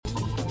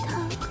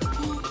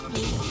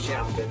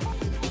camping.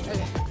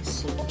 Okay.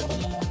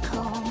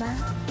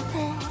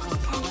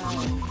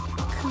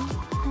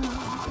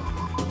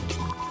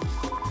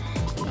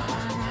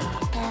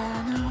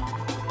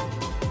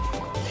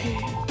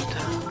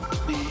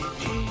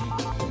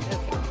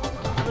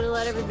 I'm gonna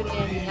let everybody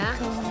in, yeah?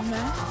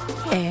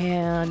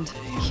 And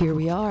here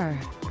we are.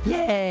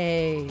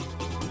 Yay!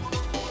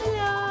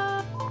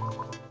 Hello.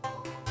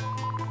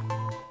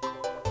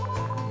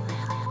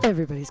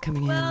 Everybody's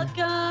coming in.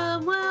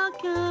 Welcome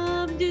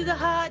to the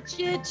Hot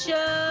Shit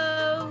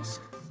Show.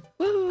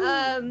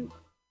 Woo.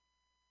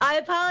 I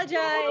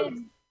apologize.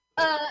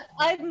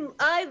 I'm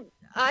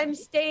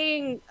house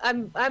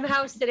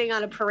sitting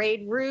on a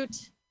parade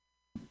route,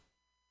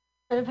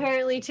 and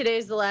apparently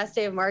today's the last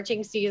day of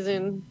marching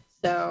season.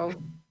 So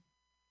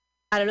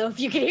I don't know if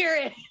you can hear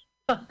it,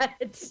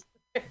 but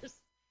there's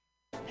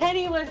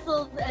penny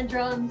whistles and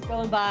drums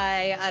going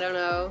by. I don't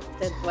know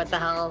what the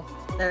hell.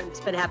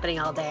 It's been happening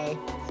all day.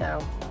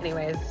 So,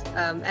 anyways,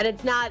 and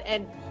it's not,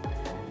 and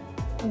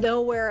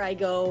nowhere I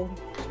go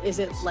is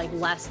it like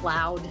less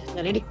loud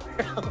than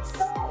anywhere else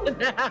in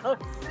the house.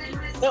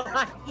 So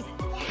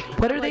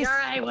What are they? All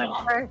right,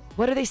 whatever.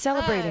 What are they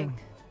celebrating?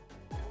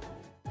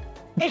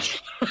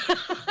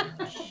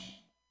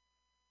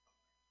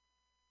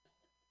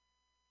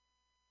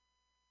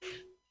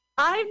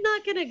 I'm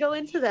not gonna go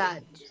into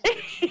that.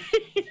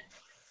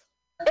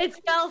 It's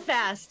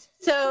Belfast,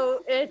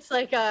 so it's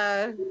like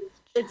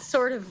it's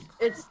to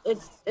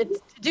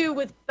do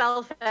with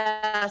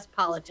Belfast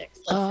politics.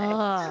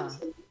 Let's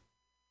say.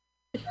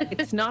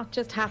 It's not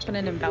just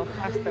happening in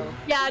Belfast, though.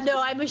 Yeah,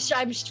 no, I'm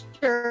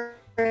sure.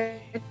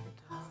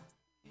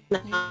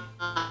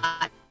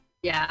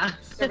 Yeah,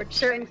 There were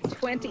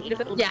 20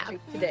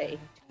 today.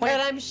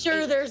 and I'm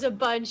sure there's a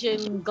bunch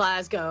in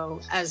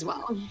Glasgow as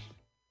well.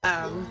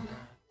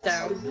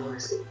 So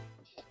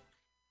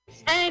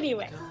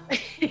anyway,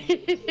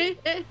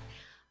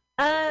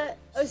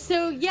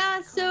 so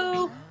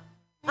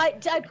I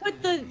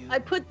put the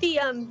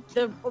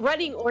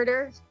running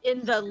order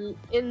in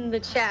the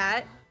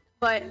chat,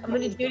 but I'm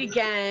gonna do it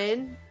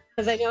again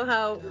because I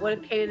know what a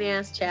pain in the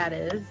ass chat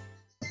is.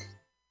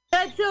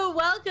 But so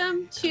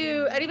welcome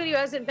to anybody who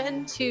hasn't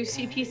been to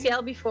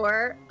CPCL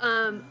before.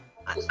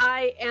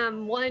 I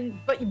am one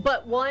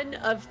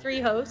of three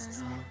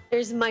hosts.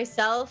 There's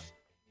myself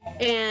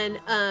and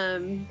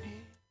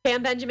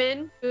Pam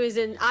Benjamin,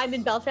 I'm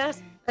in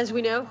Belfast, as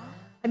we know.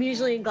 I'm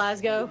usually in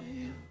Glasgow.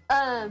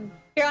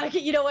 Here,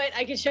 you know what?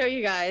 I can show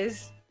you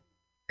guys.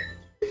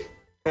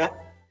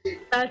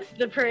 That's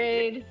the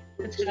parade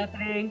that's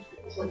happening.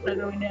 That's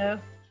the window.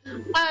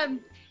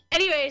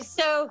 Anyways,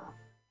 so,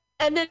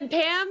 and then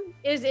Pam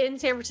is in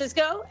San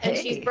Francisco, and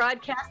she's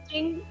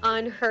broadcasting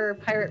on her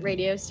pirate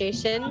radio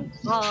station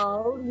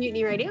called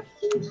Mutiny Radio.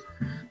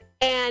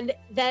 And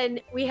then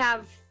we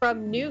have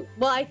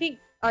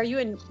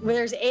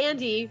there's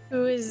Andy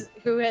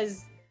who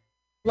has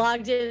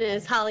logged in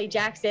as Holly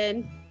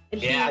Jackson. And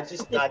Yeah, I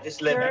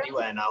just live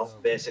anywhere now,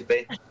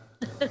 basically.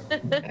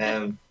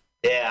 I'm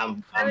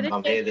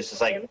here. This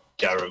is like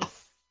Durham.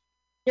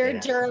 You're in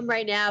Durham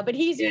right now, but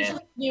he's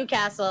usually in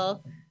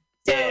Newcastle.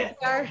 So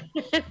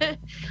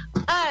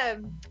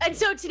and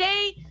so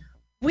today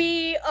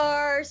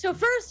so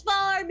first of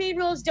all, our main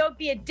rule is don't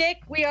be a dick.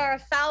 We are a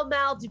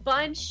foul-mouthed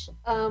bunch.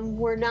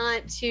 We're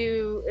not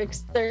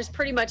there's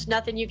pretty much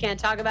nothing you can't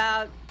talk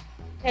about.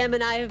 Pam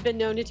and I have been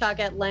known to talk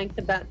at length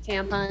about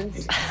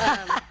tampons.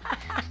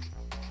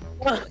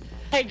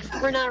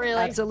 We're not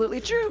really.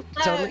 Absolutely true.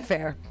 Totally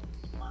fair.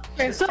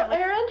 So,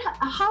 Erin,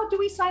 how do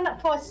we sign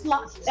up for a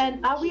slot?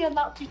 And are we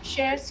allowed to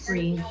share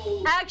screen?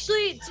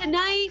 Actually,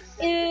 tonight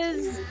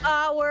is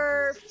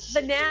our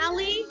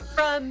finale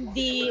from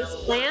the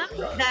Slam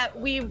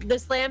the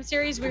Slam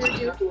series we were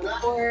doing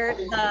for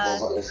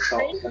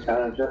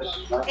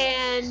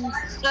and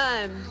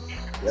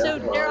so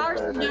there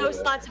are no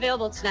slots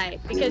available tonight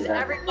because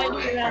everyone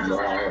who has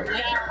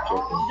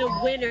the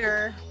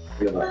winner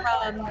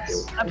from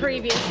a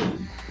previous.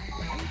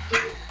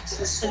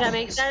 Does that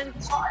make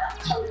sense?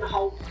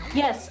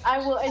 Yes, I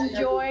will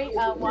enjoy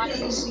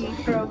watching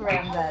the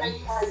program then.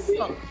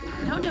 Cool.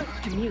 No,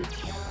 mute.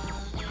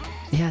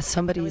 Yeah,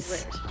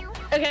 somebody's.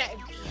 Okay.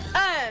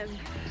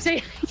 So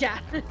yeah,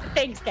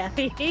 thanks,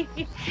 Kathy.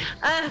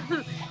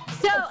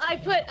 So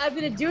I'm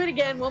gonna do it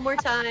again one more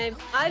time.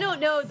 I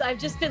don't know. I've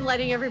just been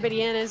letting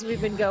everybody in as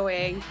we've been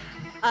going.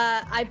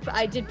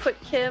 I did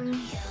put Kim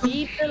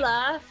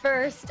Vila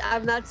first.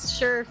 I'm not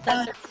sure if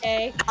that's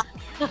okay.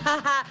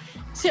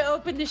 To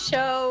open the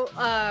show,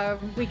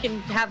 we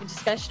can have a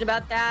discussion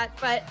about that.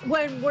 But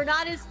when we're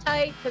not as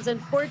tight, because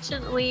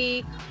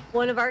unfortunately,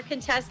 one of our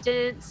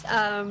contestants,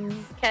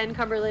 Ken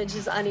Cumberledge,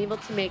 is unable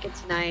to make it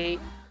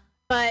tonight.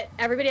 But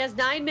everybody has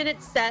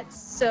 9-minute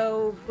sets.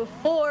 So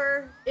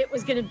before, it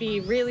was going to be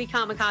really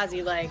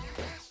kamikaze. Like,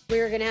 we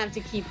were going to have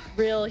to keep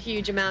real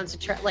huge amounts of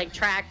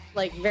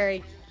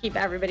keep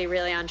everybody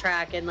really on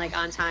track and like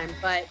on time.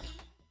 But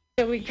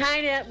so we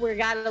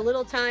got a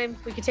little time.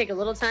 We could take a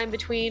little time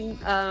between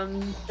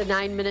the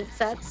 9-minute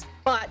sets,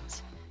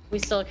 but we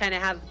still kind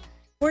of have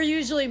we're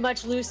usually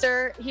much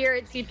looser here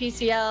at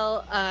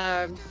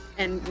CPCL,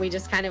 and we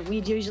just kind of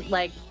we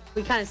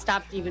kind of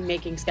stopped even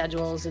making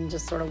schedules and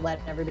just sort of let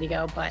everybody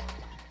go. But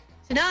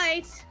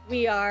tonight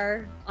we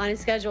are on a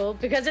schedule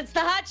because it's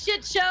the Hot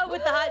Shit Show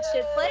with the Hot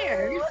Shit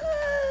Players.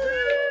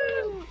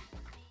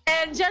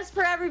 And just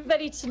for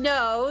everybody to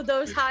know,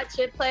 those Hot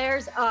Shit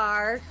Players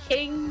are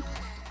King.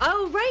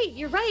 Oh, right,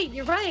 you're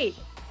right.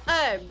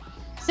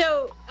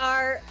 So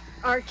our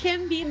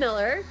Kim B.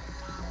 Miller.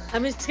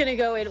 I'm just going to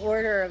go in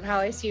order of how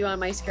I see you on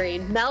my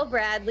screen. Mel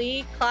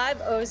Bradley, Clive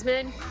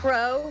Oseman,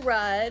 Crow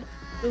Rudd,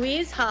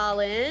 Louise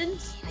Holland,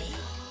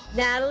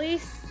 Natalie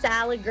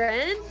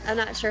Saligren. I'm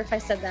not sure if I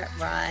said that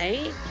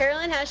right.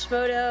 Carolyn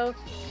Hashimoto,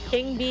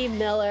 King B.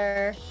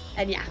 Miller,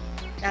 and yeah,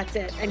 that's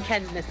it. And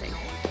Ken's missing.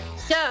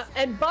 So,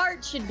 and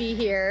Bart should be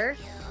here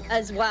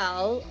as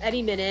well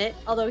any minute,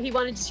 although he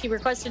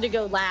requested to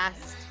go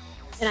last.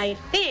 And I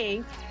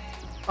think,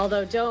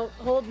 although don't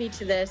hold me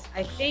to this,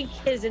 I think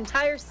his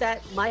entire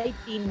set might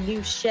be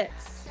new shit,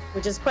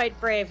 which is quite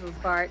brave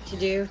of Bart to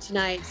do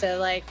tonight. So,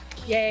 like,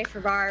 yay for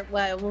Bart.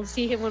 Well, we'll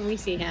see him when we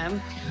see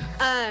him.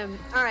 All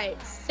right.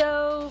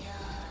 So,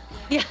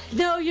 yeah,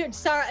 no, you're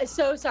sorry.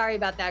 So sorry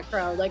about that,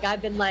 Crow. Like,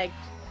 I've been like,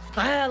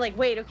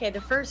 wait, okay,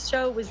 the first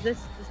show was this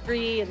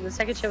 3, and the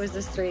second show was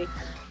this 3.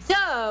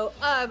 So,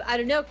 I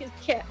don't know,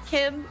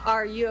 Kim,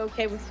 are you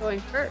okay with going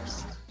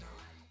first?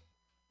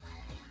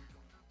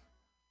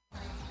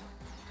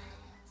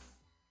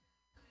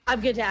 I'm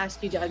going to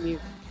ask you to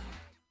unmute.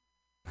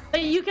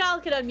 But you all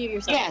can unmute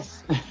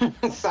yourself.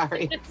 Yes.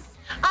 Sorry.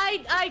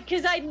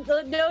 Because I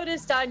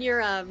noticed on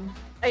your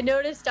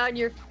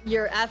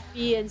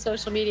FB and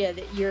social media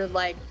that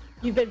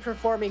you've been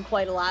performing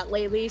quite a lot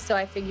lately. So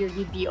I figured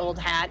you'd be old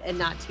hat and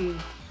not too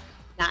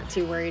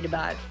worried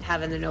about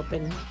having an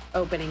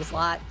opening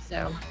slot.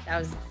 So that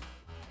was,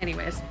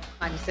 anyways,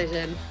 my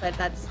decision. But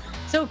that's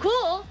so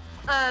cool.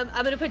 I'm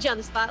going to put you on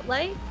the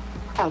spotlight.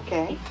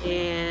 Okay.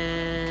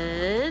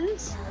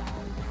 And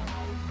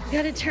I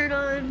gotta turn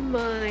on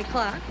my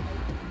clock,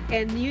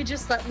 and you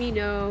just let me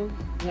know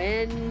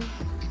when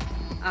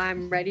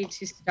I'm ready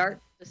to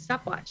start the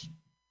stopwatch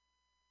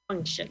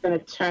function. I'm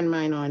gonna turn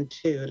mine on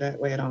too. That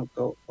way I don't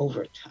go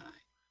overtime.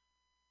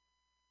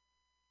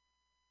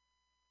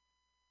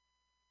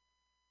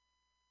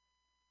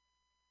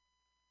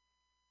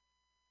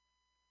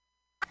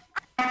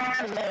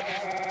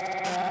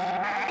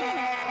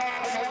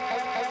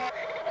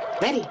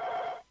 Ready?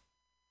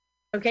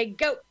 Okay,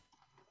 go.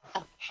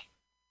 Okay.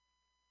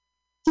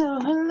 So,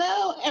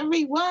 hello,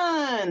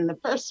 everyone. The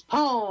first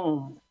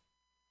poem.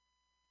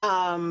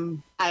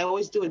 I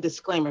always do a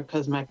disclaimer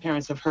because my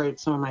parents have heard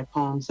some of my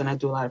poems, and I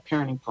do a lot of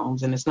parenting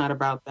poems, and it's not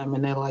about them.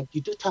 And they're like,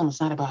 you do tell them it's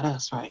not about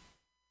us, right?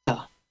 So,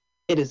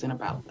 it isn't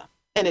about them.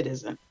 And it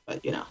isn't,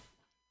 but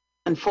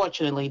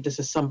unfortunately, this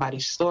is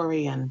somebody's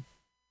story. And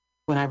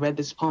when I read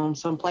this poem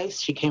someplace,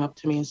 she came up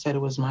to me and said it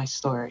was my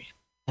story.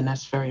 And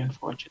that's very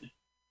unfortunate.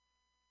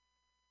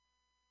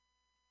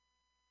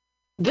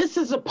 This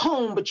is a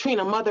poem between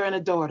a mother and a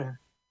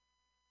daughter.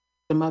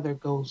 The mother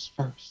goes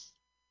first.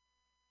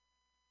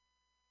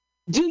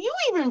 Do you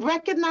even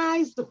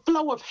recognize the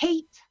flow of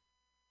hate?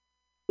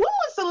 When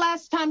was the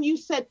last time you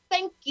said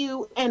thank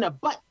you and a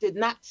but did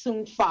not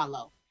soon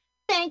follow?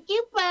 Thank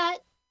you,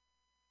 but.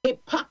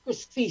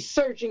 Hypocrisy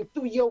surging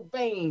through your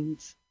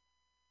veins.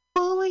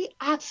 Fully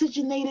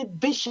oxygenated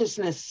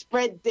viciousness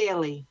spread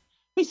daily.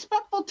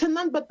 Respectful to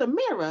none but the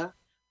mirror,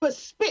 but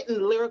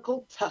spitting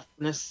lyrical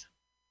toughness.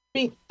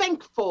 Be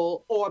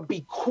thankful or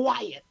be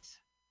quiet.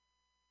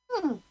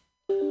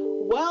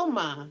 Well,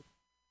 Ma,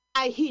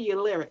 I hear your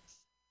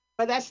lyrics,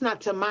 but that's not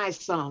to my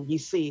song, you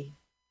see.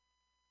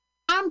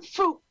 I'm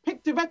fruit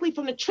picked directly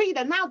from the tree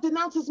that now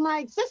denounces my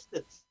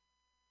existence.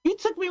 You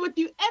took me with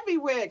you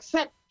everywhere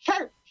except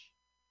church.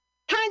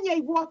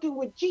 Kanye walking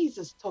with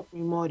Jesus taught me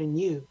more than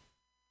you.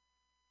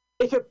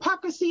 If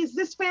hypocrisy is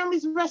this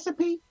family's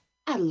recipe,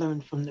 I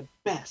learned from the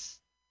best.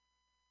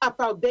 A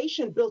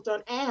foundation built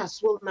on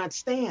ass will not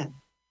stand.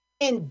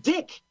 In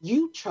dick,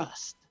 you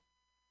trust.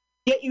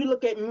 Yet you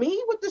look at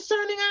me with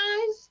discerning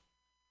eyes?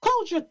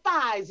 Close your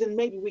thighs and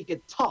maybe we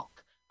could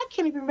talk. I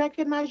can't even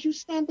recognize you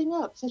standing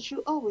up since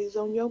you always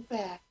on your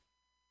back.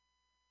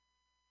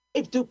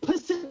 If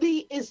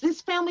duplicity is this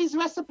family's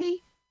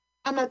recipe,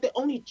 I'm not the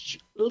only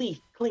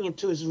leaf clinging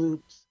to his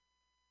roots.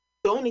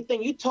 The only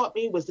thing you taught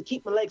me was to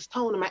keep my legs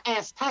toned and my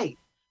ass tight.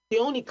 The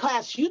only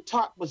class you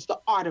taught was the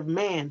art of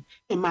man,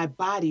 and my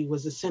body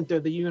was the center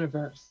of the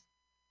universe.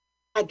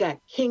 I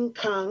got King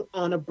Kong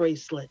on a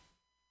bracelet,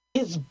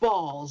 his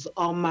balls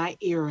on my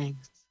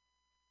earrings.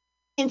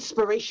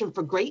 Inspiration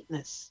for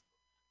greatness,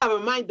 a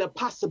reminder of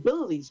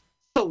possibilities,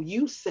 so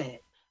you said.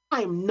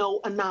 I am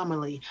no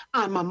anomaly.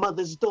 I'm my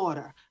mother's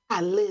daughter.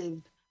 I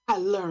lived, I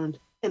learned,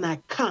 and I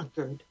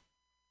conquered.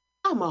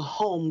 I'm a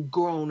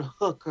homegrown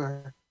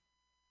hooker.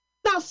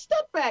 Now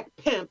step back,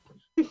 pimp,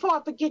 before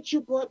I forget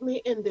you brought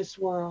me in this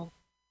world.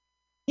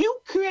 You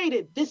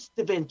created this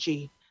Da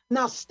Vinci.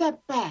 Now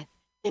step back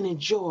and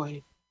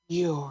enjoy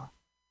your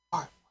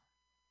artwork.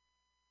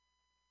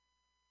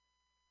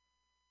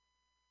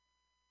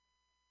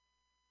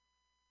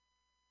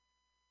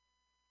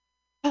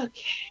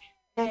 Okay.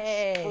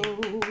 Hey.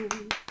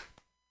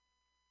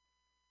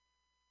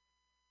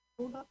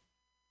 Hold up.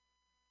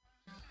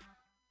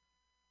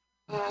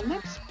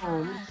 Next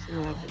poem, so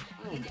I can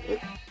find it,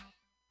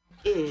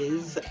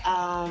 is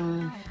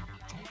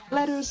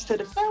letters to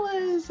the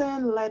fellas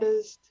and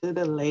letters to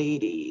the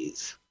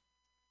ladies.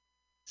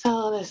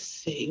 So let's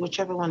see,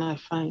 whichever one I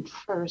find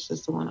first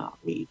is the one I'll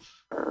read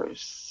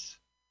first.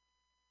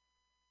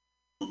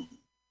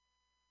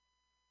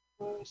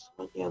 First,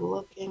 when you're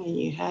looking and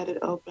you had it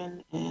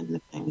open and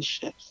the thing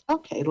shifts.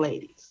 Okay,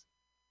 ladies,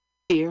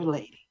 dear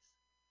ladies.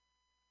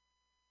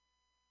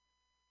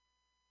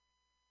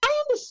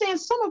 I understand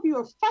some of you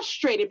are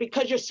frustrated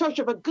because your search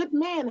of a good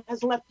man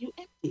has left you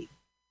empty.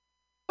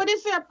 But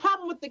is there a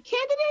problem with the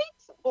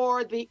candidates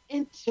or the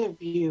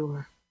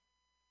interviewer?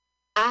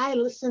 I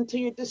listened to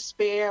your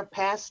despair of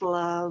past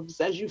loves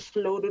as you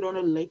floated on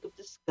a lake of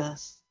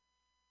disgust,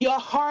 your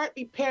heart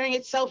repairing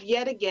itself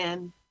yet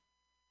again.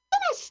 Then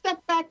I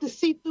stepped back to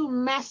see through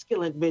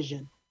masculine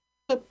vision.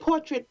 The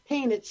portrait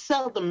painted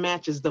seldom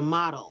matches the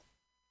model.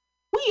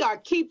 We are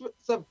keepers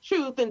of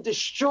truth and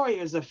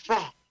destroyers of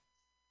fact.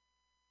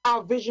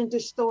 Our vision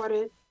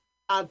distorted,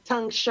 our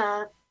tongue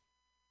sharp,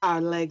 our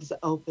legs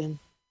open.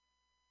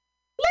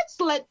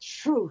 Let's let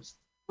truth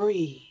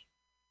breathe.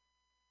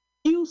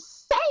 You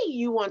say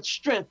you want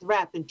strength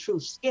wrapped in true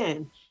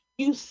skin.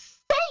 You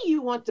say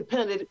you want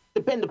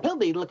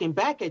dependability looking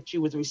back at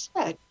you with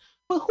respect.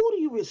 But who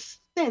do you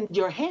extend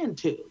your hand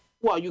to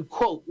while you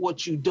quote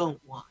what you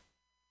don't want?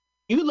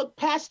 You look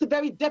past the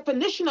very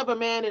definition of a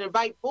man and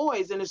invite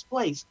boys in his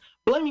place,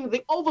 blaming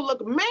the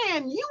overlooked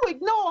man you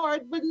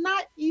ignored, but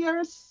not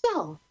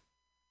yourself.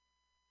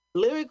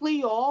 Lyrically,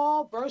 you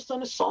all burst on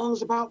the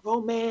songs about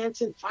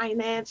romance and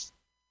finance,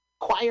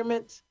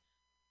 requirements,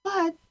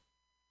 but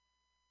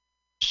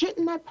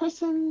shouldn't that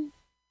person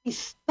be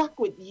stuck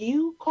with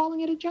you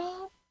calling it a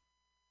job?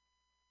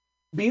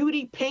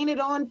 Beauty painted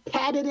on,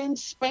 patted in,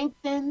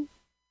 spanked in,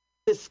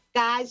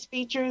 disguise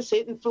features,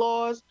 hidden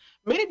flaws.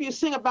 Many of you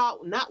sing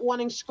about not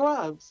wanting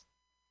scrubs.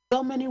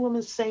 So many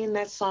women saying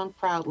that song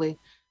proudly.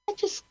 I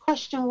just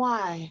question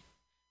why.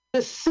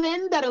 The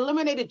sin that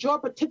eliminated your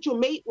potential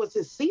mate was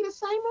his seat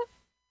assignment?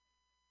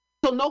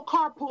 So no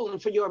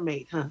carpooling for your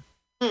mate, huh?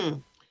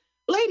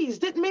 Ladies,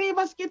 didn't many of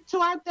us get to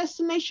our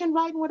destination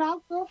riding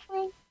without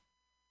girlfriend?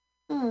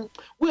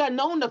 We are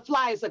known to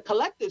fly as a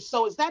collective,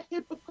 so is that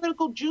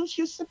hypocritical juice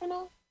you're sipping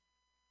on?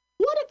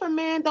 What if a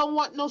man don't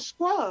want no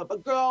scrub? A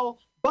girl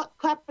butt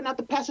clapping out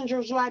the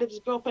passenger's ride of his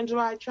girlfriend's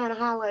ride trying to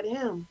holler at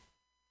him?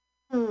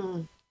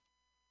 I'll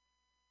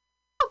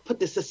put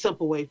this a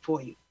simple way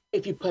for you.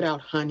 If you put out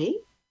honey,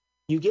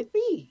 you get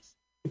bees.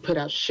 You put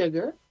out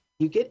sugar,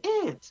 you get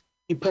ants.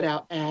 You put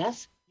out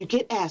ass, you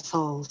get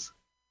assholes.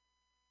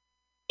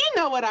 You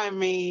know what I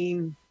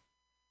mean.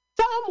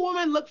 Some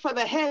women look for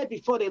the head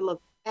before they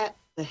look at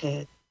the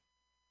head.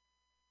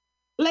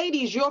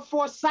 Ladies, your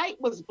foresight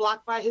was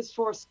blocked by his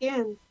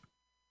foreskin.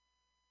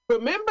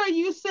 Remember,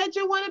 you said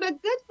you wanted a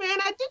good man.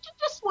 Or did you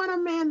just want a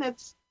man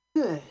that's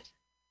good?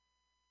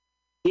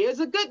 Here's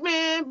a good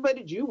man,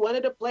 but you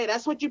wanted to play.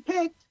 That's what you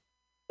picked.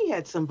 He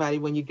had somebody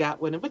when you got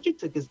with him, but you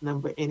took his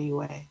number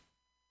anyway.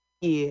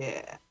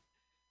 Yeah.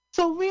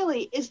 So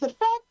really, is the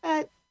fact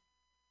that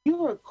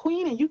you're a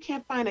queen and you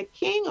can't find a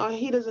king, or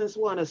he doesn't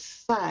want a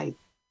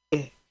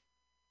sidekick?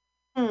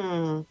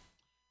 I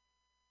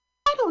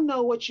don't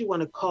know what you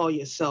want to call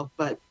yourself,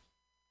 but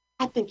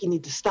I think you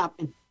need to stop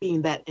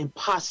being that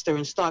imposter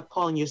and start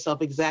calling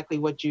yourself exactly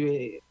what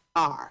you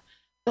are.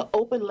 The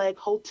open leg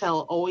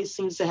hotel always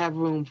seems to have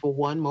room for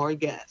one more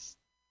guest.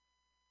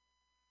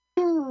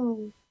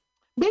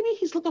 Maybe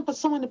he's looking for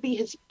someone to be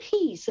his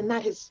peace and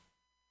not his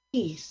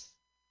peace.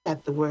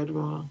 Got the word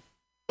wrong.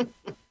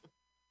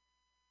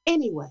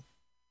 Anyway,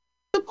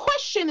 the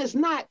question is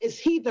not, is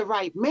he the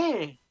right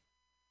man?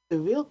 The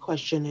real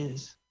question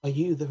is, are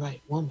you the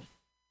right woman?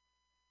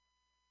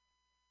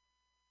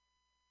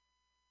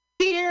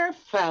 Dear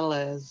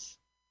fellas,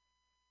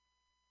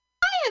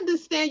 I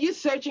understand you're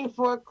searching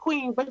for a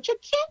queen, but your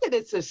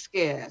candidates are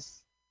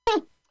scarce.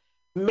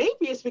 Maybe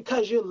it's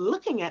because you're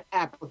looking at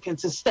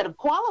applicants instead of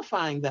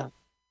qualifying them.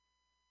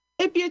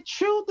 If your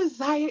true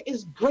desire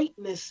is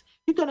greatness,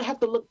 you're going to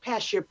have to look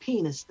past your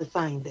penis to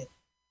find it.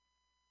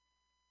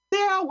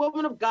 There are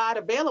women of God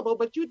available,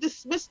 but you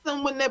dismiss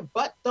them when their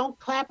butt don't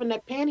clap and their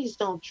panties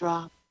don't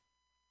drop.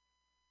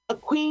 A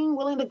queen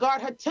willing to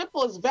guard her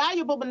temple is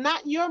valuable, but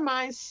not in your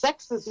mind.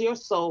 Sex is your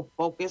sole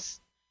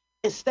focus.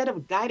 Instead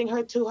of guiding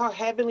her to her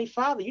heavenly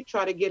father, you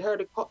try to get her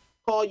to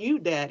call you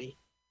daddy.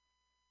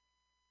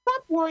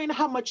 Stop worrying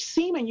how much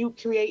semen you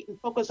create and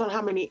focus on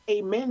how many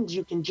amens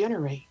you can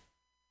generate.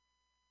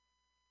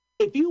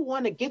 If you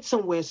want to get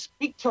somewhere,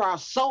 speak to our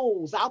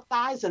souls. Our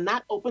thighs are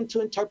not open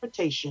to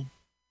interpretation.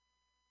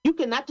 You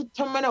cannot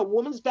determine a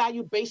woman's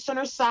value based on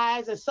her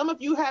size, and some of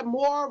you have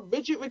more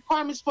rigid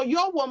requirements for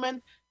your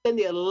woman than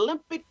the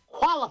Olympic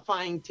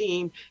qualifying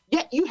team,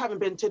 yet you haven't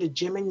been to the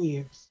gym in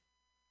years.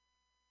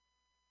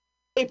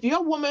 If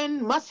your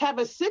woman must have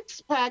a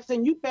six-pack,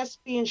 then you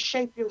best be in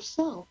shape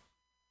yourself.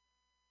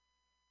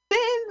 Then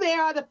there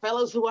Where are the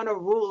fellows who want to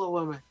rule a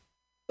woman?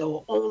 The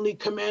only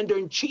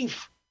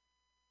commander-in-chief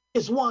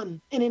is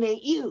one, and it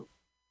ain't you.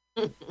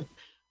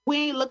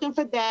 We ain't looking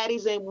for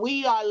daddies, and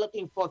we are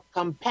looking for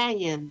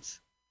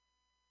companions.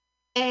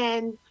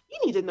 And you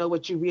need to know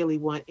what you really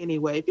want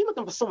anyway. If you're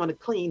looking for someone to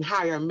clean,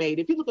 hire a maid.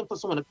 If you're looking for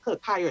someone to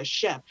cook, hire a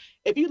chef.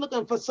 If you're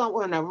looking for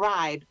someone to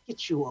ride,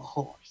 get you a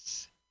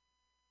horse.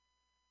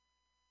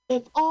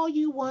 If all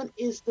you want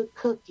is the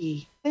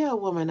cookie, there are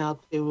women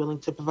out there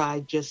willing to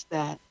provide just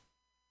that.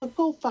 But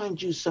go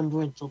find you some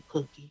rental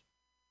cookie.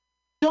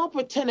 Don't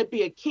pretend to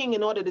be a king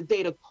in order to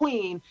date a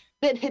queen,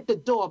 then hit the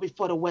door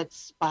before the wet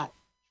spot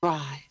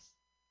dries.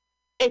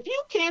 If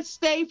you can't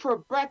stay for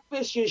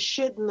breakfast, you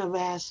shouldn't have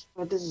asked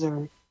for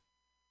dessert.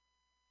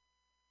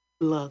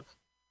 Look,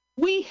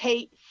 we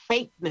hate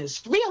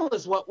fakeness. Real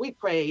is what we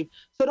crave.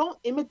 So don't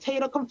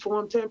imitate or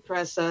conform to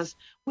impress us.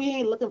 We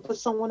ain't looking for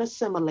someone to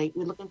assimilate.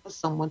 We're looking for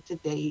someone to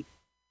date.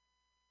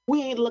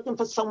 We ain't looking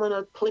for someone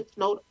a cliff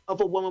note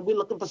of a woman. We're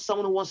looking for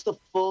someone who wants the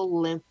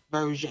full-length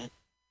version.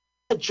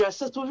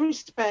 Address us with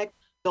respect.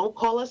 Don't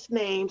call us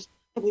names,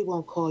 and we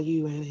won't call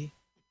you any.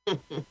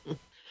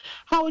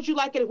 How would you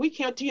like it if we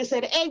came to you and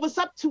said, hey, what's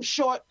up, too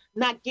short,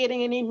 not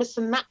getting any,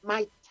 missing, not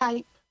my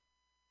type?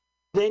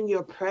 Then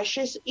your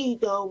precious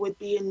ego would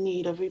be in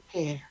need of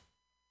repair.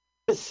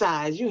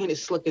 Besides, you ain't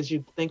as slick as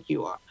you think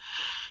you are.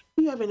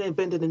 You haven't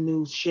invented a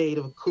new shade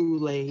of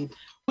Kool-Aid.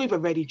 We've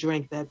already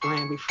drank that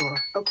brand before,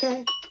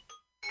 okay?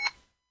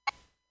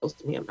 Close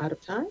to me, I'm out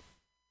of time.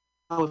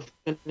 I'll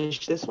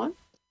finish this one.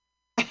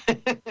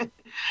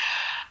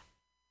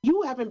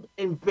 You haven't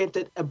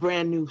invented a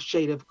brand new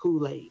shade of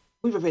Kool-Aid.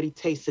 We've already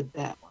tasted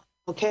that one,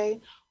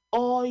 okay?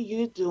 All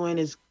you're doing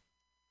is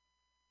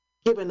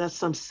giving us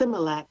some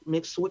Similac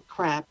mixed with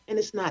crap, and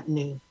it's not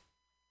new.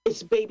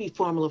 It's baby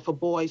formula for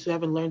boys who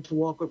haven't learned to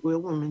walk with real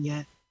women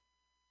yet.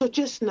 So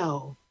just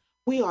know,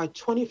 we are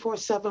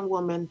 24/7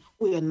 women.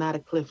 We are not a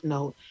cliff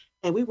note,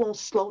 and we won't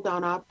slow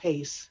down our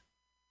pace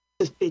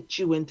to fit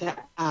you into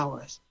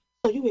ours.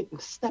 So you either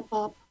step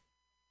up,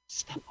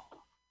 step off.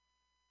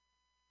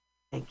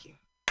 Thank you.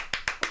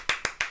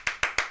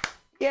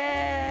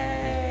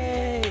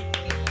 Yay!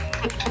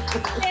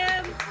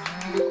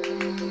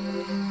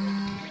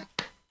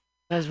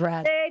 That was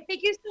rad. Hey,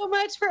 thank you so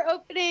much for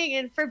opening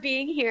and for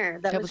being here.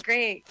 That was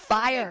great.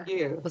 Fire. Thank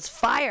you. It was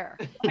fire.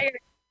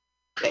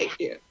 Thank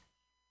you.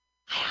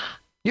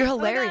 You're Oh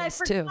my God,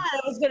 hilarious too. I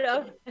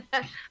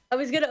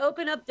was gonna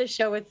open up the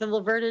show with the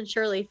Laverne and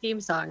Shirley theme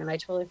song, and I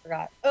totally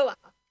forgot. Oh well.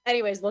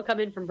 Anyways, we'll come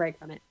in from break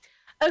from it.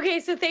 Okay,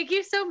 so thank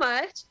you so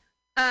much.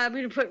 I'm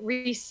gonna put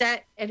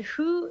reset. And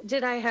who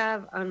did I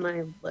have on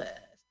my list?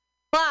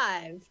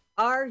 Clive,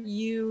 are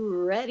you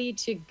ready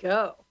to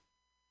go?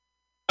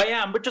 I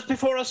am, but just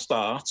before I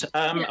start,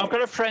 I've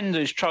got a friend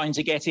who's trying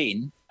to get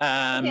in.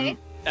 Okay.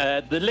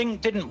 The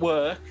link didn't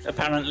work,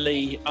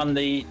 apparently, on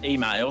the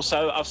email,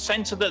 so I've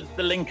sent her the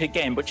link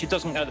again, but she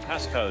doesn't know the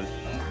passcode,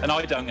 and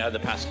I don't know the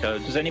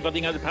passcode. Does anybody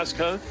know the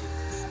passcode?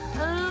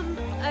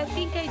 I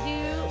think I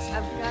do.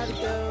 I've got to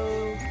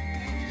go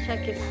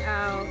check it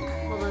out.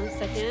 Hold on a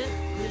second.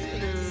 I'm just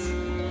gonna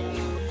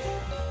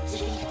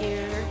look in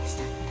here.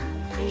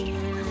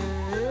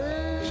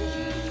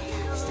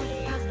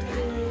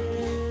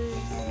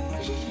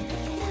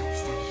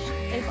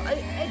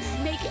 It's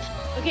making.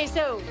 Okay,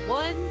 so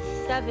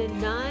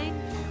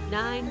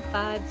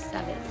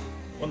 179957.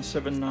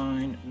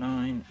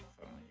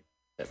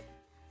 179957.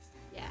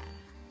 Yeah.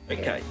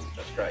 Okay,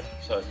 that's great.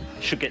 So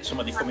should get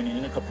somebody coming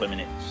in a couple of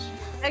minutes.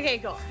 Okay,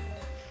 go.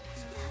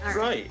 All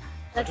Right.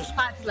 Let's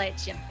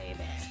spotlight you,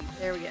 baby.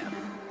 There we go.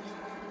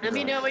 Let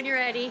me know when you're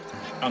ready.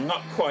 I'm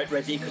not quite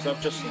ready because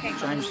I've just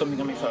changed something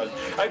on my phone.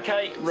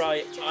 Okay,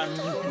 right, I'm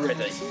ready.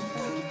 That's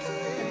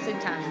in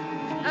time.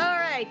 All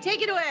right,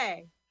 take it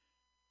away.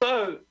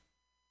 So,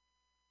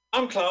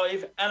 I'm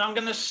Clive, and I'm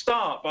going to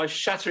start by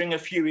shattering a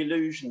few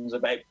illusions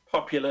about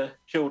popular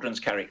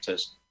children's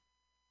characters.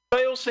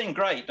 They all seem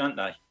great, don't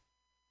they?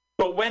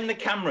 But when the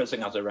cameras are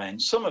not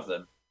around, some of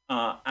them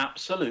are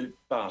absolute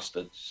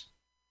bastards.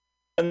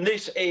 And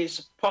this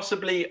is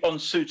possibly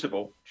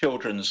unsuitable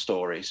children's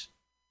stories.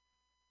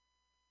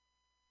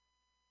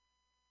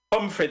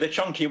 Humphrey, the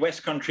chunky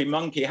West Country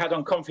monkey, had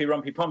on comfy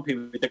rumpy pumpy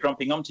with the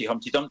grumpy umpty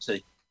Humpty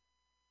Dumpty.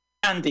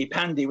 Andy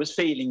Pandy was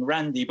feeling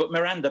randy, but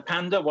Miranda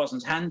Panda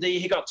wasn't handy.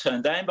 He got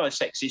turned down by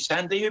sexy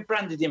Sandy, who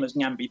branded him as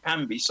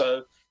Namby-Pamby,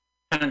 so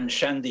Pan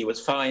Shandy was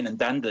fine and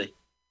dandy.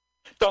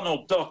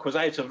 Donald Duck was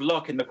out of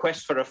luck in the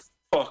quest for a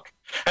fuck,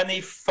 and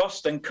he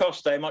fussed and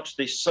cussed how much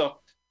this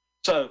sucked.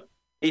 So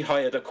he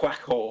hired a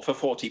quack whore for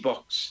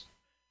 $40.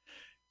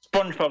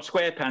 SpongeBob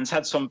SquarePants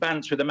had some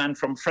bants with a man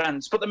from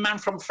France, but the man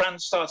from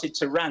France started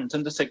to rant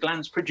and at a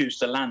glance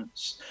produced a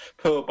lance.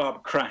 Poor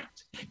Bob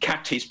cracked,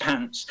 cacked his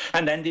pants,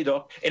 and ended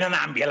up in an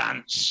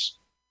ambulance.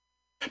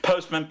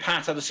 Postman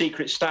Pat had a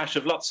secret stash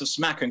of lots of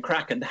smack and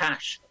crack and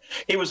hash.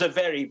 He was a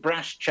very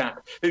brash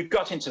chap who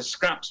got into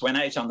scraps when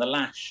out on the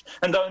lash,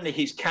 and only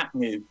his cat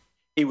knew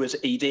he was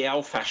E.D.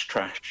 Alfash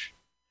trash.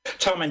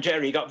 Tom and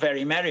Jerry got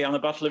very merry on a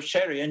bottle of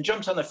sherry and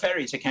jumped on a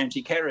ferry to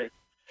County Kerry.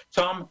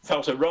 Tom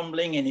felt a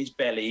rumbling in his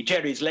belly.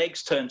 Jerry's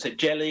legs turned to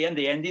jelly and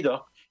he ended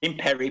up in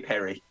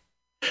peri-peri.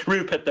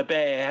 Rupert the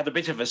bear had a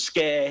bit of a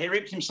scare. He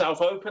ripped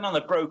himself open on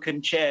a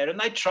broken chair and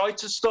they tried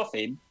to stuff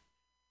him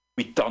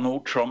with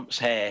Donald Trump's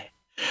hair.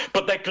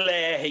 But the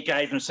glare he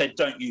gave them said,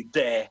 "Don't you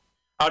dare.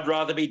 I'd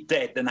rather be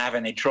dead than have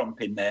any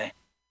Trump in there."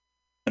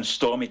 And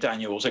Stormy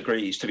Daniels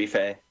agrees, to be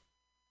fair.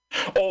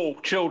 All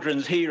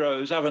children's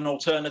heroes have an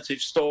alternative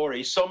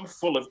story, some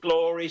full of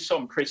glory,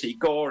 some pretty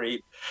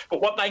gory.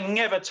 But what they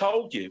never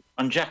told you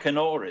on Jack and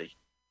Ori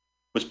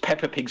was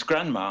Peppa Pig's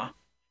grandma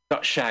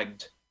got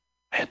shagged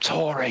by a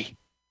Tory.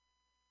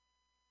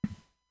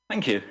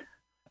 Thank you.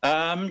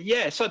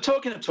 So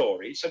talking of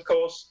Tories, of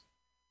course,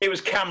 it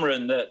was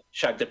Cameron that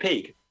shagged a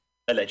pig,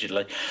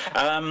 allegedly.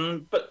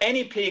 But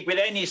any pig with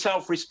any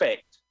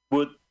self-respect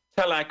would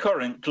tell our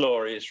current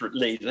glorious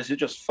leaders to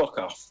just fuck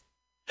off.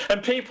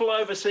 And people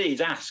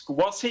overseas ask,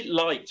 what's it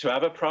like to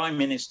have a prime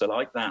minister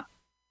like that?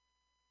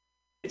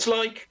 It's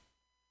like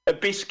a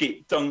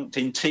biscuit dunked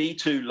in tea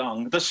too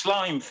long, the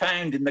slime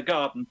found in the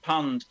garden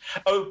pond,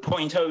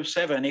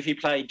 0.07 if he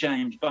played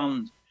James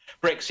Bond.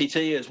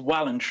 Brexiteers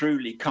well and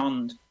truly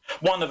conned,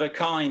 one of a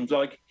kind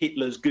like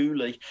Hitler's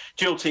ghoulie,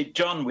 jilted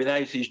John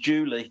without his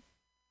Julie.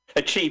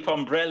 A cheap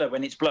umbrella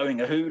when it's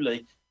blowing a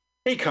hoolie.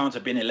 He can't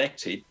have been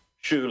elected,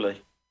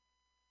 surely.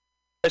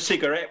 A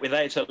cigarette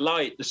without a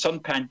light, the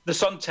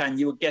suntan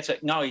you would get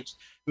at night.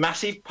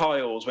 Massive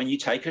piles when you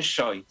take a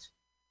shite.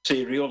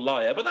 Serial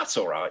liar, but that's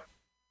all right.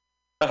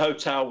 A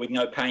hotel with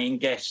no paying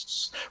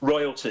guests.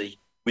 Royalty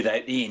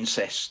without the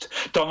incest.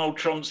 Donald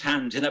Trump's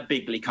hand in a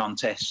bigly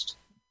contest.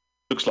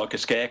 Looks like a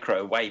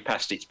scarecrow way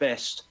past its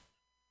best.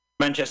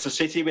 Manchester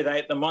City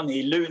without the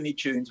money. Looney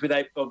Tunes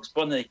without Bugs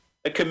Bunny.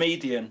 A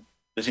comedian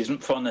that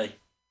isn't funny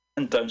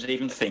and don't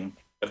even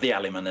think of the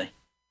alimony.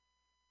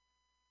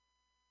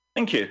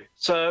 Thank you.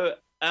 So,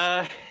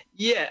 I've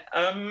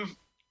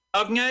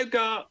now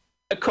got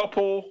a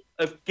couple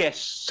of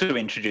guests to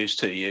introduce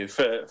to you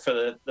for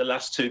the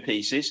last two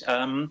pieces.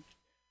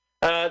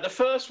 The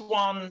first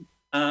one,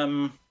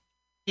 I'm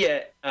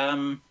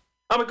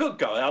a good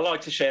guy. I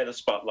like to share the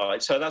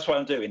spotlight, so that's why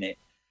I'm doing it.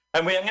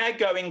 And we are now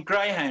going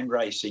greyhound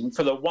racing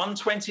for the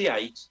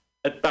 128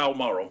 at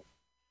Balmoral.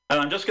 And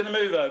I'm just going to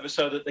move over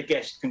so that the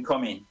guest can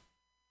come in.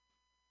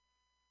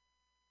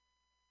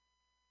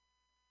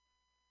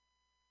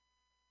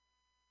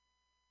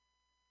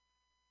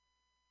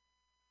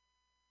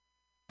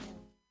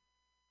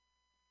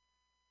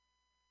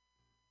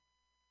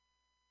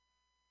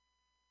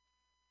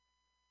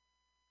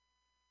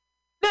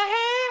 The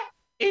hair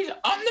is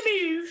on the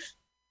move.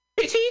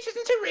 Pity it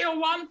isn't a real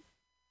one.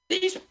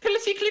 These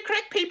politically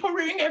correct people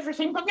ruin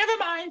everything, but never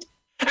mind.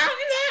 And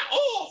they're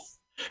off!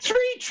 3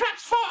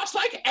 traps fast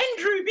like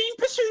Andrew being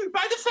pursued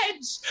by the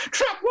feds.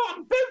 Trap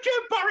 1, Bojo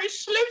Boris,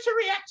 slow to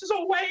react as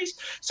always.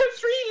 So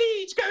 3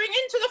 leads going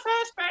into the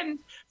first bend.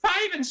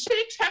 5 and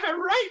 6 have a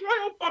right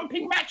royal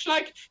bumping match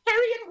like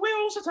Harry and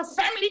Wills at a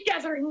family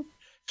gathering.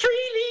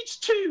 3 leads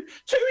 2.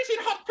 2 is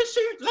in hot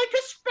pursuit like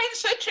a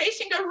Spencer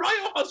chasing a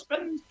royal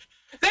husband.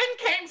 Then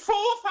came 4,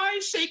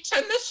 5, 6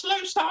 and the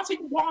slow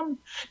starting 1.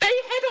 They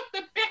head up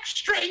the back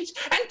straight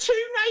and 2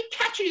 now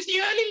catches the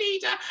early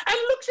leader and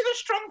looks in a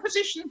strong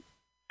position.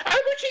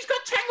 Oh, but she's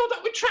got tangled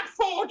up with trap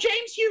 4,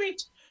 James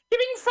Hewitt,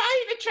 giving 5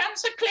 a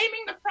chance at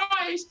claiming the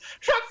prize.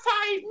 Trap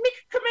 5,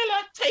 Mick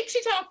Camilla takes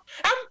it up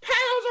and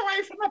powers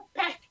away from the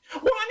pack.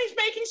 1 is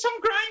making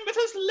some grind but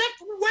has left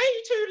way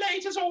too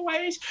late as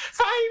always.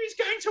 5 is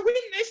going to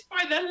win this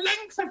by the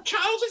length of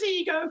Charles's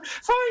ego.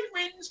 5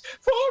 wins,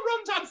 4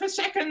 runs on for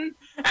second.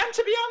 And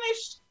to be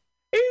honest,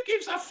 who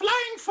gives a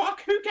flying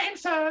fuck who came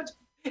third?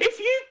 If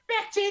you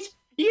bet it,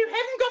 you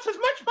haven't got as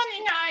much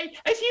money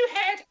now as you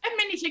had a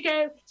minute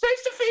ago. So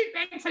it's the food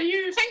bank for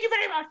you. Thank you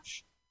very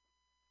much.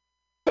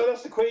 So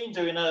that's the Queen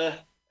doing a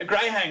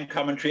greyhound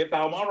commentary at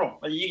Balmoral.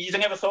 You'd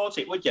never thought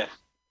it, would you?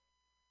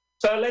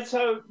 So let's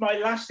hope my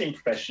last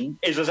impression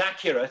is as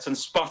accurate and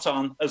spot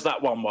on as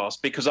that one was,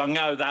 because I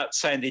know that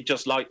sounded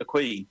just like the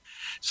Queen.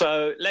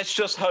 So let's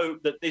just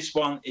hope that this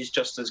one is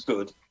just as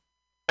good.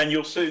 And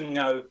you'll soon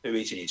know who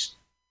it is.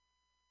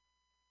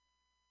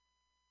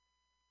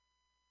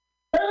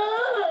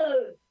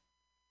 Hello!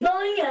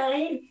 My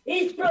name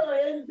is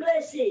Brian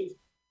Blessed.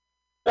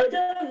 I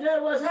don't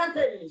know what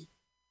happened.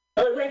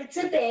 I went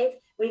to bed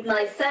with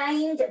my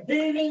famed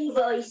booming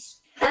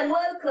voice and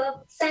woke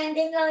up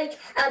sounding like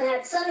I'd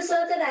had some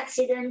sort of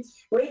accident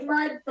with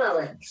my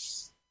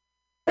bollocks.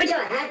 Which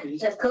I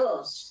hadn't, of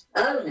course.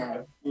 Oh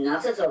no,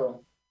 not at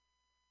all.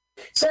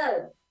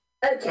 So,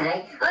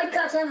 okay, I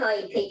got a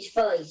high-pitched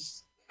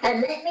voice.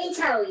 And let me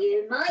tell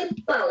you, my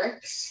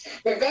bollocks,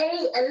 the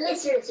very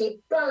alliterative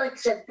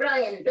bollocks of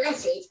Brian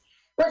Blessed,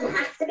 would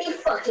have to be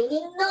fucking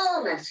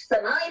enormous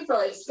for my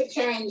voice to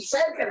change so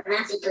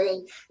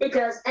dramatically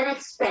because an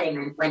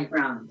experiment went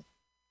wrong.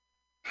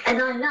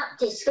 And I'm not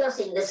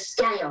discussing the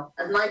scale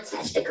of my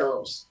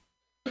testicles.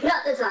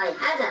 Not that I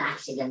had an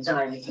accident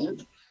or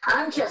anything.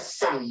 I'm just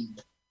saying.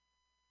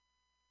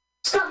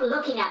 Stop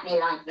looking at me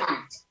like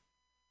that.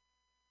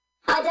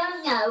 I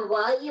don't know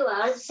why you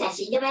are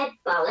obsessing about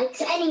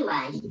bollocks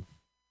anyway.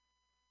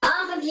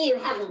 Half of you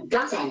haven't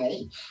got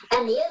any,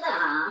 and the other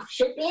half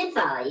should be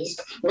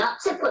advised not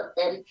to put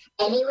them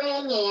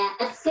anywhere near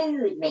a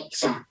food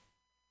mixer.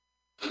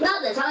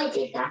 Not that I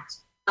did that,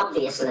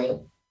 obviously.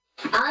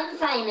 I'm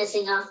famous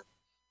enough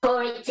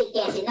for it to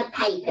get in the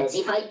papers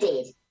if I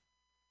did.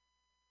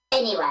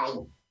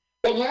 Anyway,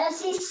 the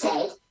nurses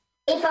said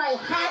if I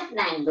had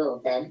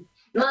mangled them,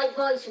 my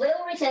voice would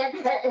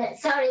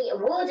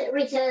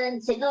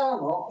return to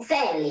normal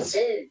fairly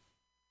soon.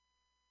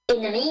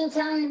 In the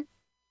meantime,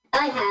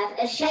 I have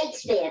a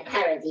Shakespeare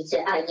parody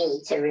I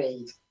need to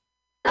read.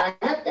 I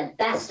hope the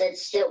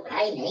bastards still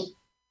pay me.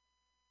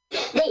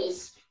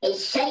 This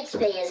is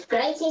Shakespeare's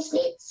greatest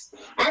hits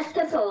as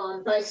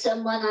performed by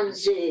someone on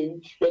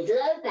Zoom with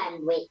low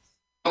bandwidth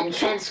and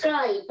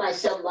transcribed by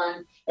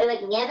someone who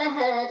had never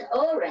heard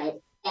or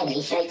read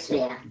any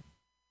Shakespeare.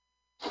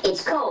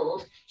 It's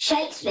called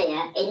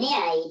Shakespeare in the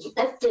Age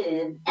of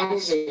Doom and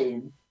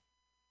Zoom.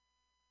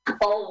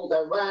 All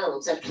the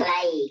world's a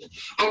plague,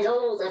 and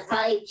all the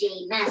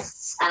 5G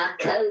masts are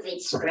COVID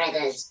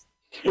spreaders.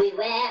 We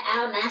wear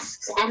our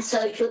masks and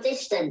social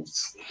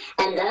distance,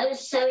 and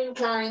those so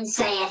inclined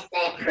saith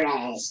their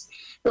prayers.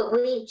 But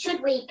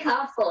should we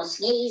cough or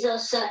sneeze or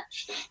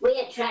such, we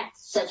attract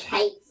such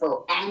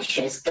hateful,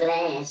 anxious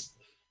glares.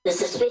 The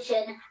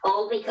suspicion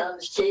all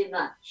becomes too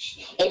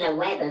much. In a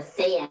web of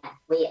fear,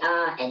 we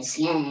are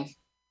ensnared.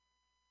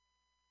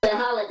 The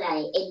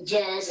holiday in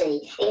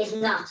Jersey is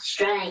not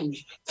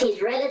strange.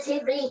 'Tis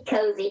relatively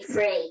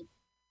COVID-free.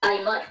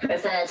 I much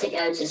prefer to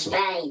go to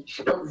Spain,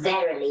 but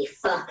verily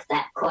fuck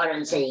that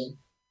quarantine.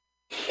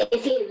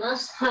 If you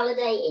must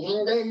holiday in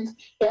England,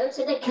 go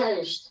to the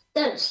coast,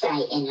 don't stay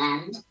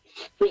inland.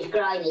 With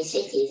grimy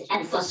cities,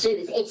 and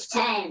forsooth its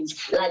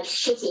towns, like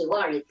shitty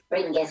Warwick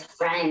bringeth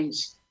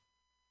frowns.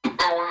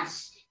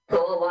 Alas,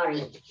 poor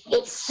Warwick,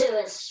 its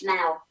sewers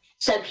smell,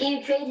 so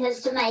putrid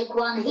as to make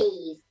one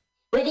heave.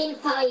 Within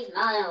 5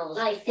 miles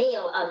I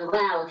feel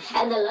unwell,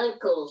 and the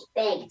locals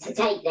beg to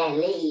take their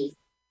leave.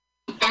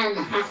 Anne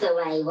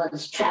Hathaway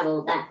once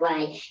travelled that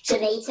way to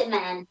meet a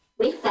man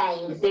with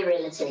feigned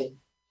virility.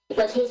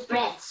 But his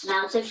breath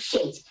smelt of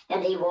shit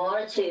and he wore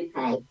a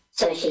toupee,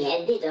 so she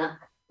ended up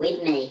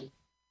with me.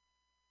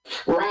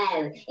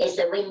 Wow is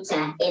the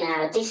winter in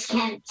our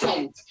discount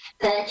tent,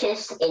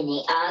 purchased in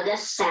the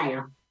August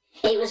sale.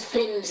 It was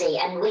flimsy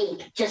and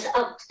weak, just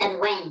upped and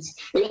went,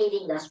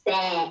 leaving us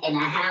bare in a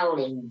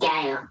howling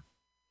gale.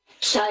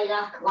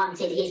 Shylock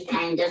wanted his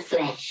pound of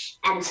flesh,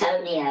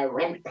 Antonio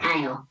went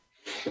pale.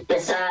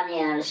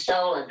 Bassanio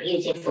stole a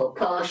beautiful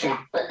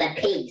Porsche, but the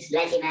pigs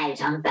let him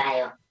out on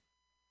bail.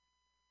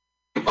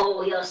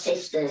 All your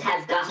sisters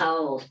have got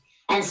old,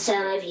 and so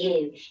have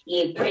you,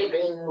 you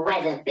pribbling,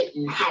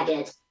 weather-bitten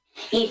haggard.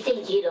 You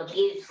think you look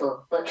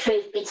youthful, but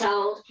truth be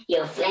told,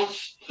 your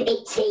flesh,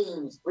 it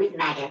teems with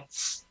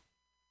maggots.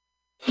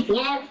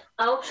 Now,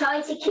 I'll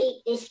try to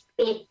keep this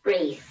bit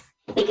brief,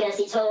 because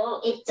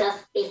it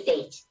doth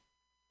befit.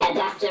 And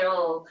after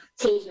all,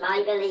 'tis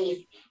my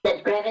belief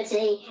that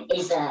brevity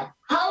is the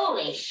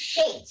holy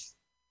shit.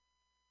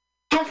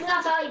 Have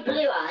not I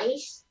blue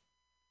eyes?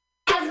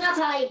 Have not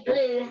I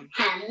blue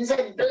hands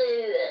and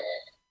blue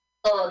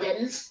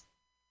organs?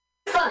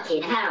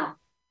 Fucking hell.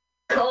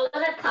 Call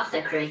an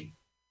apothecary.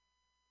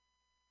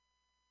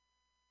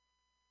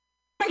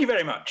 Thank you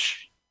very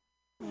much.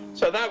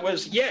 So that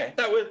was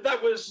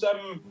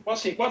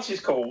what's he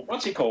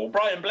called?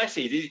 Brian Blessed.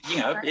 He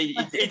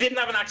didn't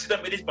have an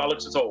accident with his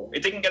bollocks at all.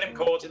 It didn't get him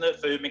caught in a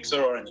food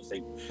mixer or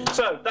anything.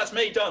 So that's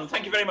me done.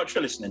 Thank you very much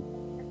for listening.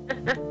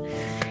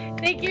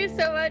 Thank you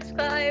so much,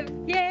 Clive.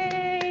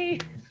 Yay!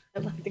 I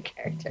love the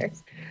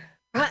characters.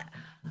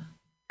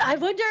 I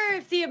wonder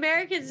if the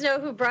Americans know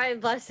who Brian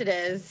Blessed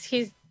is.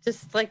 He's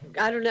just like,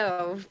 I don't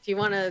know. Do you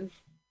want to,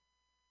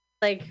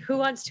 like, who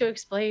wants to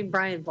explain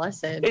Brian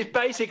Blessed? He's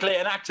basically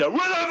an actor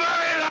with a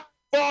very loud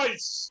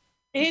voice.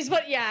 He's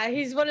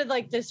one of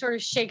like the sort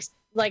of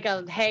like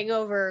a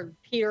hangover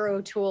Peter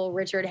O'Toole,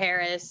 Richard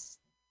Harris,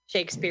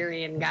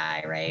 Shakespearean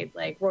guy, right?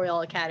 Like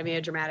Royal Academy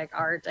of Dramatic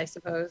Art, I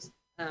suppose.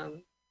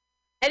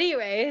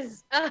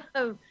 Anyways,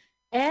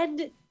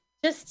 and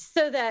just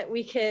so that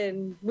we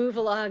can move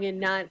along and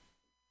not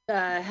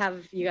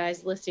have you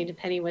guys listening to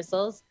penny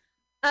whistles,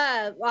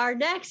 our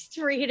next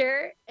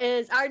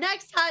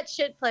hot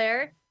shit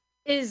player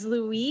is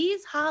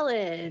Louise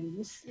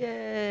Holland.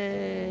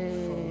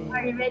 Yay!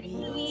 Are you ready,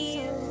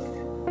 Louise?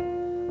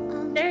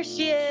 There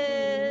she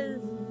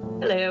is.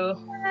 Hello.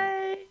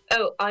 Hi.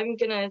 Oh, I'm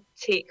gonna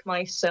take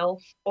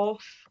myself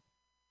off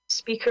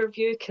speaker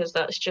view because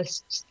that's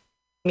just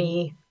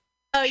me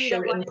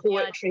shouting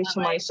poetry to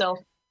myself.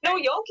 No,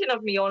 y'all can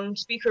have me on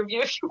speaker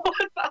view if you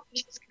want, but I'm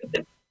just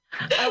gonna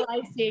Oh,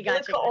 I see. Gotcha.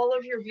 look at all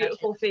of your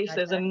beautiful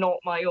faces and not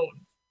my own.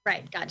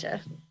 Right,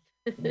 gotcha.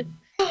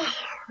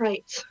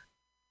 Right.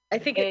 I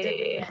think it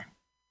did.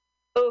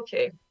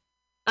 Okay.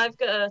 I've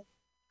got a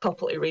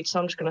couple to read, so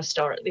I'm just going to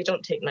start. They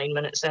don't take 9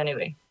 minutes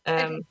anyway.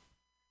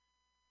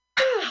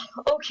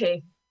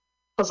 Okay.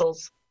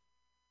 Puzzles.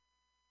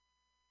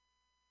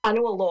 I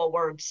know a lot of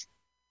words,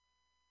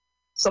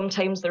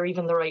 Sometimes they're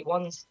even the right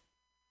ones.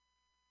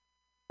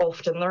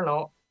 Often they're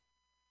not.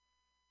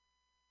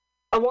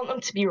 I want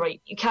them to be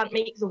right. You can't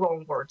make the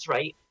wrong words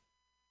right.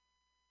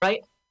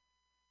 Right?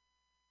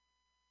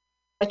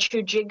 I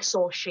chew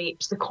jigsaw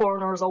shapes. The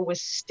corners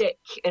always stick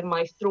in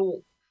my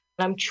throat.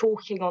 And I'm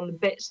choking on the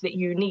bits that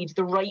you need,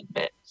 the right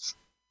bits.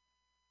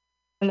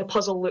 And the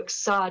puzzle looks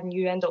sad and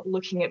you end up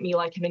looking at me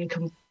like I'm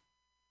incomplete.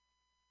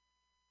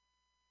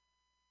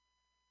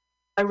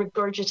 I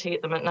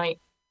regurgitate them at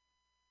night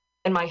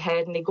in my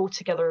head and they go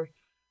together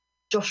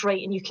just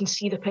right and you can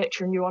see the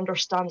picture and you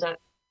understand it.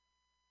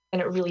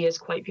 And it really is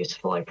quite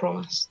beautiful, I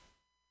promise.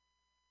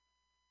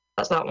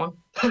 That's that one.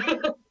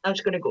 I'm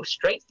just going to go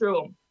straight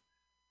through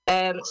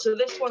them. So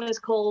this one is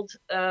called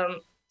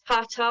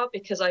Tata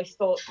because I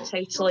thought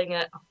titling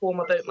it a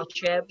poem about my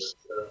chebs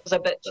was a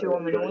bit too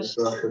on the nose.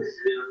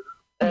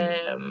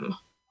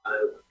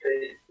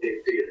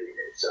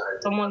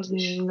 Someone's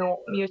not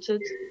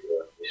muted.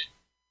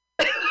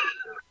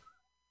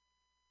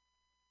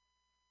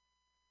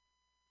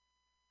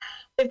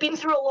 They've been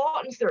through a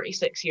lot in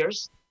 36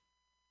 years.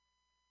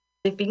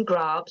 They've been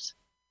grabbed,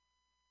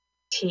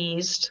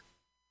 teased,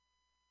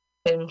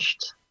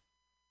 pinched,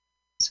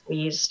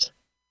 squeezed.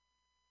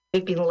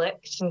 They've been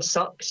licked and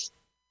sucked.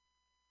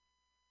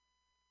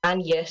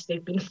 And yes,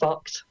 they've been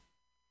fucked.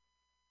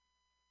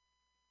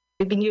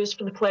 They've been used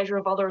for the pleasure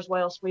of others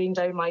whilst weighing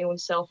down my own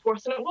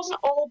self-worth. And it wasn't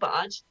all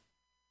bad,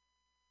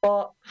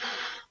 but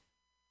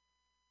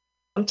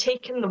I'm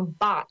taking them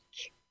back.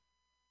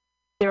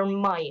 They're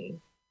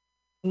mine,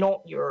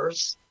 not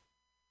yours.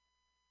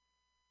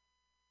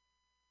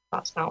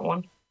 That's that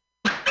one.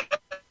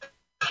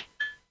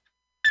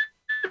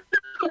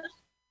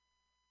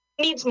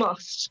 Needs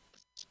must.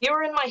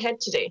 You're in my head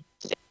today.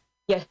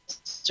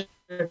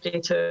 Yesterday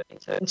too.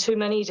 And too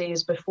many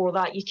days before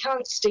that. You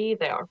can't stay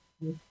there.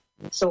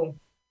 So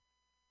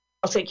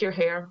I'll take your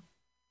hair.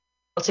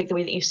 I'll take the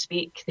way that you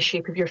speak, the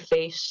shape of your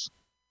face,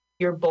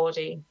 your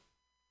body.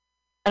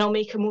 And I'll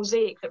make a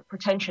mosaic that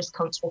pretentious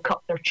cunts will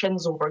cut their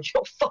chins over and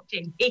you'll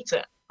fucking hate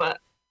it. But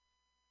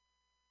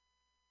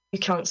you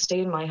can't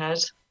stay in my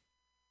head.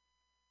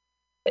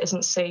 It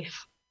isn't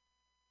safe.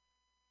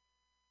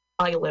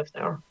 I live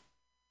there.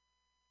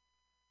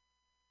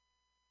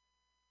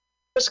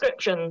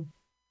 Prescription.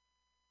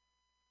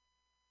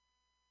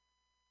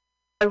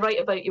 I write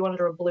about you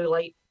under a blue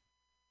light.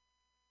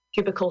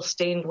 Cubicle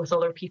stained with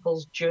other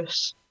people's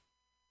juice.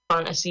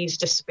 Fantasies,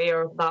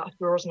 despair, that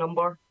whore's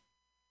number.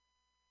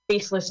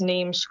 Faceless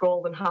name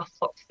scrawled in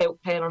half-fucked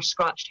felt pen or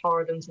scratched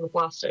hard into the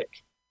plastic.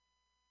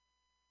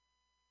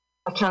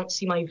 I can't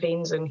see my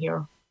veins in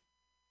here,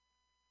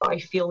 but I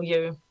feel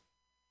you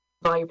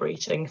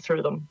vibrating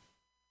through them.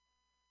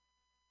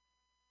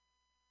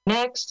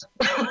 Next.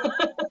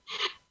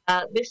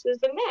 This is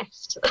the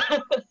nest.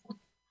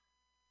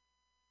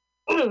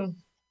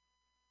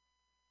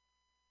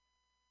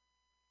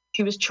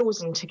 She was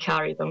chosen to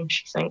carry them,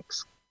 she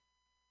thinks.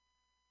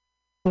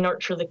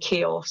 Nurture the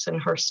chaos in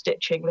her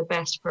stitching, the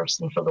best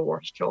person for the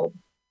worst job.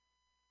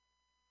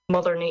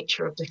 Mother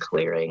Nature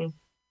declaring,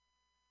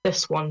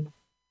 this one.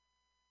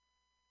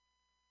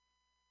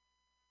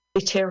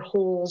 They tear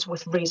holes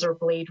with razor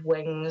blade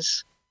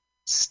wings,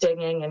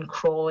 stinging and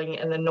crawling,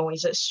 and the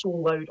noise is so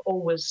loud,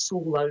 always so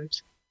loud.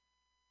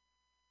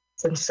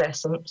 It's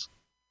incessant.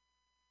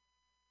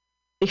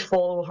 They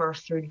follow her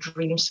through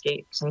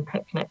dreamscapes and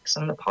picnics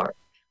in the park.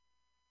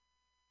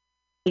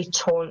 They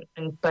taunt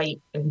and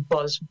bite and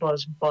buzz,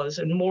 buzz, buzz,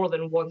 and more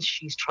than once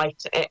she's tried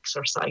to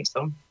exorcise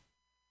them.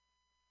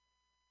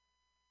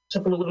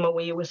 To blow them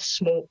away with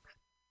smoke,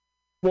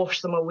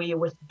 wash them away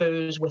with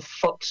booze, with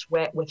fuck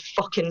sweat, with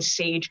fucking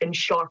sage and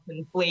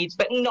sharpened blades,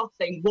 but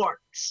nothing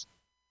works.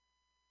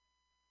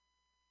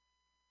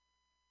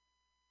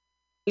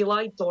 They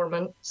lie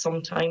dormant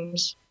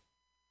sometimes.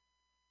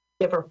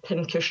 Give her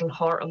pincushion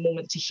heart a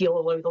moment to heal,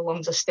 allow the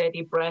lungs a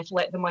steady breath,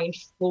 let the mind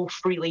flow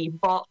freely,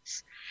 but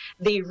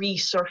they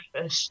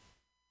resurface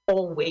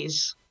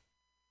always.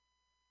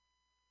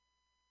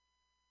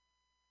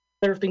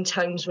 There have been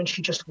times when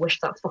she just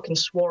wished that fucking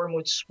swarm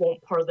would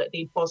swamp her, that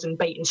they'd buzz and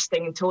bite and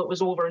sting until it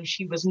was over and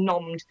she was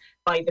numbed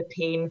by the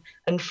pain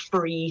and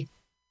free.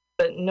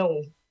 But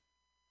no.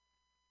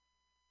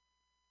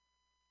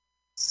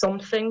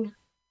 Something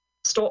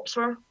stops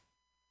her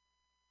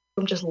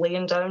from just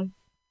laying down.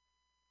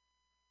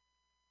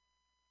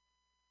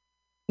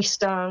 He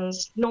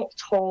stands, not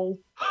tall,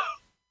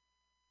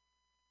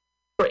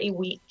 pretty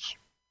weak.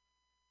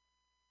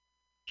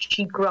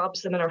 She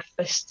grabs them in her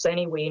fists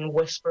anyway and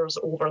whispers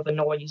over the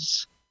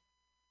noise.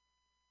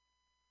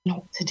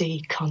 Not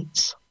today,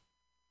 cunts.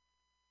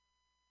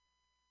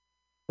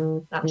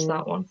 That's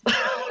that one.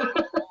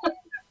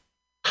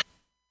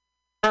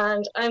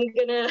 And I'm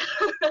gonna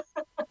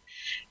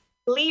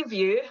leave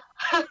you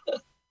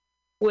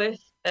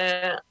with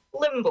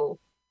Limbo.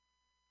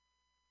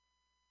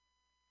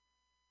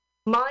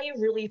 My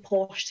really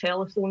posh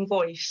telephone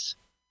voice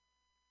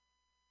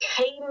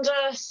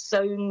kinda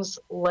sounds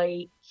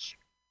like,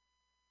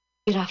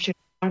 good afternoon,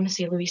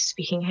 Pharmacy Louise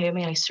speaking, how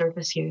may I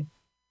service you?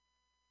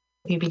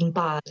 Have you been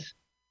bad?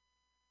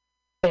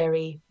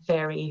 very,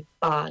 very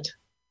bad.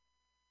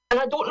 And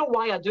I don't know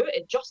why I do it.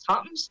 It just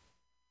happens.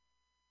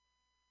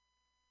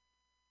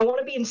 I want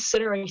to be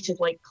incinerated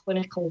like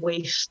clinical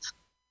waste.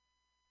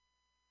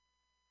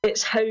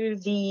 It's how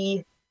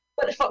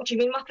what the fuck do you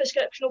mean my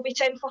prescription will be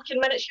 10 fucking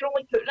minutes? You're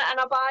only putting it in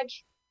a bag.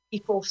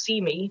 People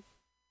see me.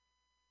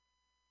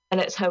 And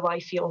it's how I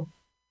feel.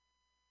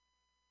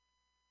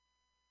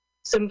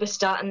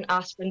 Simvastatin,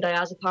 aspirin,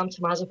 diazepam,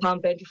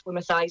 temazepam,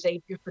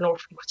 benflumethiazide,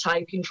 buprenorphine,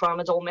 quetiapine,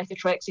 tramadol,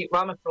 methotrexate,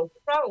 ramipril,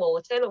 propranolol,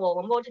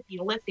 atenolol,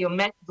 amlodipine, lithium,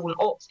 methadone,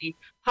 oxy,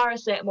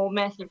 paracetamol,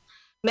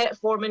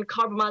 metformin,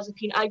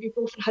 carbamazepine,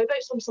 ibuprofen. How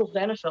about some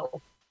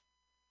sildenafil?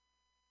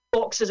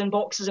 Boxes and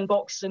boxes and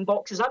boxes and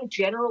boxes. I'm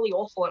generally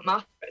awful at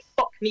math, but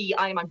fuck me,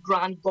 I am a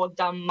grand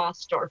goddamn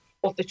master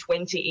of the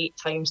 28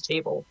 times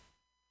table.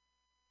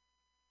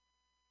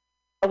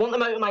 I want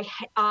them out of my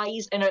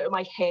eyes and out of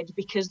my head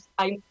because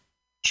I'm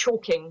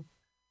choking.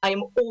 I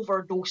am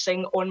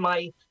overdosing on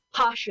my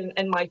passion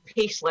and my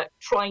payslip,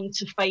 trying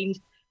to find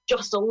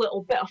just a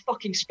little bit of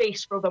fucking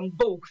space for them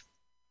both.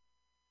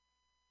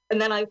 And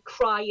then I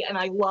cry and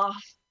I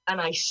laugh and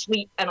I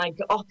sleep and I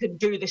get up and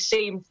do the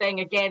same thing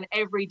again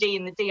every day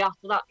and the day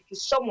after that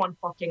because someone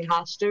fucking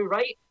has to,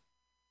 right?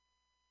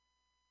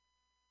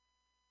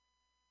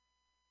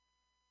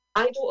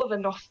 I don't have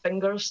enough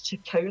fingers to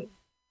count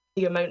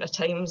the amount of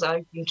times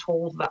I've been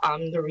told that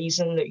I'm the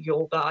reason that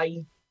you'll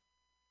die.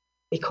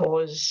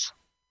 Because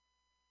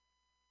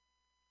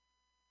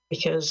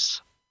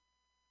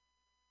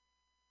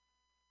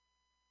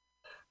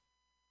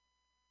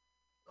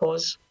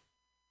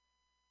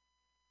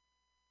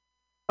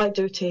I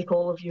do take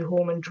all of you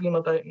home and dream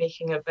about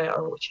making it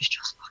better, which is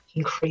just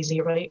fucking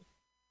crazy, right?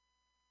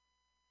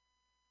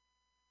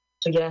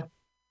 So yeah,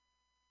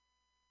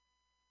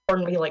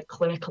 burn me like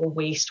clinical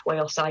waste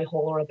whilst I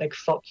holler a big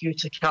fuck you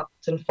to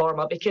Captain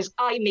Pharma because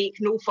I make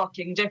no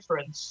fucking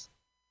difference.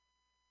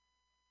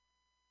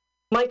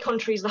 My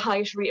country is the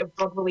highest rate of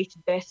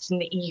drug-related deaths in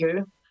the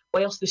EU,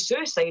 whilst the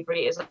suicide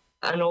rate is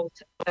at an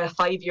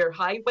 5-year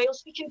high,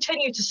 whilst we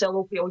continue to sell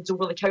opioids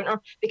over the counter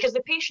because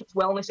the patient's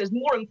wellness is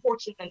more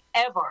important than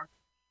ever.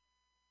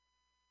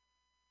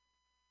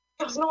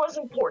 It's not as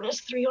important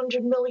as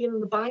 300 million in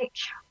the bank.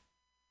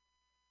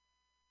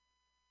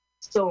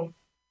 So,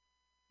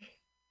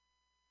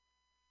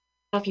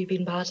 have you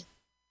been bad?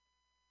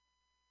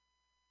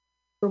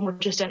 Or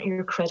just enter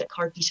your credit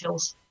card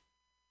details.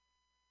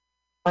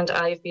 And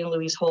I've been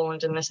Louise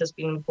Holland, and this has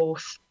been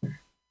both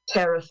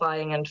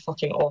terrifying and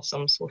fucking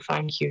awesome. So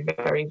thank you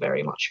very,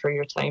 very much for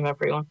your time,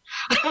 everyone.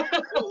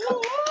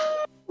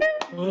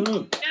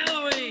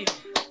 Ellie!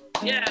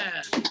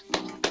 Yeah!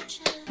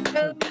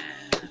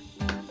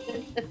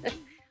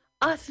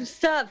 Awesome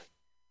stuff.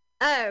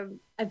 I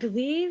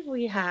believe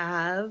we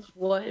have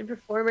one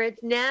performer.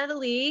 It's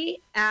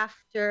Natalie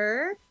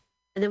after,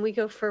 and then we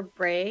go for a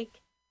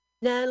break.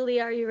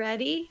 Natalie, are you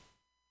ready?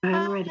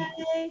 I'm ready.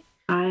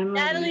 I'm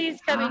ready. Natalie's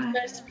coming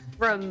to us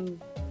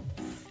from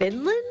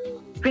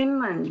Finland?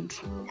 Finland.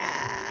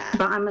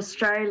 But I'm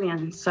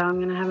Australian, so I'm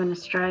going to have an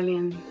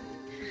Australian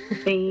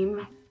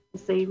theme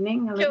this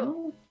evening a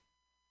little.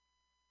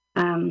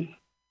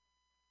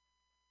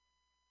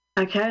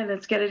 Okay,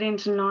 let's get it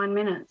into 9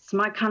 minutes.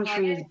 My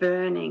country is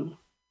burning.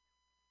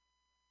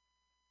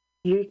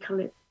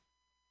 Eucalypt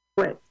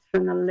sweats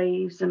from the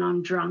leaves and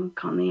I'm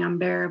drunk on the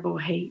unbearable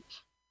heat.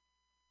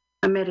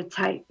 I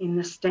meditate in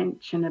the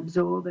stench and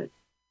absorb it.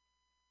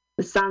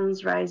 The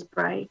sun's rays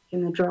break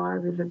in the dry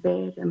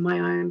riverbed and my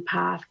own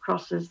path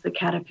crosses the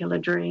caterpillar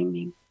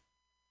dreaming.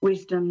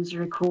 Wisdom's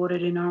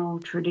recorded in oral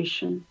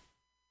tradition.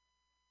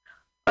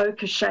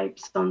 Ochre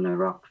shapes on the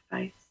rock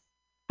face,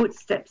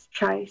 footsteps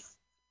traced,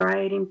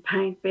 sprayed in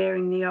paint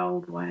bearing the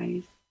old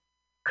ways.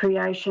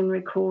 Creation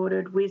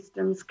recorded,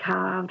 wisdom's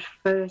carved,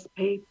 first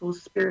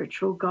people's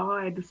spiritual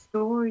guide. The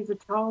stories are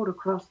told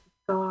across the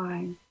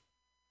skies.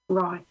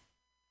 Rite,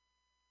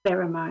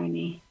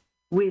 ceremony,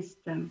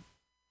 wisdom,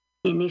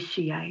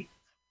 initiate.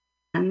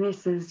 And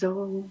this is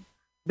all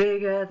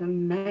bigger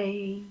than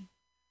me.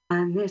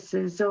 And this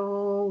is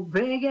all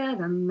bigger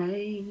than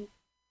me.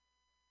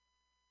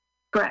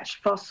 Scratched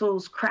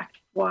fossils, cracked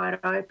wide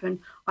open.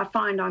 I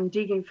find I'm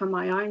digging for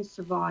my own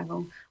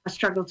survival. I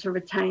struggle to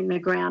retain the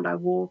ground I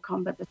walk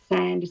on, but the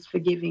sand is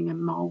forgiving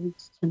and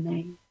moulds to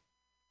me.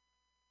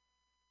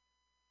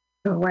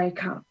 I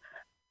wake up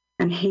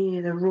and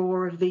hear the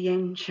roar of the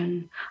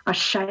engine. I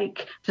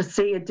shake to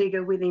see a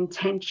digger with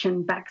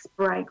intention. Backs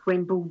break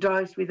when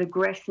bulldozed with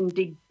aggression,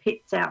 dig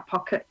pits out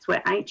pockets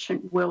where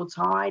ancient worlds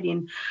hide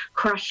in,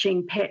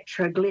 crushing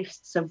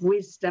petroglyphs of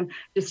wisdom,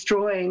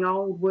 destroying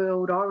old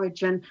world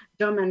origin,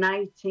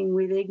 dominating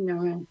with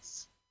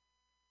ignorance.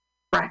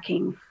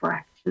 Fracking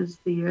fractures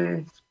the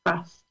earth's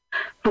crust,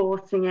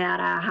 forcing out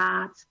our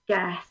hearts'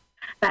 gas.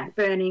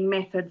 Back-burning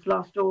methods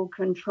lost all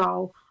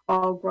control.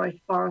 Old growth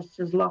forest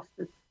has lost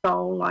its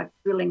soul like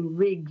drilling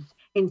rigs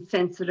in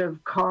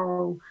sensitive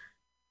coral.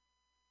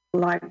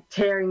 like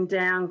tearing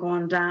down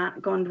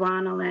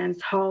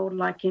Gondwanaland's hold,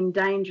 like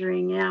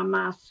endangering our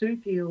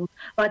marsupials,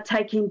 like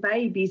taking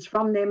babies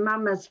from their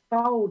mama's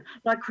fold,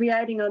 like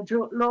creating a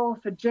law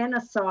for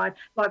genocide,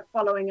 like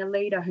following a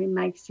leader who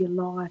makes you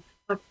lie,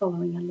 like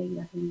following a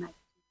leader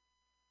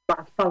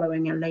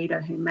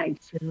who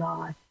makes you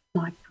lie,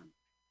 like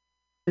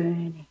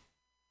burning.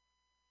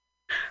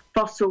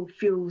 Fossil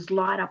fuels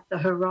light up the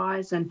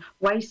horizon,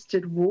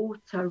 wasted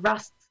water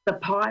rusts the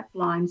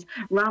pipelines,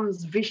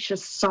 rum's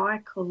vicious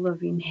cycle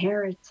of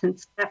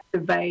inheritance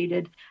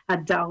captivated are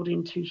dulled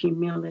into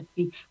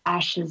humility,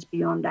 ashes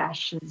beyond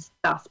ashes,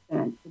 dust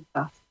burnt to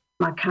dust.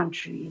 My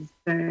country is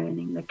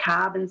burning, the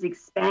carbon's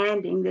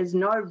expanding, there's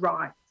no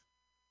right,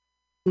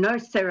 no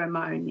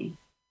ceremony,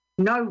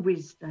 no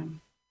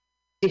wisdom,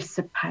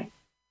 dissipate,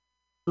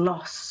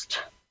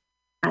 lost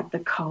at the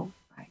coal.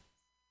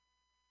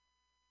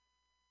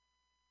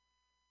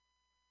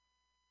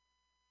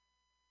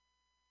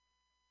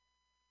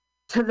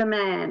 To the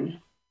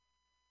man,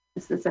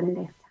 this is a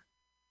letter,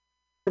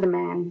 to the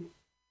man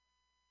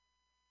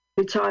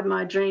who tied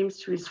my dreams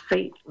to his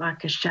feet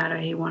like a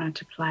shadow he wanted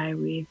to play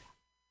with,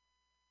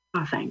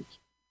 I thank you.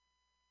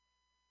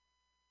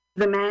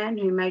 The man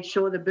who made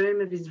sure the boom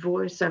of his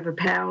voice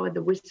overpowered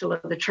the whistle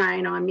of the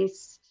train I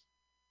missed,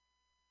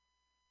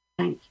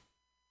 thank you.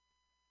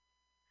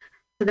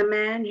 To the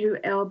man who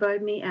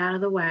elbowed me out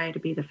of the way to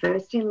be the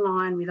first in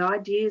line with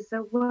ideas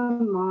that were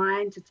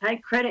mine, to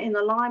take credit in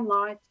the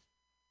limelight,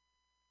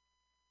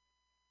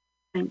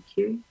 thank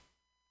you.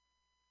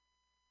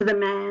 To the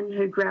man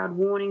who growled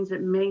warnings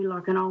at me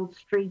like an old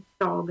street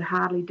dog,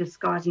 hardly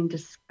disguising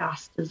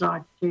disgust as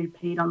I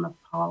two-peed on the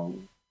pole.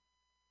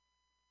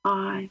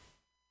 To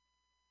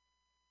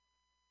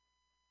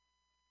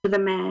the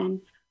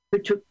man who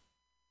took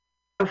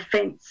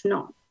offence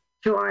to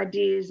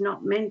ideas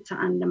not meant to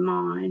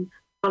undermine,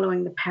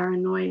 following the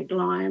paranoid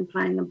line,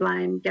 playing the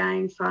blame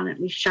game,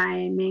 silently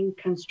shaming,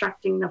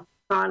 constructing the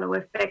philo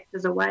effect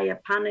as a way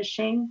of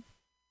punishing.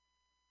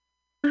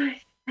 To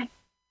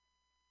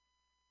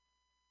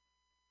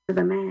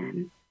the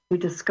man who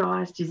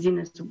disguised his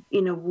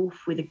inner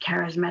wolf with a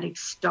charismatic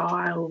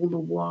style all the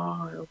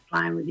while,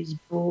 playing with his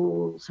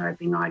balls,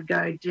 hoping I'd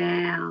go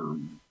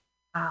down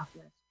path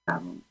less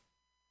travel.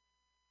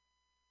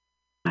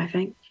 I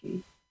thank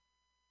you.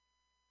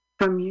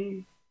 From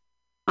you,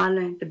 I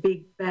learnt the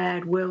big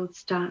bad world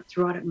starts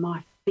right at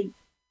my feet.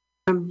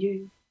 From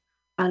you,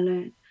 I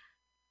learnt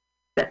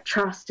that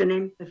trust and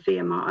empathy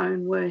are my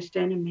own worst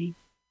enemy.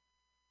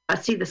 I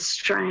see the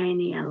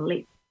strain in a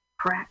lip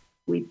crack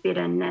with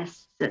bitter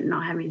nests that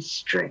not having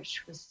stretched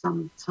for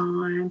some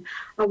time.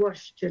 I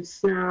watched it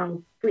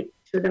snarl flick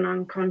with an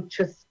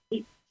unconscious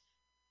itch.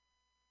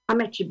 I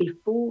met you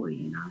before,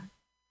 you know,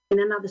 in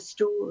another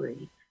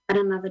story, at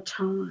another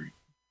time.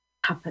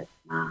 Puppet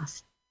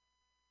master.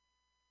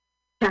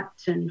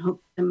 Captain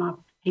hooked them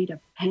up,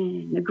 Peter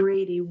Pan, the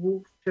greedy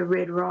wolf to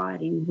Red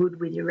Riding Hood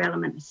with your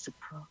element of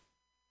surprise.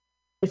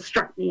 It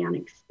struck me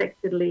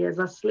unexpectedly as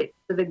I slipped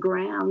to the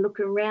ground,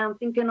 looking around,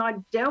 thinking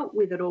I'd dealt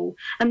with it all.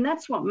 And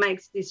that's what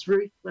makes this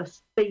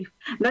ruthless thief.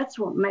 That's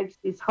what makes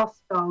this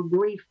hostile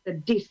grief, the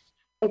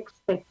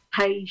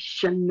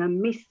dis-expectation,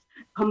 the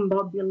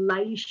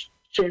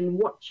miscombobulation,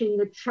 watching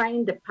the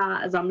train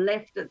depart as I'm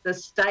left at the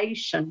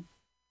station.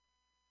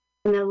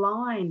 And the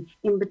line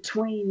in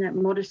between that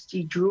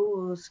modesty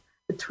draws,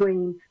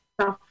 between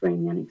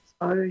suffering and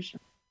exposure,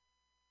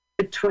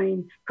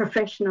 between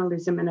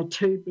professionalism and a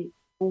too-big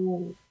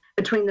fall,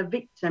 between the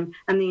victim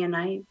and the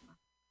enabler.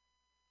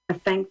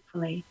 And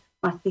thankfully,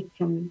 my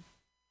thickened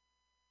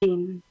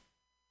skin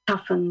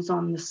toughens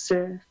on the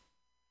surf,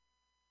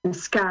 and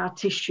scar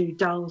tissue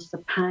dulls the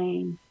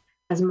pain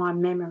as my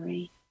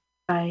memory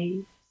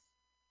fades.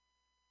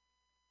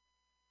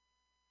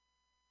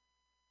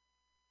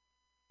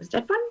 Is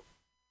that one?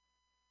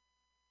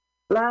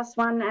 Last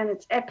one, and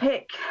it's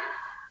epic.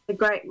 The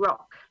Great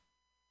Rock.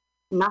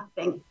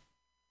 Nothing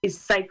is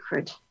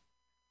sacred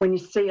when you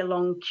see a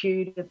long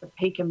queue at the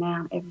peak of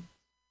Mount Everest,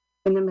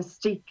 when the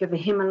mystique of the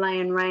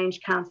Himalayan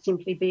range can't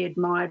simply be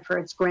admired for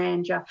its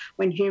grandeur,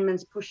 when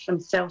humans push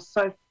themselves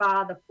so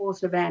far the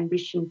force of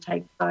ambition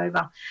takes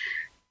over,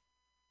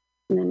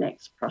 and the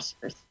next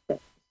prosperous step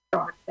to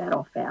strike that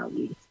off our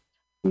list.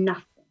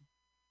 Nothing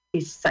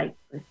is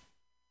sacred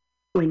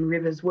when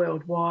rivers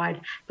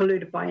worldwide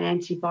polluted by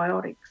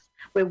antibiotics,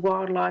 where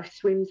wildlife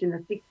swims in the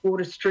thick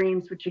water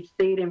streams which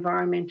exceed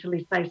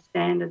environmentally safe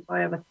standards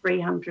by over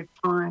 300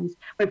 times,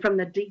 when from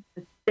the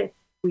deepest depths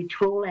we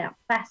trawl out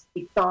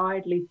plastics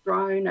idly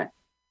thrown at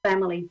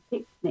family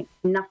picnics.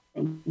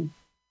 Nothing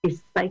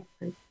is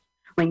sacred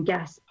when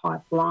gas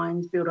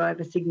pipelines build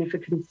over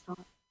significant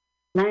sites,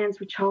 lands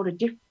which hold a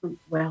different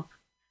wealth,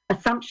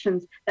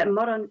 assumptions that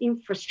modern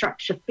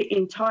infrastructure fit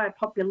entire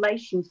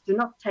populations do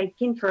not take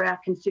into our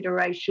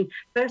consideration,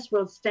 first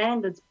world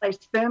standards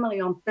placed firmly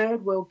on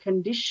third world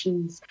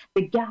conditions.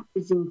 The gap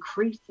is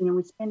increasing and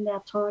we spend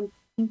our time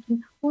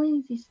thinking, why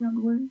is this not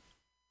working?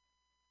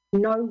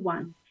 No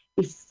one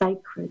is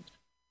sacred.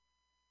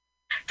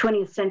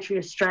 20th century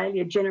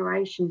Australia,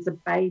 generations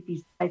of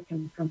babies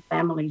taken from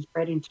families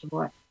bred into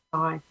white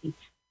society,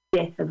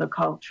 death of a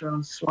culture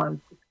on slow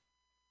cooking.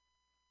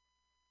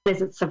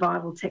 Desert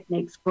survival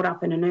techniques put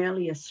up in an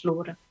earlier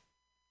slaughter.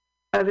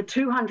 Over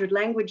 200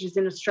 languages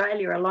in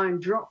Australia alone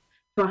dropped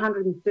to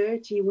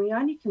 130. We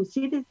only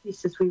consider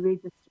this as we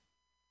read this.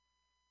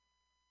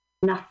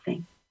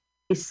 Nothing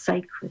is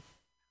sacred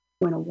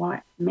when a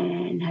white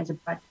man has a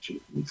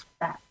budget in his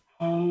fat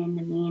hand,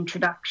 and the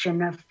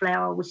introduction of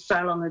flour was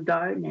so long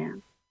ago now.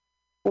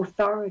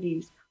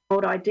 Authorities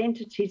hold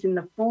identities in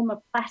the form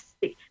of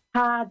plastic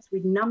cards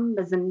with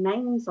numbers and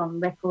names on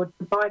record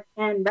to buy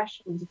canned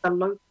rations at the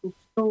local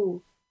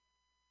store.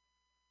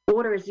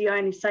 Water is the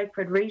only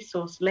sacred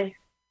resource left,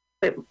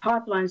 but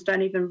pipelines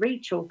don't even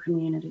reach all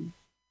communities.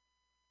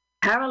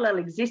 Parallel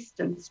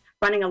existence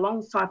running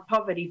alongside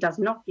poverty does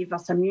not give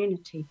us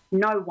immunity.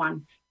 No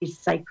one is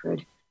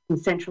sacred. In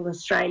Central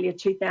Australia,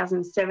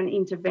 2007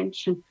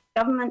 intervention,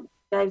 government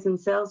gave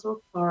themselves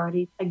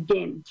authority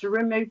again to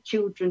remove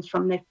children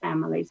from their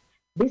families.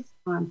 This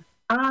time,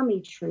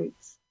 army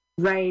troops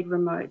raid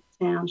remote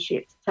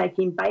townships,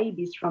 taking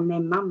babies from their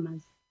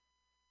mamas.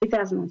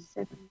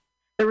 2007,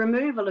 the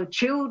removal of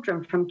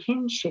children from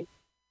kinship,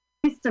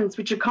 systems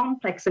which are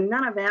complex and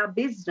none of our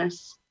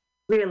business,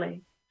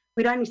 really.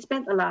 We'd only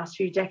spent the last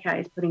few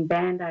decades putting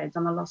band-aids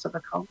on the loss of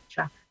a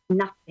culture.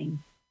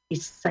 Nothing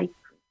is sacred.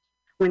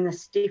 When the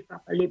stiff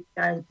upper lip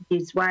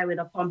gives way with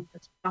a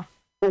pompous puff,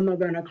 am I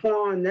going to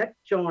climb that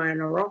giant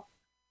rock?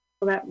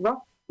 Well, that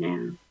rock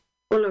now,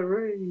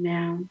 Uluru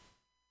now.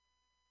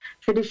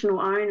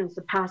 Traditional owners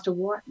have passed a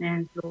white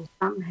man's law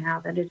somehow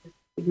that it is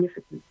a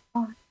significant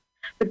fight.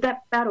 But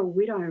that battle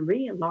we don't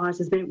realise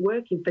has been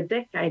working for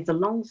decades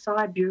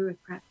alongside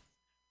bureaucrats,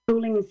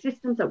 ruling in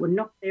systems that were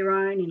not their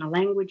own in a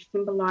language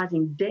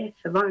symbolising death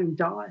of own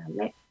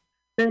dialect,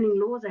 burning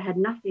laws that had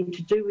nothing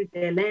to do with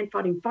their land,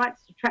 fighting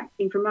fights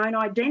detracting from own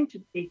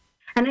identity.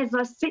 And as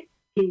I sit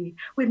here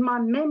with my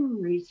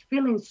memories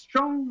feeling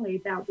strongly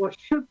about what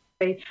should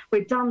be,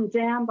 we're dumbed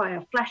down by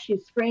our flashing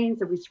screens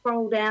that we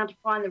scroll down to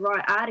find the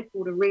right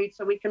article to read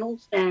so we can all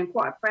stand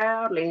quite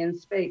proudly and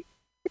speak.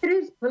 It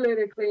is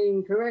politically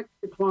incorrect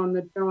to climb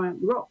the giant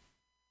rock.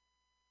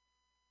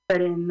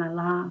 But in the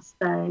last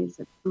days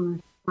of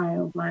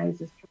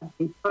trailblazers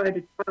tracing toe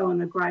to toe on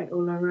the Great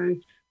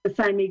Uluru, the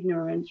same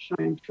ignorance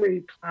shown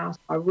through class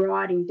by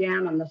riding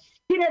down on the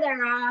skin of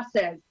their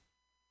asses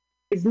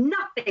is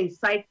nothing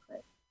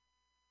sacred.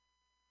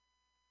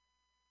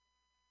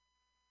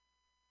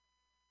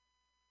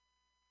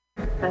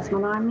 That's my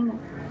 9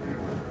 minutes.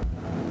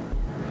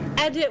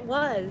 And it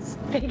was.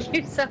 Thank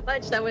you so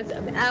much. That was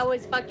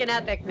fucking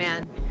epic,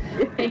 man.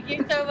 Thank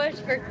you so much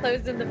for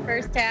closing the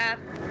first half.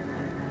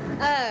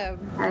 Hey,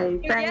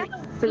 thanks,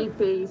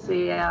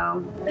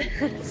 CPCL.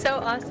 So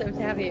awesome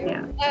to have you.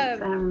 Yeah, thanks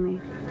for having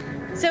me.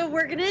 So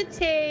we're gonna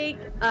take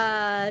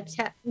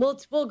we'll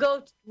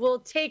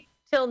take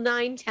till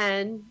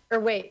 9:10 or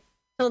wait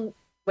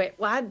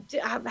well,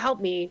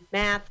 help me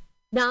math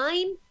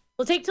 9.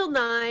 We'll take till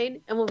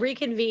 9 and we'll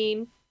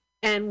reconvene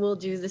and we'll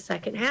do the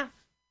second half.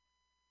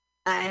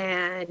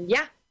 And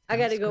yeah, I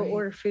gotta go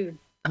order food.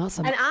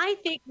 Awesome. And I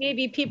think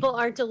maybe people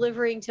aren't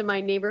delivering to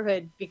my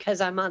neighborhood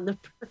because I'm on the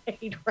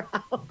parade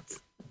route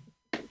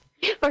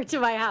or to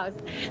my house.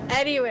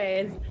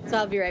 Anyways, so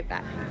I'll be right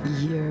back.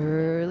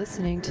 You're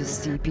listening to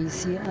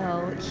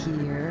CPCL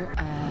here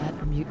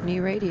at Mutiny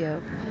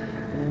Radio.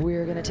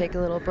 We're going to take a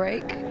little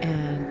break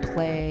and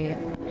play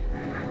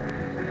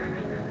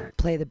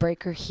the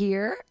breaker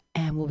here,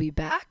 and we'll be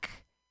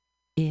back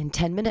in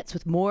 10 minutes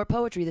with more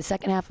poetry, the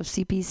second half of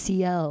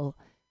CPCL,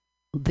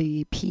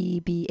 the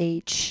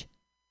PBH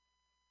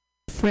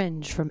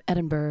Fringe from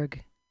Edinburgh.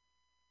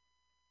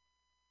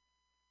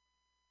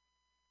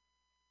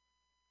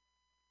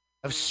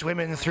 Of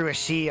swimming through a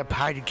sea of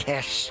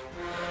podcasts.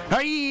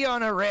 Are ye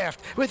on a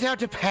raft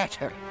without a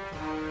paddle?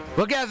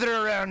 Well, gather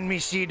around me,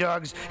 sea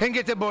dogs, and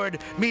get aboard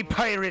me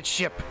pirate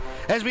ship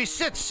as we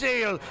set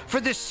sail for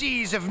the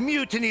seas of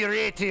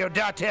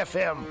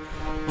MutinyRadio.fm.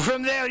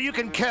 From there, you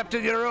can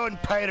captain your own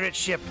pirate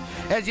ship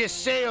as you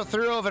sail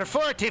through over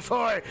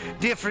 44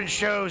 different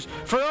shows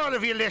for all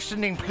of your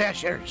listening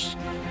pleasures.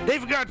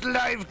 They've got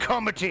live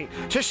comedy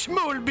to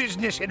small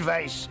business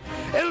advice,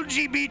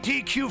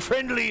 LGBTQ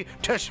friendly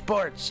to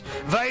sports,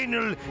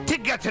 vinyl to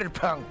gutter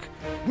punk.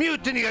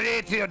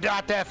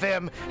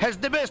 MutinyRadio.fm has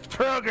the best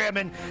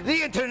programming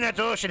the internet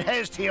ocean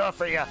has to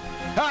offer you.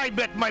 I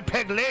bet my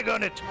peg leg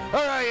on it, or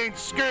I ain't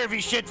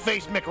scurvy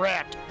shit-faced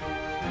McRat.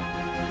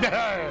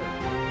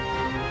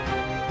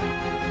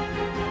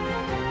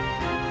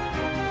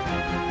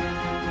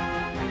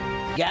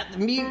 Got the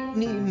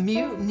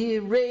mutiny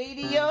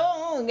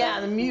radio.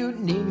 Got the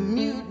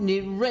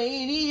mutiny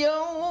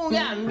radio.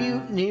 Got the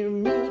mutiny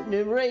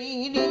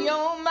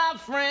radio, my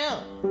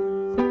friend.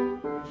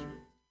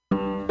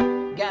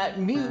 Got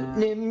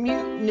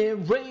mutiny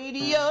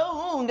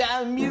radio.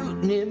 Got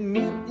mutiny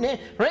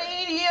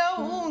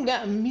radio.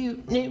 Got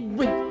mutiny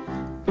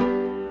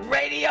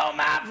radio,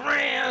 my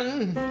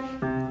friend.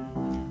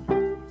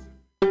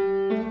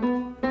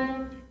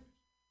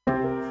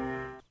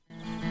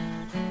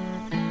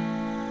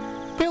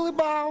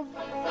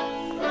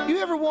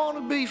 want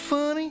to be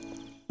funny?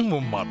 Well,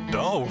 my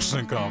dogs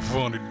think I'm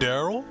funny,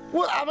 Daryl.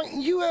 Well, I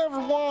mean, you ever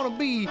want to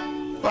be,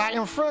 like,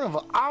 in front of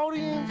an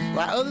audience?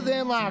 Like, other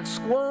than, like,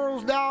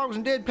 squirrels, dogs,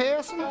 and dead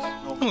peasants?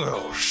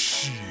 Oh,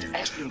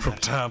 shoot. From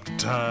time to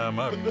time,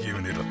 I've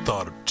given it a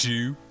thought or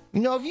two.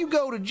 You know, if you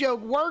go to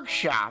Joke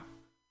Workshop,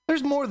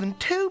 there's more than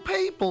 2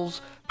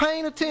 peoples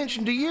paying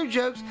attention to your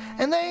jokes,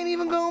 and they ain't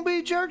even gonna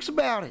be jerks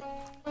about it.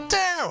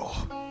 Daryl,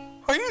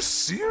 are you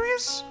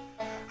serious?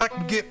 I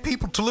can get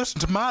people to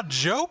listen to my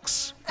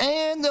jokes?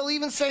 And they'll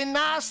even say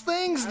nice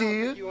things to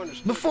you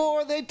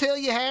before they tell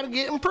you how to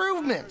get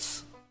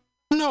improvements.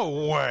 No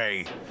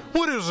way.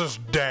 What is this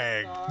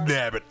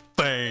dag-nabbit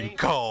thing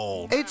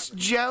called? It's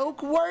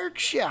Joke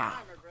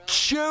Workshop.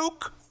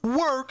 Joke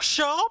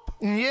Workshop?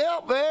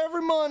 Yep,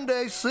 every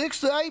Monday,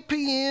 6 to 8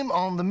 p.m.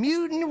 on the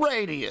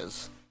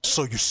MutinyRadio.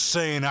 So you're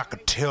saying I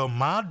could tell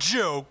my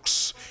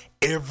jokes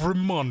every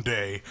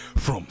Monday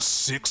from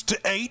 6 to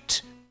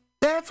 8?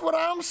 That's what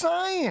I'm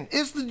saying.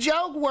 It's the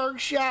Joke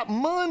Workshop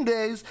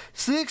Mondays,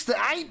 6 to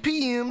 8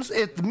 p.m.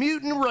 at the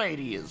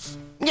MutinyRadio.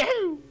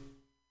 Yahoo!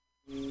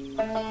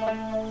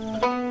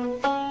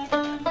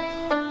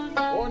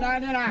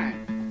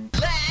 $4.99.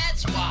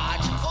 Let's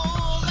watch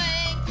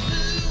full-length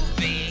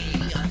movie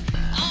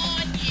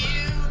on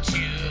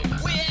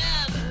YouTube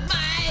with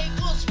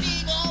Michael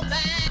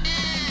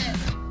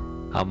Spiegelman.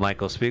 I'm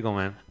Michael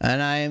Spiegelman.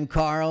 And I am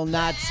Carl,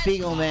 not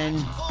Spiegelman.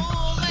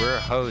 We're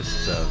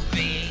hosts of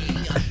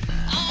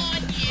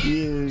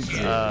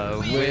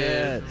YouTube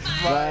with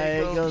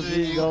Michael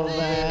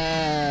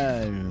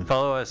Spiegelman.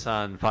 Follow us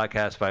on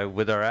podcast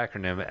with our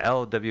acronym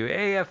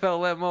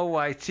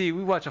LWAFLMOYT.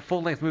 We watch a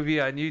full-length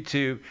movie on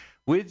YouTube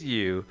with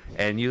you,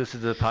 and you listen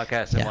to the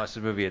podcast and watch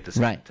the movie at the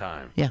same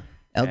time. Yeah.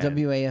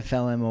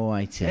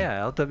 LWAFLMOYT.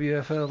 Yeah,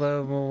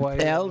 LWAFLMOYT.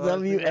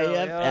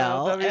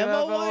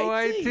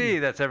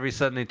 LWAFLMOYT. That's every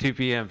Sunday, 2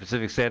 p.m.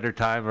 Pacific Standard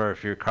Time, or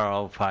if you're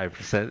Carl,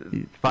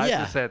 5%.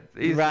 5%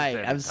 Eastern right.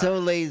 Standard I'm so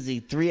lazy.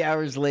 3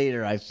 hours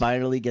later, I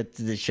finally get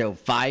to the show,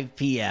 5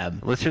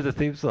 p.m. Let's hear the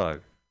theme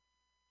song.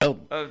 Oh.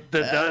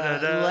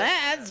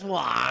 Let's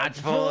watch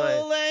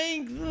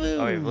full-length movie.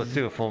 Oh, wait, let's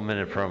do a full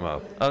minute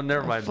promo. Oh,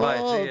 never mind.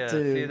 Bye.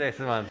 See you next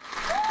month.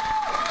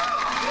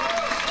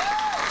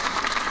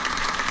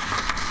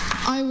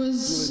 I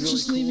was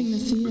just leaving the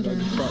theater.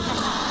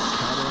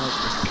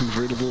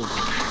 Convertible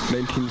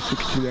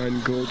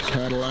 1969 gold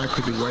Cadillac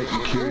with the white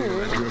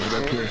interior. I drove it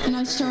up here. And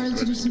I started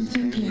to do some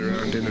thinking.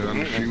 Around in it on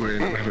the freeway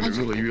and I'm having a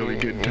really, really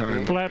good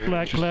time. Flat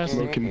black classic.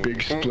 Smoking big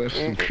spliffs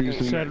and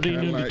cruising Saturday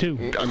noon to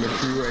 2 on the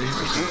freeway.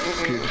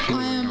 It's good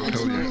I am a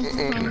total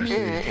fraud.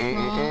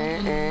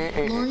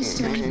 Laurie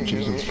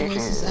Stone's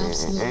voice is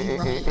absolutely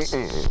right.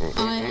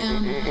 I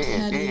am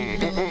petty,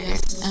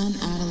 rebellious, and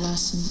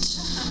adolescent.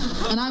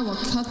 And I will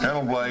cut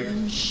the Blake.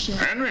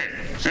 Henry,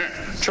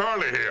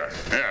 Charlie here.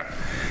 Yeah,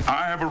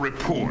 I have a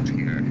report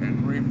here,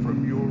 Henry,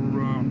 from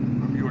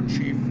your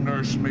chief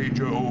nurse,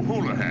 Major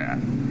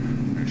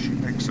O'Houlihan. She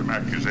makes some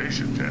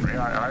accusations, Henry.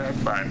 I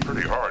find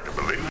pretty hard to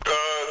believe.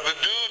 The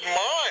dude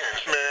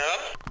minds,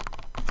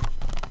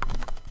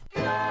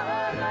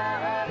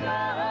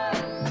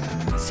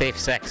 man. Safe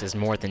sex is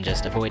more than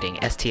just avoiding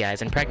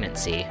STIs and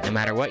pregnancy, no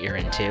matter what you're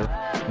into.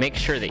 Make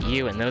sure that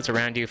you and those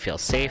around you feel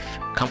safe,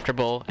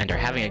 comfortable, and are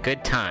having a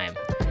good time.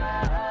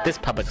 This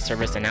public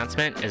service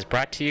announcement is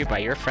brought to you by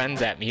your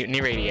friends at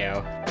Mutiny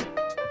Radio.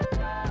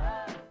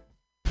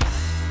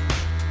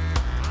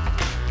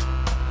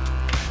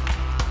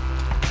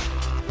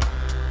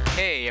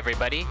 Hey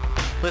everybody,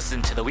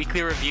 listen to the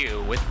Weekly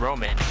Review with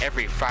Roman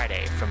every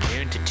Friday from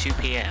noon to 2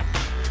 p.m.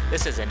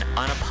 This is an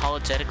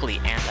unapologetically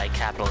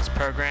anti-capitalist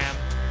program.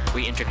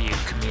 We interview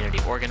community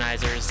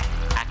organizers,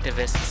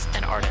 activists,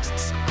 and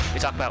artists. We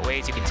talk about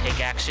ways you can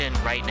take action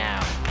right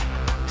now.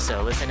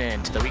 So listen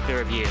in to the Weekly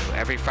Review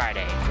every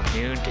Friday from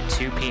noon to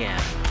 2 p.m.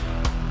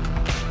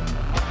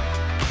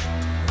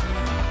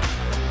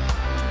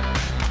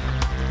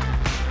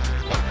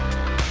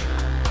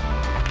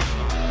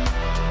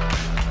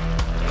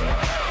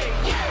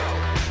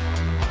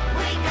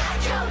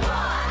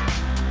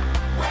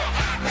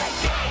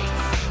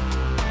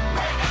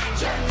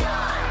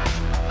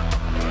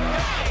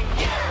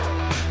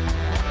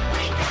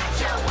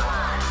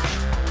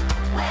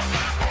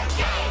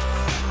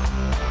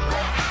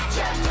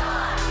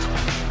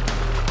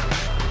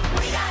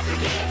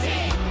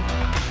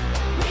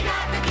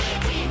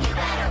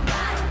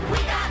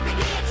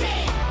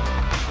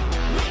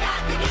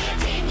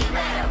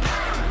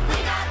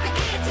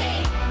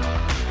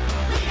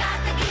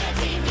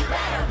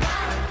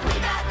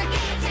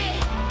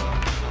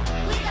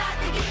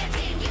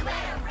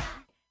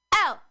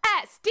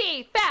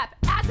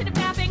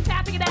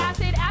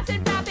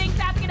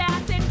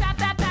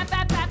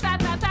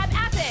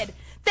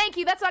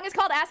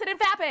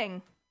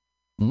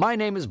 My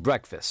name is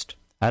Breakfast,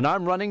 and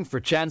I'm running for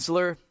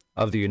Chancellor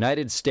of the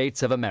United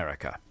States of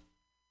America.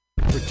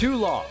 For too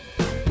long,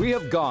 we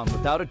have gone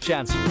without a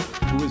Chancellor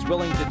who is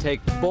willing to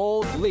take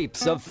bold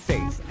leaps of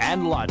faith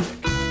and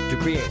logic to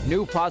create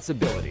new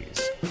possibilities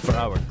for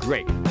our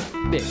great,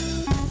 big,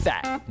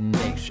 fat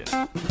nation.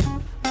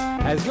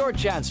 As your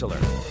chancellor,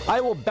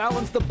 I will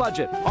balance the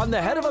budget on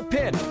the head of a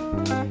pin,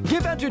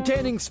 give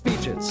entertaining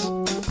speeches,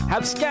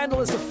 have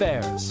scandalous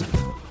affairs,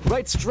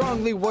 write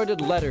strongly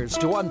worded letters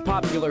to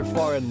unpopular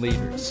foreign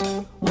leaders,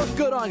 look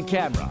good on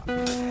camera,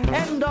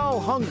 end all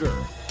hunger,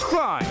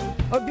 crime,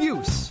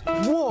 abuse,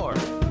 war,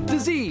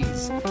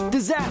 disease,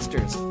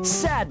 disasters,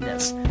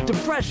 sadness,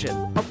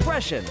 depression,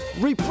 oppression,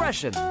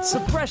 repression,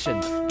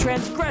 suppression,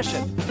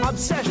 transgression,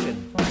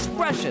 obsession,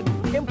 expression,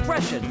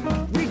 impression,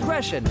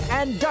 regression,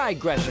 and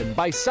digression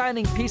by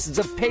signing pieces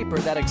of paper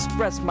that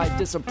express my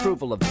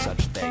disapproval of such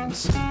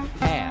things.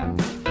 And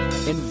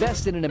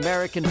invest in an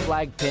American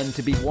flag pin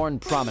to be worn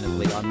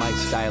prominently on my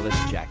stylish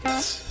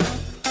jackets.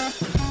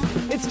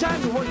 It's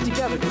time to work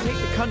together to take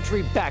the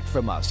country back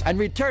from us and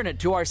return it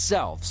to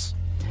ourselves.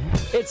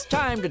 It's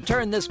time to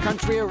turn this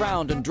country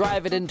around and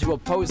drive it into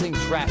opposing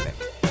traffic.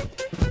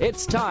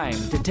 It's time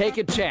to take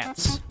a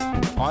chance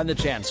on the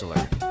Chancellor.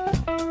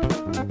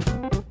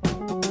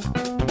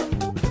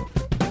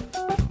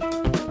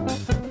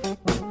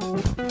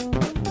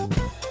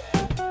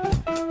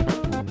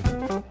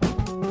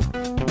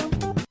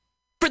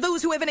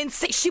 Those who have an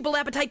insatiable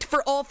appetite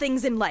for all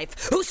things in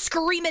life, who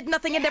scream at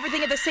nothing and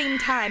everything at the same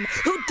time,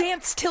 who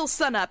dance till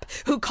sunup,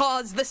 who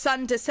cause the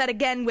sun to set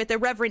again with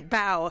irreverent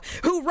bow,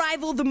 who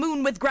rival the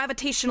moon with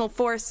gravitational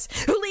force,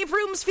 who leave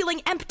rooms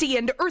feeling empty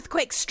and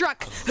earthquake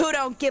struck, who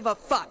don't give a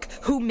fuck,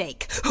 who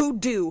make, who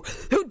do,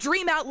 who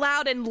dream out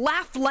loud and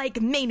laugh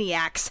like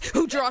maniacs,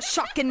 who draw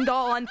shock and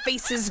awe on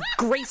faces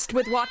graced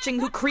with watching,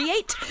 who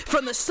create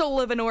from the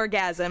soul of an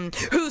orgasm,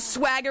 who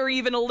swagger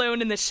even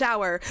alone in the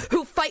shower,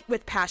 who fight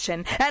with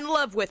passion and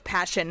love with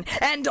passion,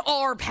 and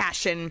are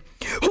passion,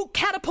 who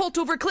catapult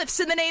over cliffs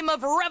in the name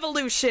of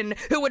revolution,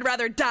 who would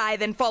rather die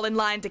than fall in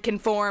line to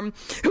conform,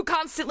 who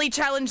constantly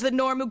challenge the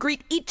norm, who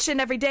greet each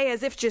and every day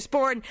as if just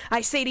born.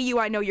 I say to you,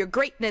 I know your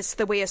greatness,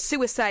 the way a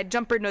suicide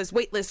jumper knows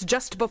weightless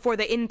just before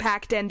the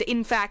impact, and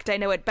in fact, I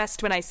know it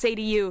best when I say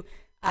to you,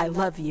 I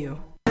love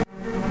you.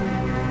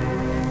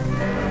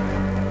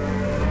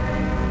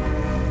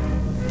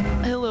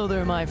 Hello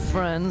there, my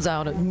friends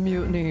out at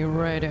Mutiny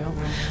Radio.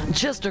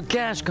 Chester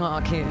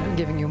Cashcock here,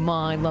 giving you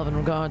my love and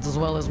regards as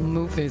well as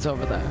Moofy's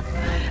over there.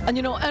 And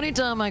you know,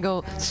 anytime I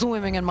go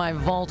swimming in my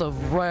vault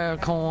of rare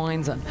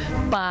coins and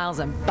piles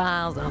of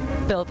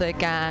filthy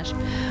cash,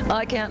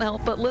 I can't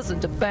help but listen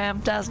to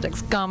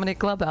Bamtastic's Comedy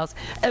Clubhouse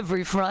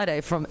every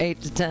Friday from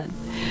 8 to 10.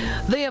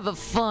 They have a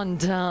fun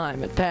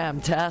time at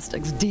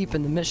Bamtastic's Deep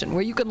in the Mission,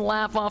 where you can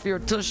laugh off your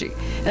tushy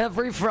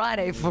every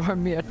Friday for a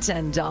mere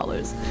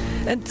 $10.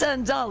 And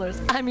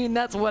 $10, I mean,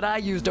 that's what I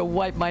use to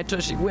wipe my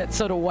tushy with,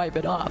 so to wipe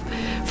it off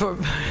for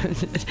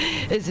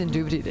it's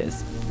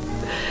indubitious.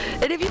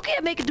 And if you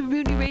can't make it to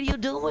Mutiny Radio,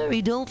 don't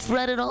worry, don't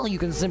fret at all. You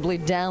can simply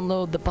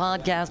download the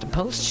podcast and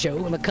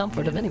post-show in the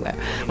comfort of anywhere,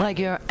 like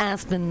your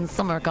Aspen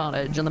summer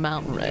cottage on the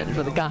mountain ridge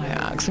with the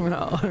kayaks.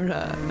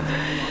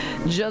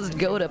 Just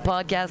go to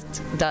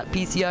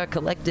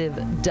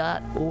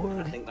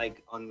podcast.pcrcollective.org. I think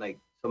like on like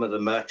some of the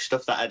merch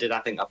stuff that I did, I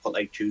think I put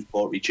like choose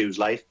poetry, choose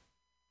life.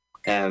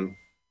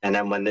 And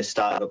then when this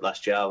started up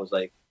last year, I was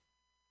like,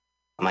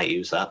 I might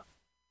use that.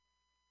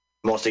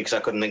 Mostly because I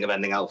couldn't think of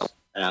anything else.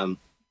 But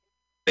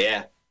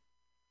yeah.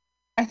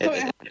 I thought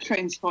it had a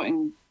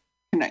Trainspotting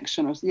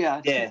connection. Yeah.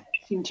 It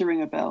seemed to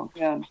ring a bell.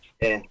 Yeah.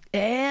 Yeah.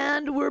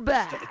 And we're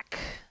back.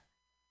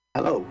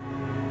 Hello.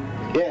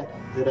 Yeah.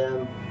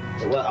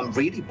 Well, I'm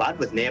really bad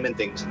with naming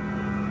things.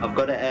 I've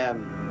got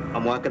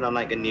I'm working on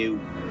like a new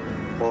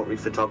poetry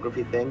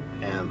photography thing,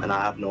 and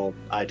I have no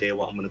idea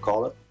what I'm going to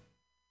call it.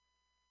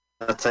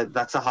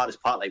 That's the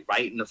hardest part, like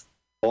writing the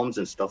forms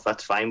and stuff.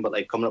 That's fine, but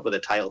like coming up with a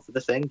title for the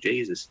thing,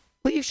 Jesus.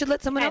 Well, you should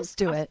let someone else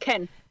do it.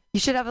 Ken.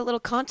 You should have a little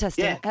contest.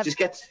 Yeah,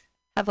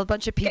 have a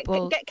bunch of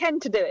people. Get Ken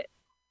to do it.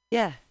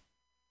 Yeah.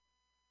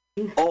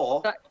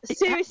 Or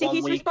seriously,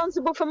 he's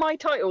responsible for my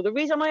title. The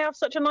reason I have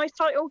such a nice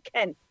title,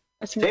 Ken.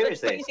 That's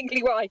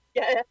basically why.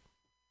 Yeah.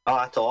 Oh,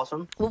 that's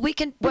awesome. Well, we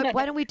can.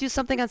 Why don't we do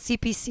something on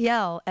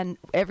CPCL and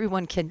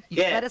everyone can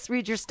let us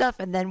read your stuff,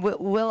 and then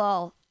we'll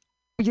all.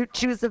 You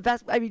choose the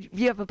best. I mean,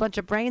 you have a bunch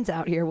of brains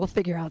out here. We'll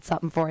figure out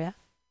something for you.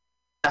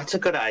 That's a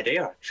good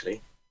idea,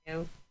 actually.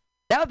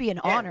 That would be an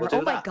honor.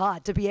 Oh my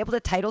God, to be able to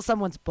title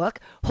someone's book.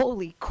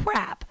 Holy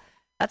crap,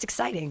 that's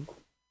exciting.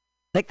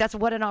 Like that's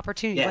what an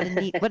opportunity.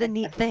 Yeah. What a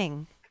neat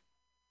thing.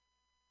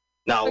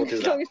 No, we'll do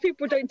as that. long as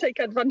people don't take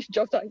advantage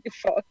of that, you're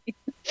fine.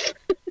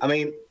 I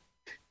mean,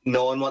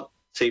 knowing what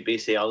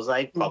CPCL's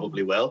like,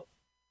 probably will.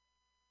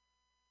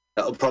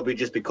 It'll probably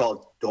just be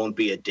called "Don't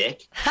Be a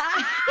Dick." That's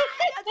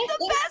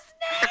the best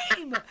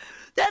name.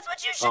 That's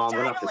what you should title it. I'm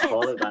gonna have to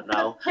call it that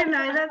now.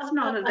 No, that's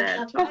not a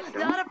bad title. It's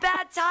not a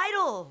bad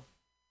title.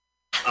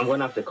 I'm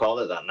gonna have to call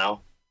it that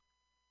now.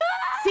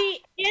 See,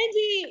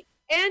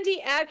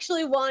 Andy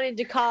actually wanted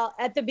to call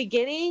at the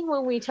beginning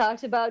when we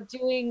talked about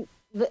doing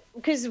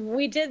because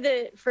we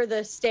did for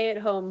the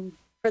stay-at-home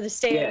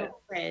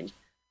fringe,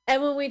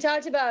 and when we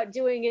talked about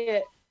doing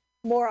it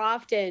more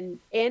often,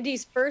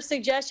 Andy's first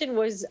suggestion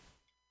was,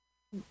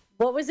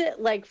 what was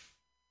it like?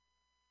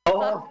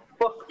 Fuck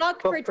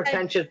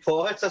pretentious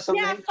poets or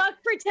something. Yeah, fuck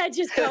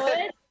pretentious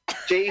poets.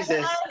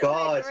 Jesus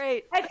God.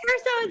 Great. At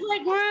first I was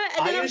like, what?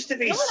 And then I used to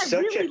be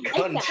such a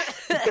cunt.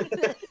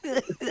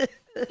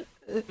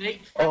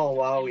 Oh,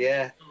 wow,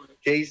 yeah.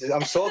 Jesus,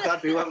 I'm so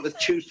glad we went with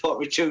Choose What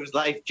We Choose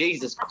Life.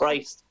 Jesus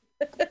Christ.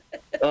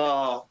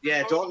 Oh,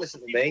 yeah, don't listen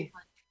to me.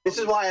 This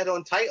is why I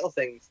don't title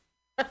things.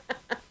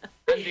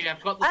 Andy,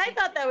 I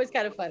thought that was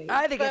kind of funny.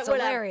 I think but it's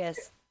whatever.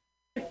 hilarious.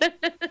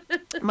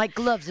 My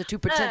gloves are too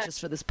pretentious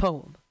for this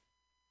poem.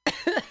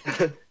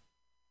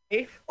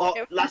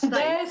 Last night.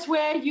 There's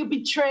where you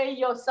betray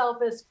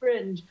yourself as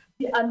Fringe.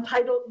 The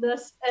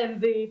untitledness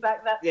and the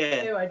fact that,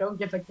 Yeah. no, I don't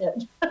give a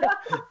shit.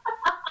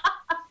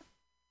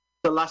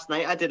 So last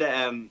night I did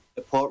a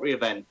poetry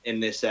event in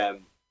this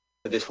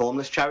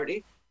homeless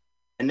charity,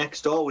 and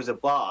next door was a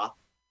bar.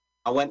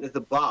 I went to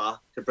the bar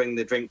to bring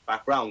the drink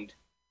back round,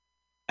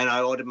 and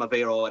I ordered my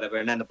beer or whatever,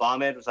 and then the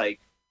barmaid was like,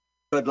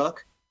 "Good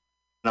luck,"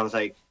 and I was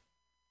like,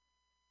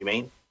 "You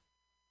mean?"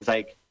 He's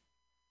like,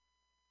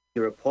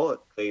 "You're a poet,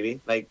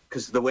 clearly," like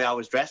because the way I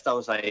was dressed, I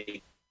was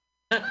like,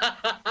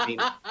 I mean,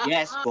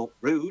 "Yes, but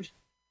rude."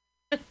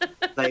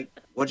 Like,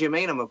 what do you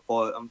mean I'm a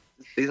poet?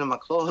 These are my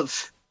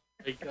clothes.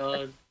 Oh my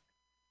God.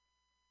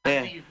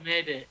 Yeah. You've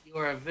made it. You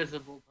are a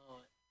visible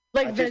poet.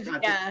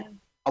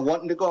 I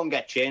wanted to go and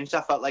get changed.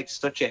 I felt like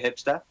such a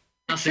hipster.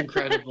 That's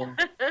incredible.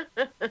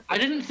 I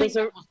didn't think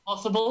that was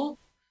possible,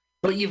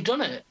 but you've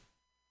done it.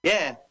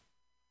 Yeah.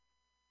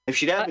 If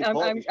she'd ever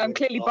I'm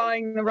clearly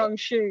buying the wrong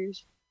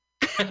shoes.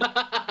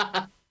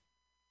 My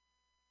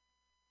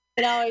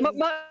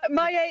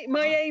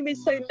aim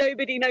is so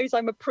nobody knows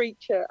I'm a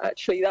preacher.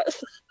 Actually,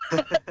 that's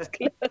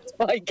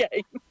my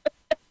game.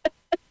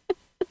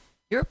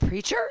 You're a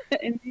preacher?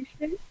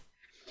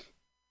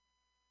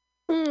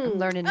 I'm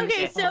learning new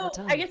Okay, stuff all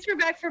so the time. I guess we're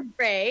back from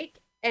break,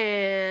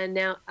 and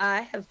now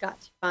I have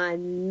got to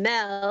find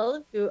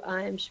Mel, who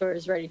I'm sure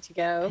is ready to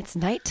go. It's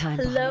nighttime.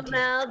 Hello,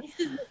 Mel.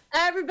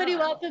 Everybody,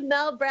 welcome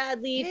Mel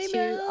Bradley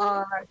to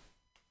our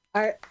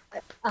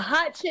a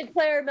hot shit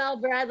player, Mel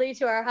Bradley,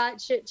 to our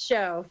hot shit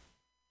show.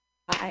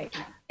 Hi.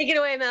 Take it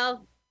away,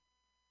 Mel.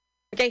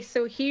 Okay,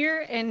 so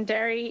here in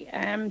Derry,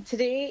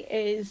 today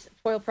is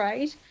Foyle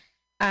Pride,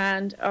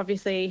 and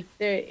obviously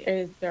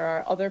there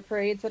are other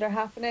parades that are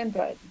happening,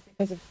 but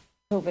because of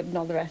COVID and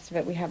all the rest of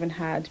it, we haven't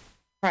had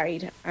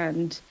Pride,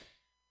 and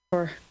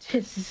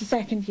this is the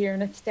second year,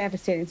 and it's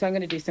devastating. So I'm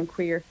going to do some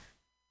queer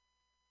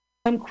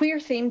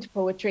themed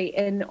poetry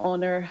in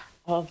honor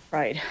of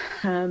Pride.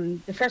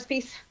 The first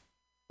piece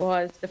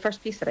was the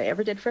first piece that I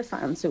ever did for a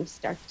slam, so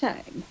start the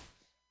time.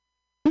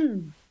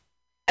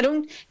 I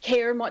don't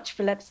care much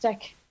for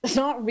lipstick. It's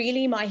not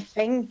really my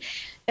thing.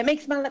 It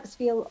makes my lips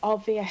feel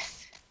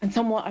obvious and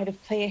somewhat out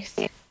of place.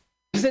 I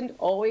wasn't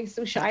always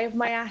so shy of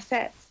my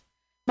assets.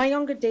 My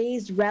younger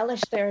days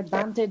relished their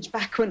advantage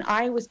back when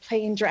I was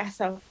playing dress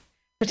up,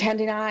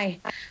 pretending I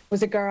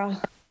was a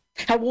girl.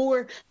 I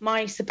wore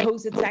my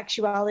supposed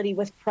sexuality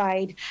with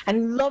pride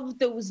and loved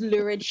those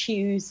lurid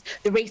hues,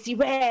 the racy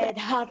red,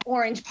 hot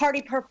orange,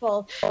 party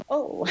purple,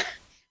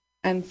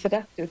 and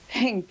seductive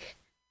pink.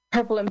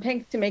 Purple and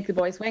pink to make the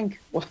boys wink.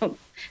 Well,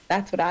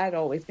 that's what I'd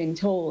always been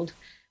told.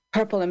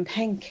 Purple and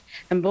pink.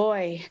 And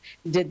boy,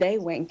 did they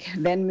wink,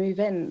 then move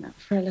in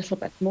for a little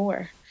bit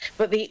more.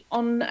 But the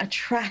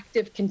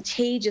unattractive,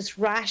 contagious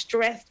rash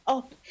dressed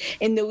up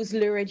in those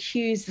lurid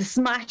hues, the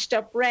smashed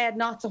up red,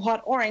 not so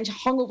hot orange,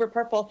 hungover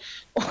purple.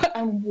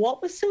 And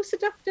what was so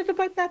seductive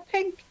about that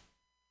pink?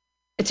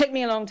 It took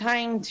me a long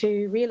time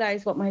to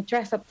realize what my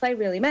dress-up play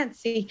really meant.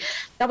 See,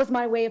 that was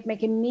my way of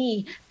making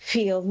me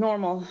feel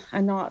normal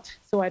and not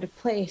so out of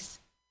place.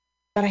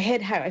 But I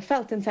hid how I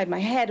felt inside my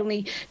head,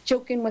 only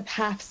joking with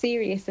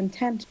half-serious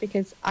intent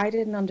because I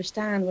didn't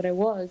understand what I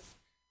was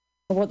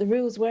or what the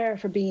rules were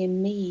for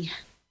being me.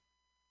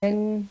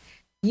 Then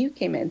you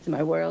came into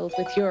my world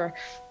with your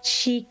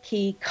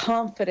cheeky,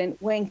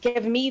 confident wink,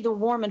 giving me the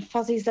warm and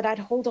fuzzies that I'd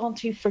hold on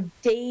to for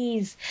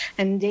days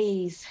and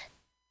days.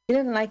 You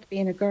didn't like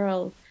being a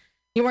girl.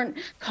 You weren't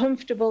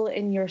comfortable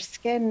in your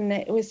skin.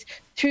 It was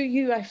through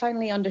you I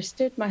finally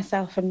understood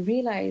myself and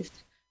realized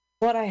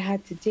what I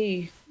had to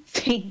do.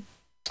 See,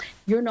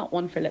 you're not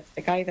one for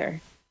lipstick either.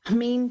 I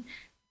mean,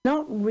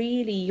 not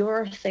really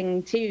your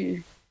thing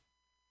too.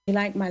 You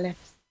like my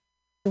lips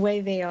the way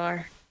they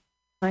are.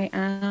 I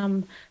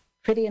am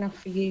pretty enough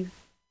for you.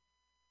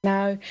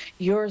 Now,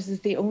 yours is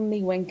the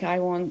only wink I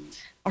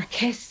want. Our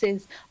kiss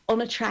is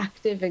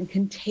unattractive and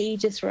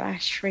contagious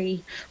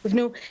rash-free, with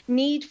no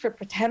need for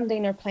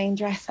pretending or playing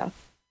dress-up.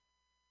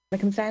 When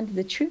it comes down to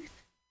the truth,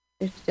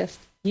 it's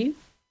just you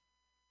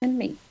and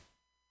me.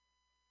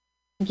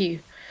 Thank you.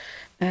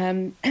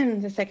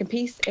 The second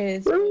piece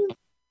was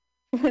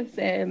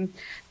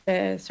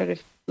the sort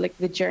of like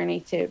the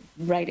journey to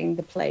writing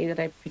the play that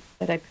I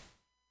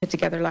put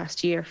together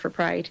last year for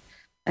Pride,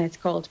 and it's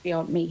called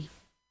Beyond Me.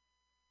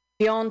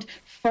 Beyond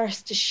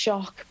first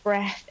shock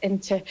breath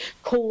into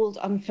cold,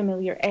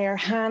 unfamiliar air,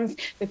 hands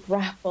that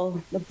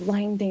grapple the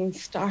blinding,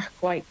 stark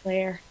white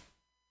glare.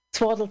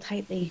 Swaddle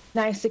tightly,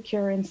 now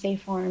secure in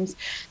safe arms,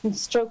 and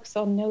strokes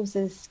on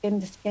noses,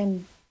 skin to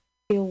skin,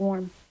 feel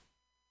warm.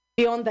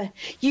 Beyond the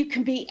you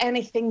can be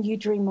anything you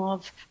dream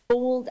of,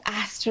 bold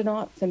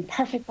astronauts and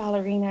perfect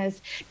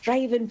ballerinas,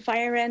 driving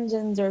fire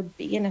engines or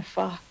being a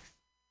fox,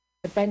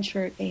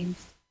 adventure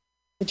games,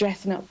 the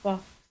dressing up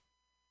box.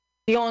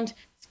 Beyond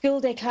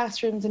school day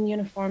classrooms and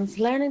uniforms,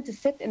 learning to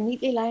sit in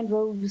neatly lined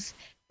rows,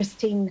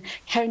 pristine,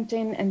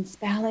 counting and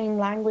spelling,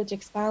 language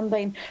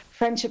expanding,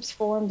 friendships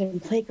formed in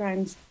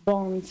playgrounds,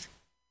 bonds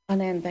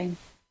unending.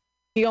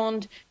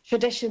 Beyond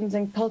traditions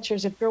and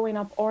cultures of growing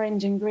up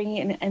orange and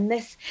green in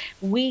this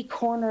wee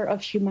corner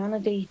of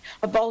humanity,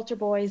 of altar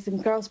boys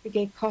and girls'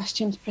 brigade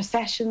costumes,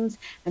 processions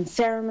and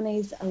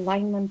ceremonies,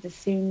 alignment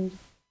assumed.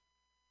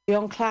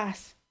 Beyond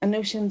class and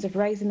notions of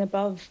rising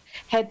above,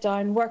 head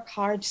down, work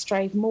hard,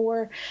 strive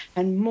more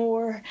and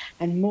more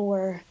and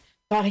more.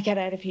 Gotta get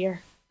out of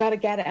here, gotta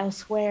get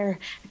elsewhere,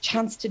 a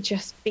chance to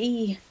just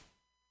be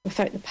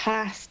without the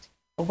past,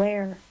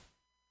 aware.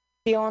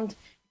 Beyond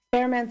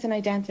experiments in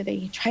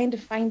identity, trying to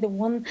find the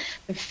one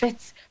that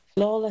fits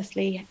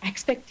flawlessly,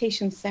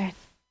 expectations set,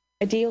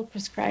 ideal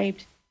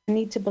prescribed, the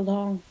need to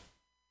belong,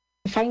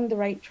 to find the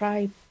right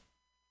tribe,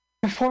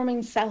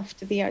 performing self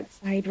to the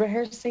outside,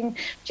 rehearsing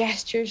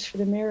gestures for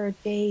the mirrored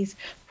gaze,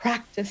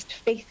 practiced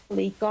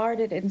faithfully,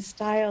 guarded in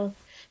style,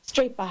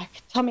 straight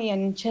back, tummy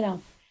and chin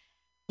up,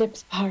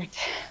 lips part,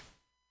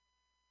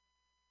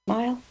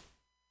 smile.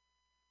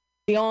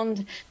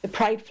 Beyond the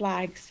pride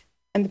flags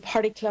and the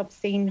party club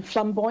scene,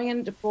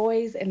 flamboyant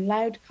boys in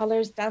loud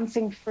colours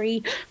dancing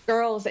free,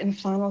 girls in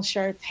flannel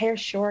shirts, hair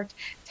short,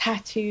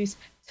 tattoos,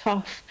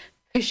 tough,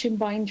 pushing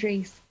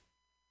boundaries.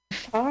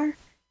 Far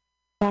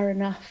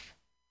enough.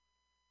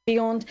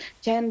 Beyond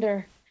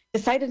gender,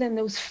 decided in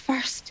those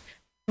first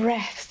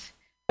breaths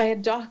by a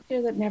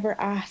doctor that never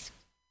asked,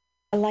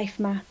 a life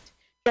mapped,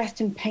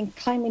 dressed in pink,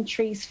 climbing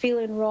trees,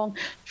 feeling wrong,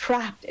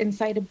 trapped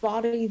inside a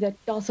body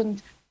that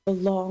doesn't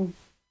belong.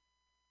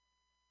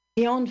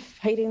 Beyond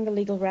fighting the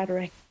legal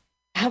rhetoric,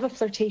 have a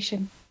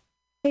flirtation,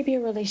 maybe a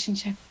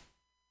relationship,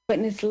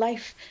 witness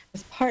life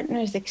as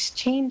partners,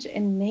 exchange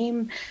in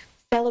name,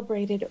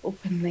 celebrated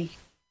openly.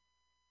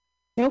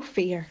 No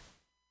fear,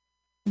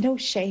 no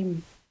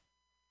shame.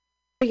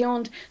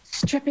 Beyond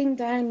stripping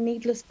down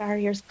needless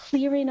barriers,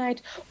 clearing out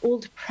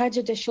old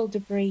prejudicial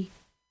debris.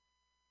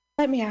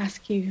 Let me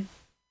ask you,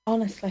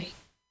 honestly,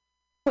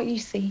 what you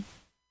see.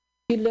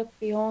 You look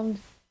beyond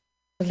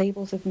the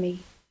labels of me.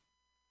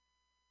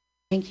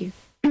 Thank you.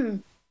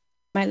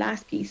 My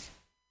last piece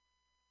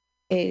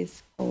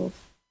is called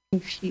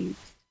Confused.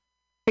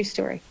 True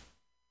story.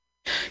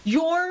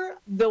 You're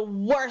the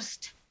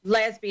worst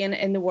lesbian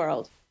in the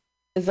world,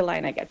 is the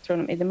line I get thrown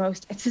at me the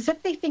most. It's as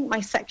if they think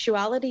my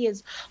sexuality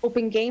is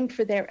open game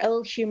for their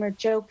ill-humoured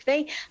joke.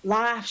 They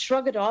laugh,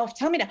 shrug it off,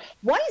 tell me to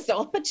wise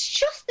up. It's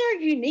just their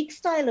unique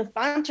style of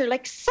banter.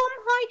 Like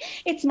somehow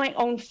it's my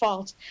own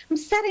fault. I'm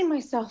setting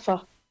myself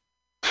up.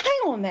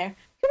 Hang on there.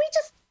 Can we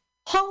just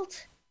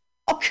halt?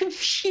 Oh,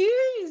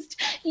 confused.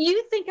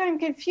 You think I'm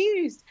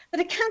confused,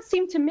 that I can't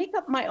seem to make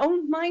up my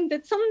own mind,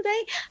 that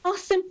someday I'll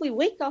simply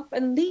wake up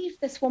and leave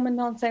this woman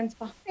nonsense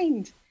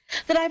behind,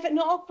 that I have an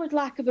awkward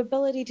lack of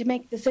ability to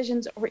make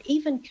decisions or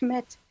even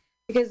commit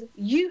because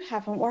you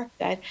haven't worked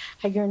out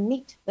how your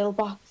neat little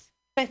box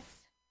fits.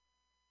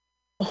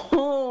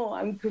 Oh,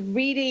 I'm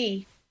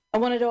greedy. I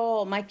want it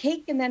all, my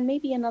cake and then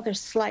maybe another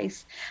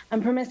slice.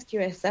 I'm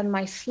promiscuous and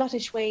my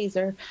sluttish ways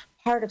are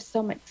part of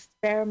some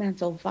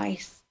experimental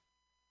vice.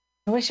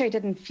 I wish I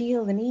didn't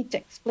feel the need to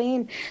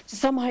explain, to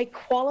somehow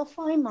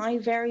qualify my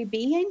very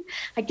being.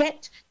 I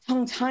get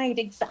tongue-tied,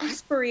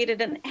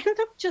 exasperated, and end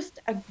up just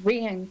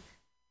agreeing.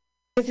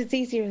 Because it's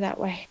easier that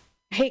way.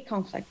 I hate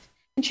conflict.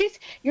 In truth,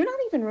 you're not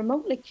even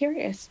remotely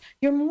curious.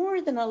 You're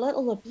more than a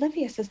little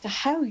oblivious as to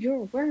how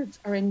your words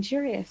are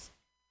injurious.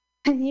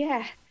 And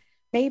yeah,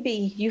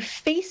 maybe you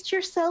faced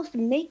yourself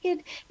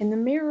naked in the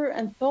mirror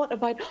and thought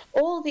about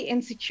all the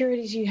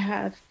insecurities you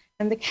have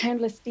and the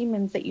countless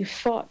demons that you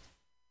fought.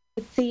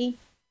 But see,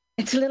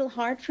 it's a little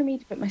hard for me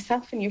to put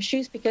myself in your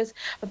shoes because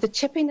of the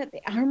chipping at the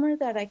armour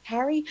that I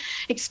carry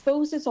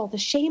exposes all the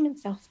shame and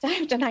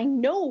self-doubt, and I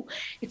know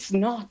it's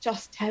not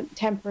just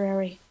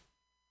temporary.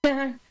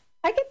 I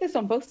get this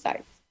on both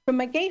sides, from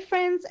my gay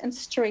friends and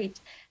straight,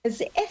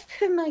 as if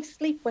whom I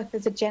sleep with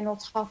is a general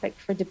topic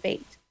for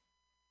debate.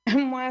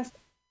 And whilst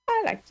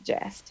I like to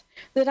jest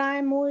that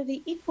I'm more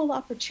the equal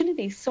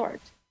opportunity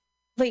sort,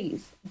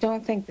 please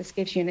don't think this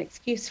gives you an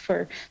excuse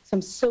for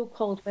some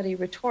so-called witty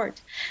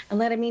retort and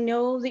letting me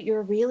know that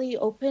you're really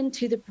open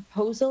to the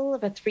proposal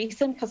of a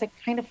threesome because it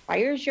kind of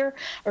fires your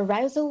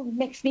arousal,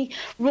 makes me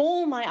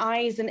roll my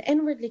eyes and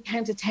inwardly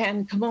count to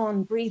 10. Come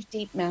on, breathe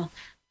deep now.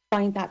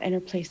 Find that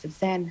inner place of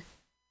zen.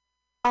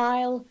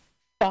 I'll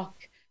fuck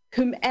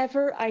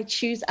whomever I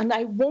choose and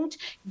I won't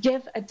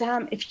give a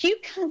damn if you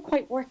can't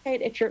quite work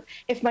out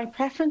if my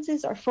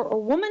preferences are for a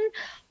woman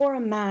or a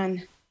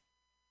man.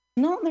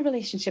 Not the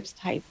relationships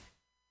type.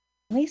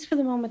 At least for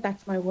the moment,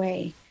 that's my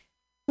way.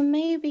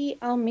 Maybe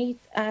I'll meet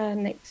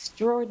an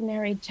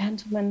extraordinary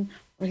gentleman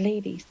or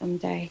lady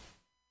someday.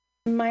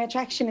 My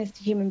attraction is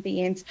to human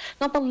beings,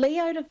 not the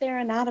layout of their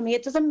anatomy.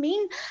 It doesn't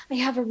mean I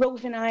have a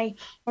roving eye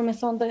or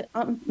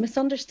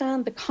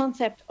misunderstand the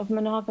concept of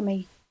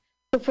monogamy.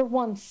 So for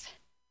once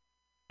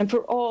and for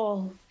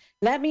all,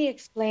 let me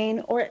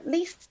explain, or at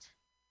least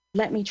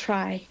let me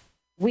try.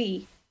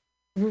 We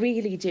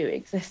really do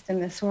exist in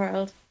this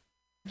world.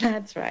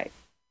 That's right.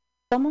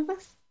 Some of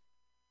us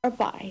are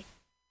bi.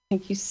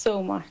 Thank you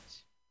so much.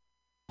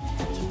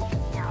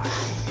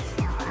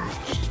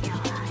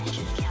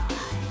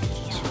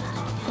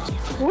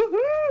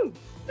 Woohoo!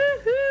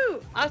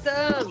 Woohoo!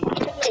 Awesome!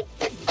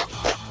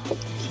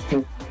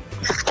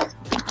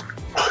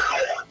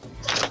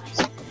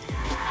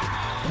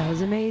 That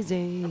was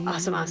amazing.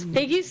 Awesome.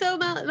 Thank you so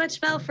much,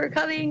 Mel, for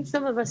coming.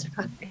 Some of us are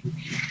coming.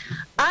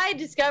 I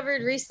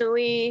discovered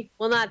recently,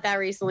 well, not that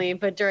recently,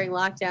 but during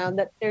lockdown,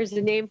 that there's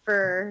a name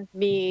for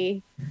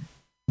me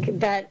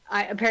that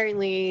I'm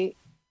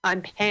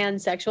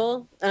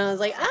pansexual. And I was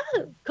like,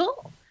 oh,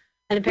 cool.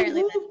 And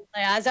apparently,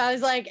 as I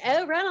was like,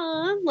 oh, right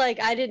on.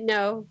 Like, I didn't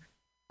know.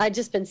 I'd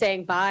just been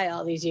saying bi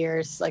all these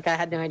years. Like, I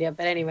had no idea.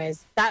 But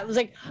anyways, that was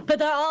like,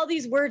 but all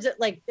these words,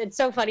 like, it's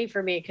so funny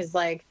for me because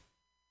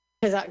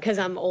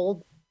I'm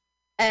old.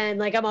 And,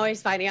 like, I'm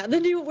always finding out the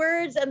new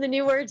words, and the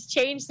new words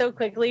change so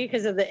quickly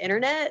because of the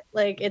internet.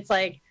 Like, it's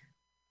like,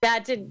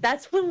 that's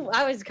when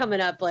I was coming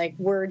up, like,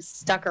 words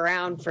stuck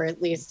around for at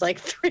least, like,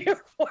 3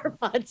 or 4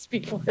 months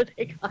before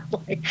they got,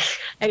 like,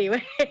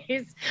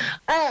 anyways.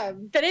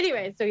 But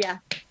anyway, so, yeah,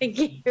 thank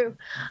you.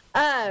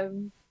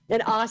 And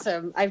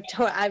awesome. I've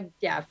totally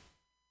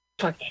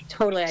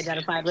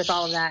identified with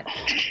all of that.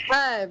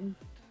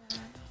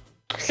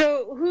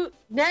 So who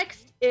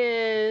next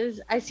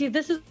is, I see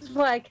this is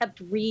why I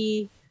kept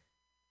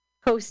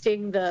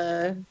posting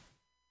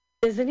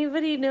does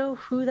anybody know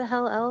who the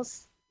hell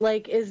else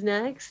like is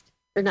next?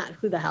 Or not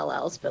who the hell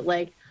else, but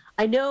like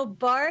I know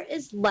Bart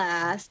is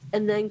last,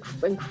 and then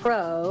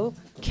Crow.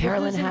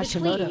 Carolyn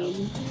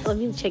Hashimoto. Let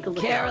me take a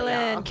look.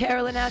 Carolyn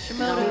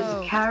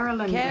Hashimoto.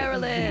 Carolyn.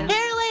 Yay!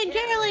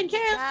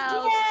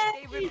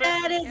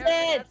 That is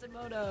it.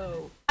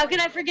 Hashimoto. How can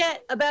I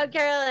forget about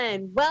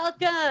Carolyn?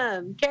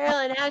 Welcome,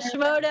 Carolyn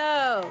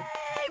Hashimoto.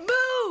 Hey,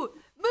 moo!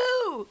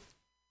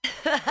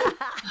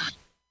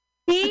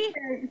 See?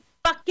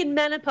 Fucking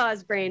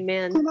menopause brain,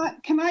 man.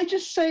 Can I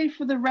just say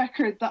for the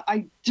record that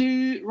I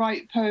do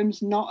write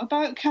poems not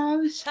about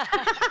cows,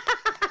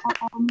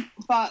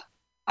 but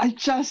I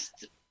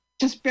just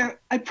bear.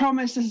 I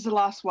promise this is the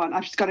last one.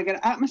 I've just got to get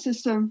it out of my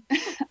system,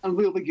 and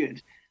we'll be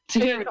good.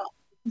 So here,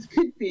 this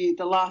could be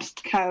the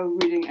last cow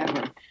reading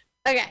ever.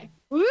 Okay.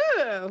 Woo!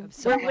 I'm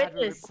so glad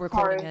we're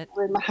recording it.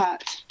 We're in my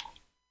hat.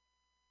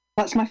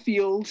 That's my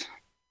field.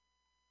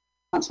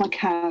 That's my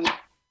cow.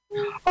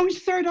 Oh,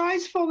 his third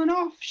eye's fallen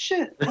off.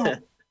 Shit. Oh.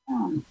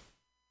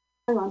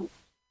 Hold on.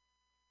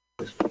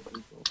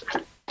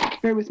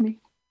 Bear with me.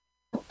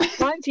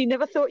 Mighty,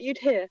 never thought you'd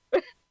hear.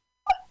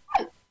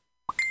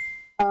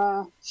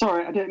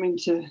 Sorry, I didn't mean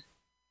to.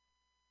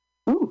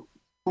 Oh,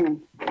 hang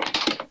on.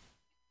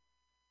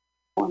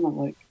 What am I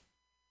like?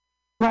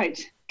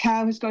 Right,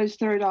 cow has got his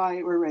third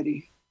eye. We're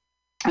ready.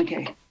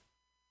 Okay.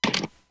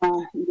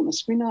 I'm get my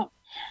screen up.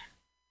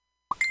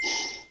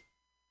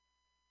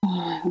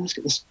 Let's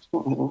get the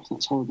spotlight off.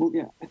 That's horrible.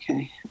 Yeah,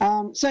 okay.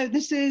 So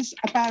this is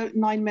about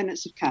 9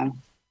 minutes of cow.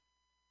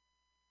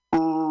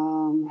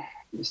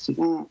 Let's do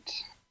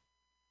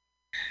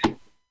that.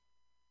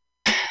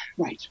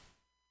 Right.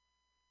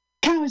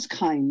 Cow is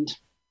kind.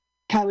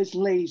 Cow is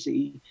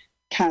lazy.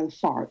 Cow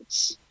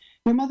farts.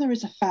 Your mother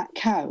is a fat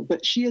cow,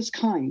 but she is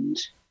kind.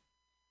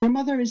 Your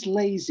mother is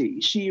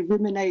lazy. She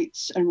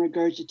ruminates and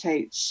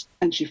regurgitates,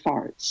 and she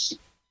farts.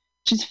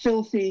 She's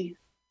filthy,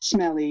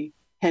 smelly,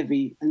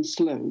 heavy and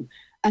slow,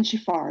 and she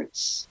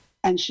farts,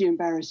 and she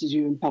embarrasses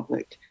you in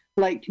public.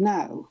 Like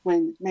now,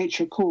 when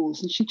nature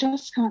calls and she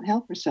just can't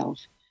help herself.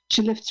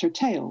 She lifts her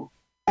tail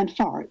and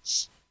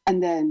farts,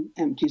 and then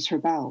empties her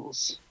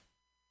bowels.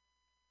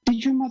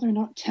 Did your mother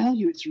not tell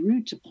you it's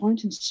rude to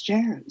point and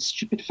stare at the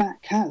stupid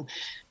fat cow?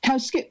 Cow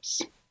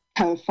skips.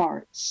 Cow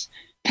farts.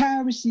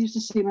 Cow receives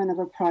the semen of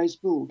a prize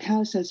bull.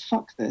 Cow says,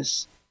 fuck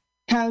this.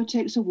 Cow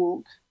takes a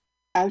walk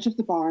out of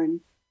the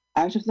barn,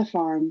 out of the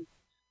farm,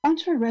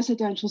 onto a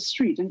residential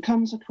street and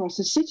comes across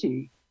a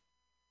city.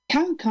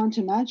 Cow can't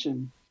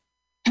imagine.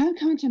 Cow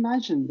can't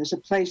imagine there's a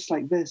place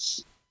like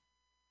this.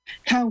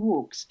 Cow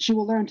walks. She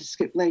will learn to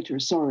skip later.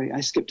 Sorry,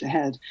 I skipped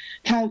ahead.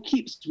 Cow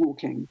keeps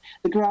walking.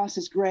 The grass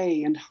is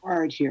grey and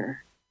hard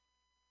here.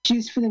 She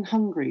is feeling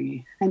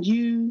hungry, and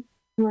you,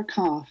 who are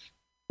calf,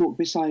 walk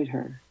beside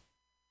her.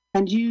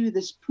 And you,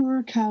 this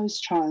poor cow's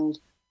child,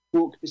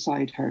 walk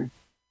beside her.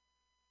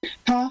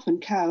 Calf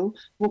and cow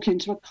walk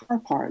into a car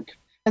park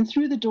and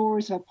through the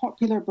doors of a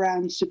popular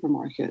brand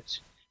supermarket.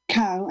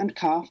 Cow and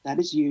calf, that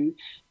is you,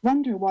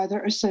 wonder why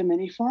there are so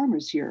many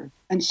farmers here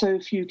and so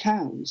few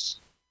cows.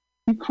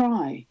 You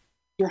cry.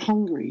 You're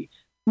hungry.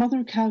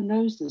 Mother cow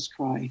knows this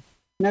cry,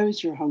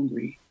 knows you're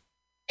hungry.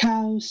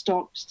 Cow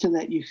stops to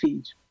let you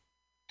feed.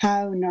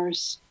 Cow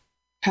nurse,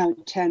 cow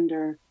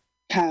tender,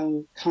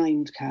 cow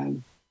kind cow.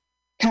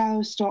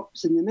 Cow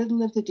stops in the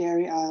middle of the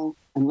dairy aisle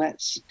and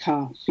lets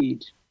calf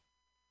feed.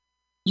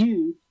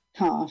 You,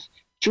 calf,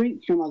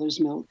 drink your mother's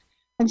milk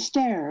and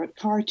stare at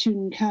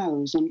cartoon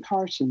cows on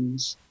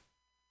cartons.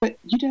 But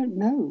you don't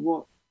know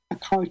what a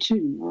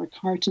cartoon or a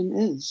carton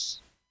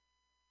is.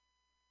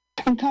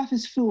 And calf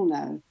is full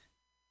now.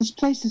 This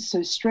place is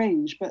so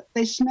strange, but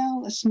they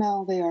smell a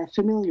smell they are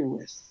familiar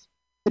with.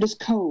 It is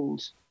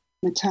cold,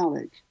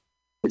 metallic.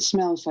 It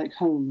smells like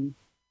home.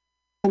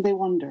 And they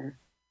wonder,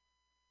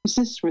 is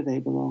this where they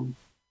belong?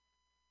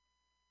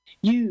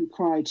 You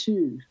cry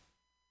too.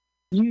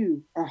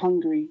 You are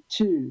hungry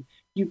too.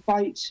 You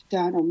bite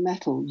down on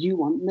metal. You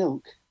want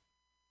milk.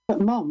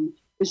 But Mum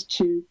is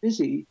too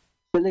busy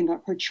filling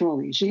up her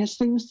trolley. She has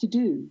things to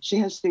do. She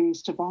has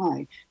things to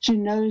buy. She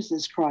knows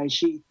this cry.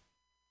 She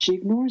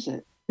ignores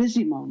it.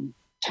 Busy Mum,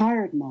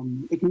 tired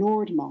Mum,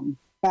 ignored Mum,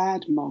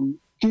 bad Mum,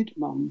 good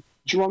Mum,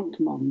 drunk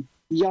Mum,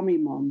 yummy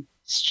Mum,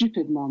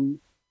 stupid Mum,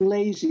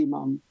 lazy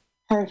Mum,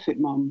 perfect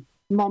Mum,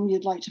 Mum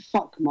you'd like to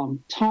fuck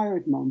Mum,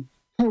 tired Mum,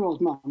 poor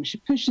old Mum. She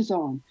pushes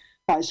on,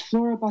 buys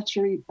Flora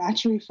Buttery,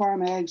 Battery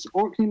Farm eggs,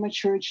 Orkney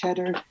mature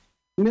cheddar,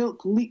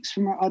 milk leaks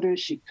from her udders.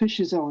 She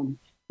pushes on.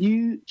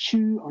 You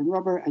chew on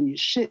rubber and you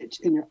shit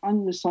in your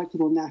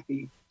unrecyclable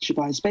nappy. She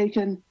buys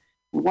bacon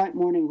and white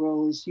morning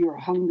rolls. You are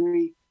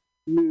hungry,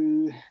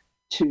 moo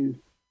too.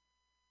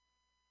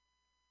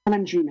 And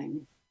I'm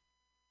dreaming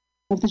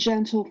of the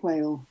gentle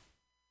whale,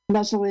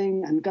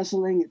 nuzzling and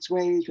guzzling its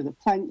way through the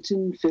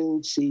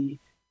plankton-filled sea.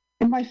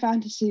 In my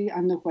fantasy,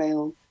 I'm the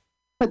whale,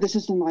 but this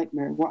is the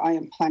nightmare where I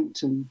am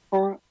plankton,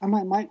 or am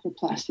I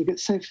microplastic?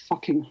 It's so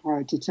fucking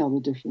hard to tell the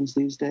difference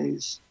these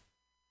days.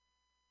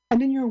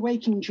 And in your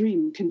waking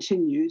dream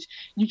continued,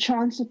 you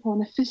chance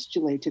upon a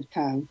fistulated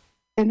cow,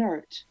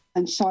 inert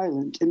and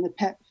silent in the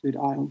pet food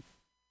aisle,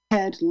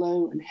 head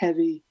low and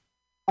heavy,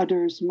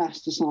 udders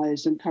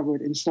masticized and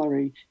covered in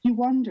slurry. You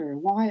wonder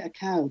why a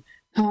cow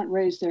can't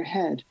raise their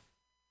head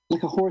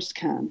like a horse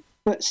can,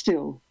 but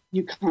still,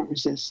 you can't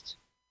resist.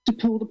 To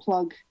pull the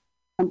plug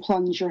and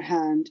plunge your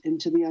hand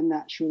into the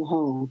unnatural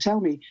hole. Tell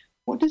me,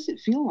 what does it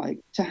feel like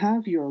to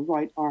have your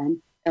right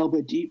arm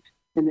elbow deep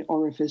in the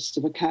orifice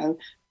of a cow?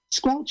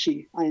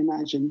 Squelchy, I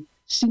imagine,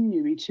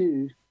 sinewy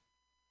too.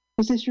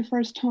 Was this your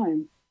first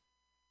time?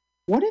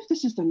 What if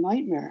this is the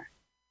nightmare?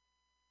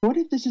 What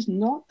if this is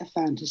not a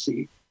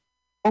fantasy?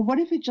 Or what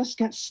if it just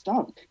gets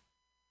stuck?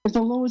 If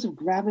the laws of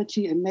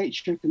gravity and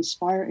nature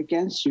conspire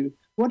against you,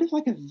 what if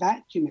like a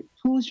vacuum it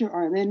pulls your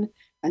arm in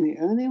and the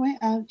only way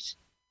out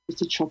is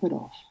to chop it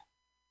off?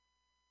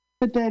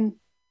 But then,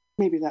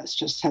 maybe that's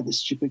just how the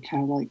stupid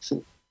cow likes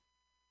it.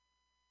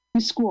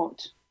 You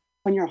squat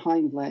on your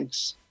hind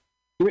legs,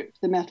 grip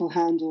the metal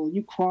handle,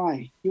 you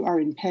cry, you are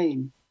in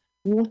pain.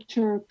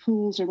 Water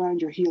pools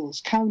around your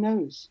heels. Cow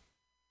knows.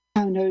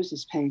 Cow knows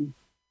this pain.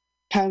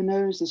 Cow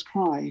knows this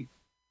cry.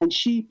 And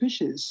she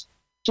pushes,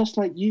 just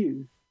like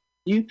you.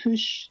 You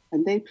push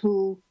and they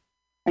pull,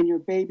 and your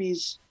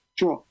babies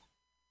drop,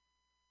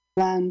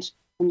 land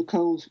on the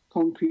cold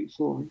concrete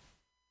floor.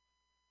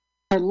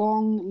 Her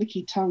long,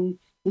 licky tongue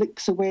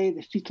licks away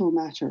the fetal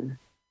matter.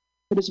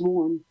 It is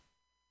warm.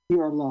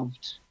 You are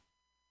loved.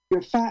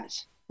 Your fat,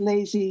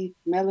 lazy,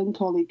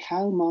 melancholy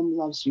cow mum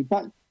loves you,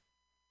 but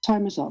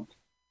time is up.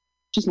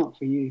 She's not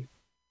for you.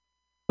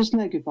 There's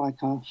no goodbye,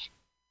 calf.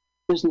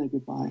 There's no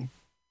goodbye.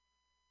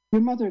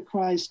 Your mother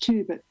cries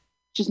too, but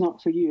she's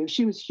not for you. If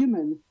she was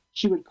human,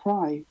 she would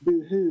cry,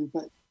 boo-hoo,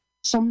 but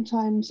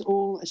sometimes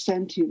all a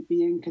sentient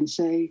being can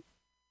say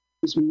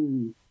is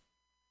moo.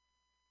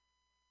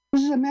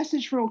 This is a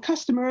message for all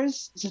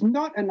customers. This is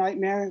not a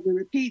nightmare. We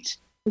repeat,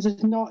 this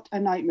is not a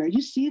nightmare.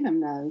 You see them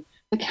now.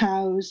 The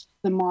cows,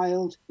 the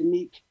mild, the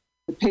meek,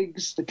 the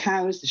pigs, the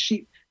cows, the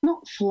sheep,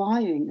 not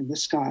flying in the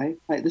sky,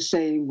 like the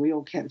saying we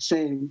all kept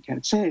saying,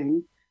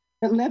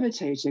 but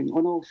levitating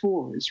on all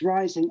fours,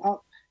 rising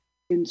up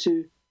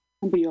into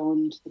and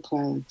beyond the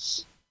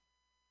clouds.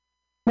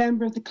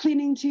 Member of the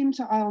cleaning team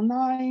to aisle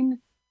 9.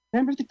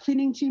 Member of the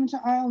cleaning team to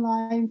aisle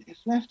 9. They've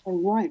left a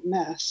right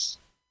mess.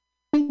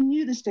 They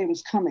knew this day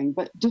was coming,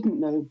 but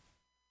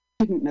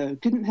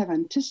couldn't have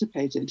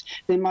anticipated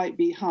they might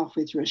be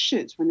halfway through a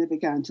shit when they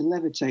began to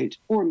levitate,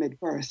 or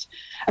mid-birth.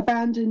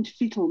 Abandoned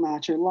fetal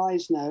matter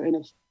lies now in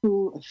a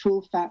pool of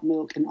full fat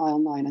milk in aisle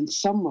 9, and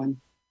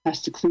someone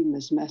has to clean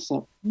this mess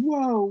up.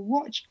 Whoa,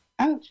 watch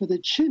out for the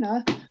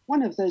tuna.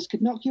 One of those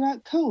could knock you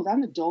out cold,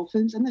 and the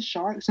dolphins and the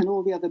sharks and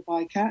all the other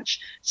bycatch.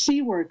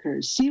 Sea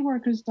workers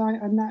die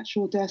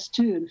unnatural deaths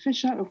too, and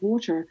fish out of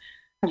water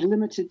have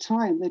limited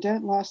time. They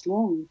don't last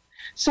long.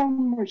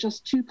 Some were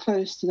just too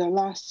close to their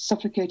last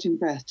suffocating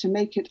breath to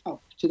make it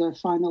up to their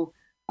final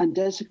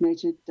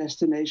undesignated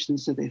destination,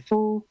 so they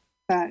fall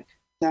back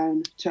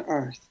down to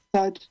earth.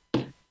 Thud,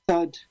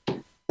 thud,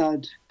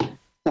 thud,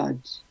 thud.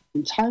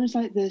 In times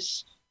like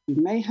this, you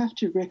may have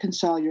to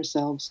reconcile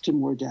yourselves to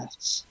more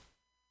deaths.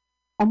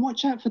 And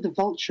watch out for the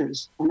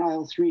vultures on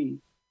aisle 3.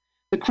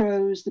 The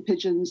crows, the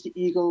pigeons, the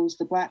eagles,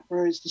 the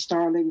blackbirds, the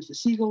starlings, the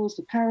seagulls,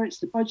 the parrots,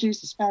 the budgies,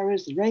 the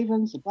sparrows, the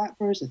ravens, the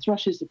blackbirds, the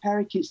thrushes, the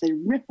parakeets. They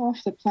rip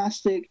off the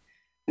plastic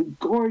and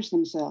gorge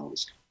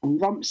themselves on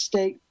rump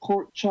steak,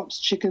 pork chops,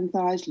 chicken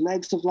thighs,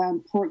 legs of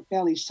lamb, pork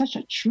belly. Such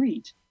a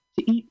treat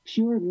to eat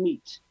pure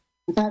meat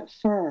without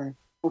fur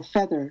or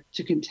feather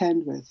to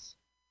contend with.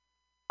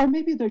 Or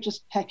maybe they're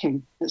just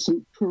pecking at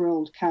some poor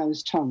old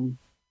cow's tongue.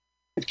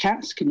 If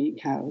cats can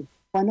eat cow,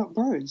 why not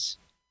birds?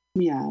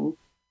 Meow.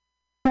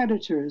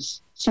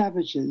 Predators,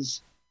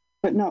 savages,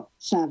 but not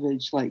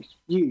savage like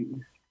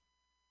you.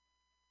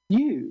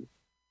 You,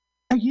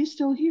 are you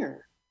still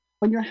here?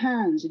 On your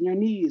hands and your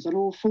knees, on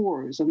all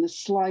fours, on the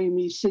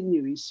slimy,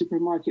 sinewy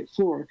supermarket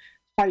floor,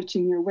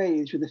 fighting your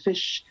way through the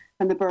fish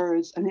and the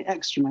birds and the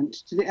excrement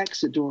to the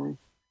exit door?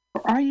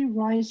 Or are you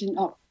rising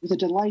up with a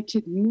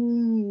delighted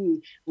moo,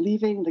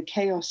 leaving the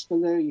chaos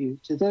below you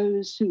to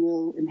those who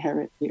will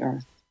inherit the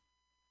earth?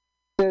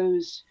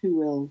 Those who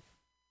will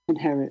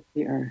inherit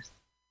the earth.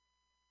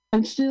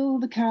 And still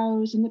the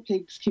cows and the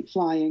pigs keep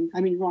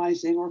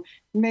rising, or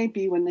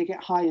maybe when they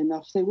get high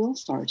enough, they will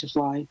start to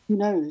fly. Who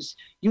knows?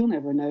 You'll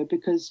never know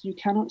because you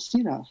cannot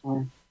see that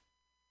far.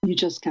 You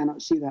just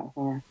cannot see that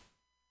far.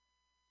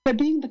 But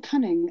being the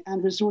cunning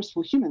and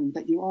resourceful human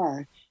that you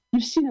are,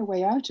 you've seen a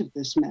way out of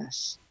this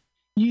mess.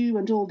 You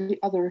and all the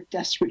other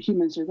desperate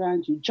humans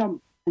around you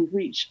jump and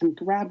reach and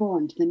grab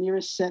on to the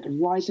nearest set of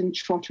rising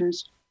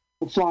trotters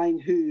or flying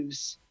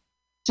hooves.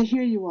 So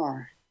here you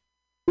are,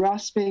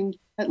 grasping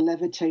at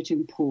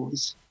levitating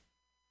paws.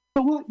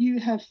 But what you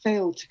have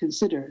failed to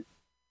consider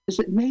is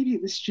that maybe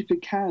the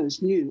stupid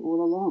cows knew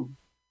all along,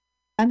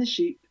 and the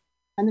sheep,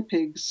 and the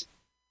pigs,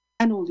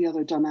 and all the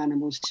other dumb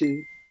animals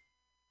too.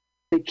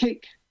 They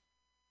kick,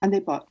 and they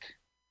buck.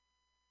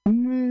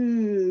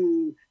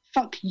 Moo,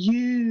 fuck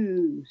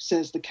you,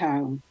 says the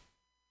cow.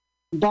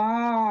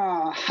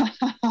 Bah, ha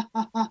ha ha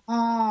ha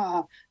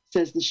ha,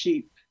 says the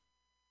sheep.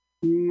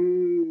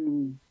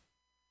 Moo.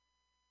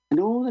 And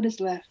all that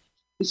is left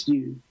is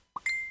you.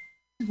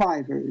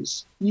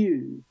 Survivors,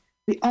 you,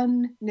 the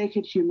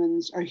unnaked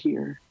humans are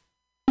here.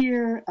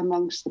 Here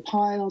amongst the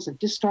piles of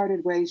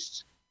discarded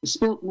waste, the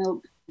spilt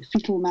milk, the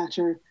fetal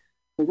matter,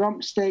 the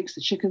rump steaks,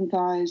 the chicken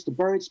thighs, the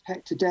birds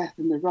pecked to death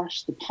in the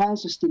rush, the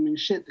piles of steaming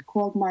shit, the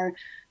quagmire,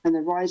 and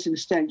the rising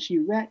stench.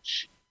 You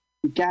retch,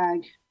 you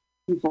gag,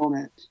 you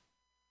vomit.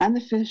 And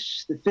the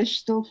fish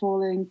still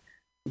falling,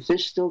 the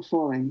fish still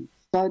falling.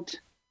 Thud,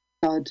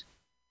 thud,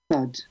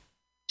 thud.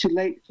 Too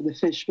late for the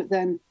fish, but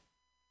then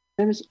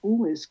there is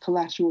always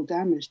collateral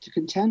damage to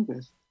contend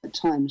with at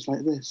times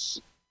like this.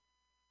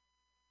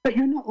 But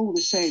you're not all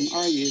the same,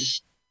 are you?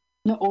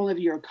 Not all of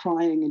you are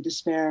crying in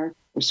despair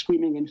or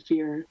screaming in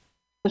fear.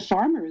 The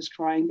farmer is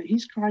crying, but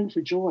he's crying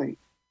for joy.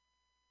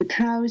 The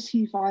cows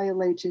he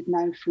violated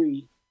now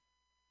free.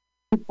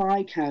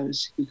 Goodbye,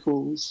 cows, he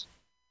calls.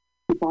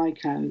 Goodbye,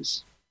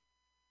 cows.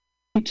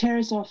 He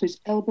tears off his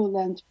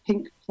elbow-length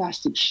pink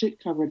plastic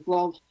shit-covered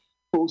glove,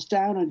 falls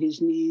down on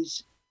his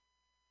knees.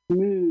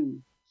 Moo,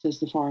 says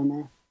the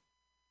farmer.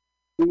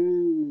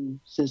 Moo,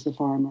 says the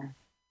farmer.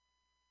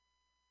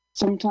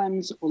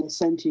 Sometimes all a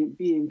sentient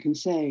being can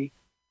say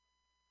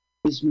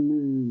is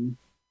moo.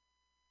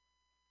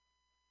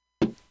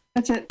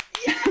 That's it.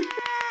 Yay!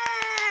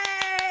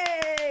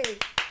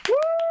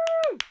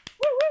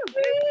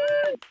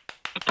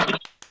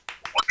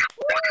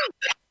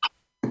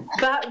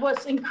 That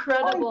was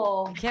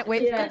incredible. I can't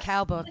wait for the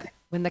cow book.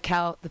 When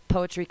the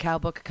poetry cow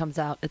book comes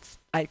out,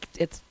 I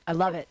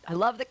love it. I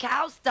love the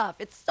cow stuff.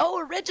 It's so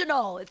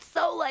original. It's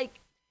so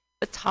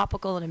it's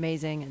topical and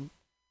amazing, and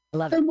I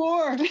love it. For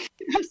more, it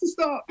has to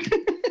stop.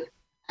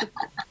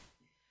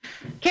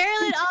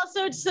 Carolyn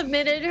also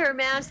submitted her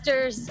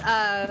master's,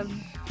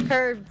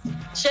 her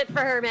shit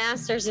for her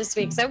master's this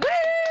week. So woo!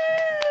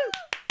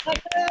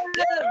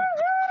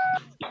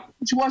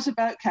 Which was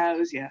about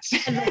cows, yes.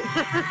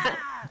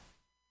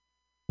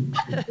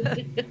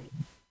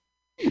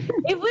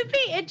 It would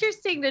be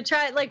interesting to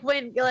try,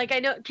 I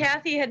know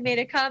Kathy had made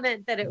a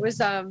comment that it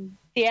was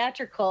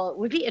theatrical. It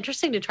would be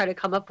interesting to try to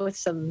come up with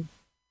some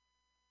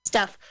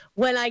stuff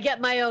when I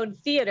get my own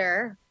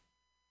theater.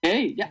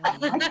 Hey, yeah,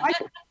 I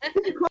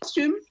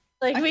costume.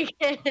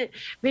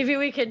 Maybe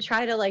we can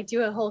try to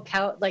do a whole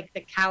cow, the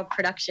cow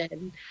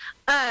production.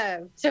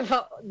 Yeah.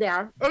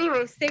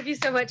 Anyways, thank you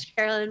so much,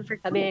 Carolyn, for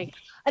coming.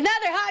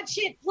 Another hot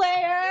shit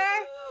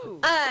player.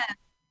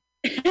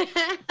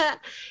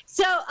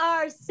 So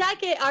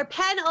our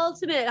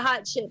penultimate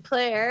hot shit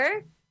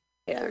player,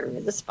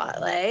 the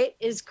spotlight,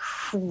 is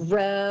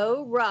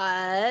Crow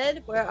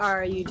Rod. Where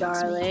are you,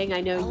 darling?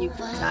 I know you.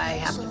 I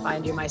have to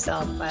find you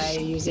myself by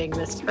using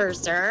this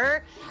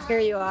cursor. Here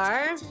you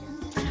are.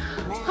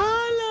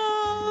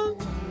 Hello.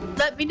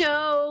 Let me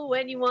know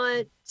when you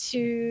want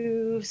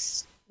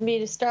me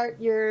to start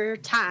your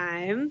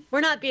time. We're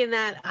not being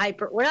that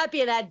hyper. We're not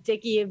being that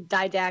dicky,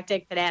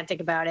 didactic, pedantic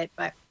about it,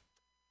 but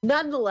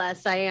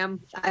nonetheless, I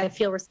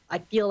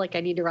feel like I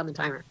need to run the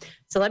timer.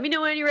 So let me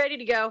know when you're ready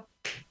to go.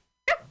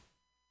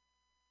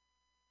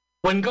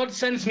 When God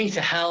sends me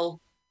to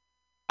hell,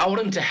 I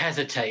want him to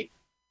hesitate.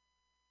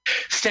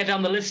 Stare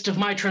down the list of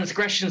my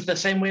transgressions the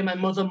same way my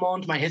mother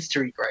mourned my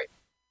history grade.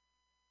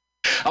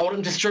 I want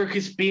him to stroke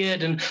his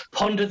beard and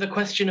ponder the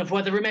question of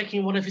whether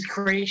remaking one of his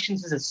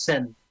creations is a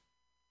sin.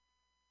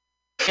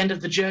 The end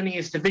of the journey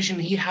is the vision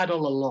he had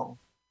all along.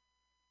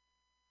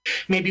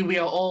 Maybe we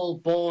are all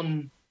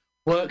born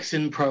works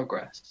in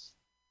progress.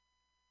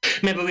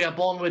 Maybe we are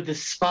born with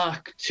this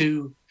spark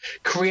to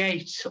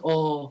create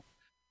or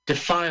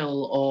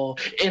defile or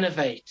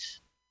innovate.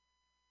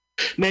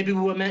 Maybe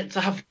we were meant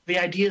to have the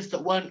ideas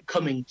that weren't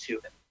coming to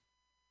it.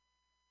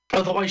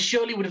 Otherwise,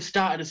 surely would have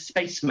started as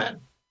spacemen,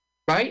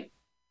 right?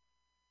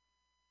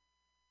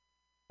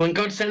 When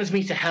God sends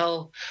me to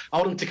hell, I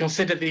want him to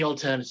consider the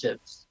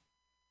alternatives.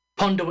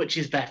 Ponder which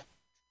is better,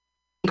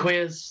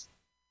 queers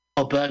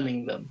or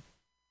burning them.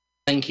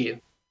 Thank you.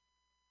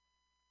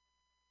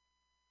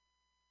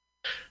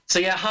 So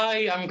yeah,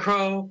 hi, I'm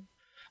Crow.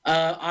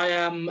 I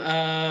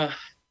am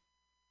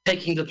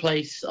taking the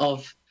place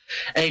of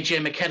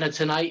AJ McKenna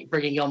tonight,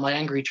 bringing on my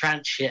angry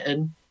trance shit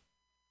in.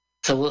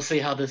 So we'll see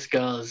how this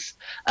goes.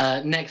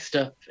 Next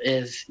up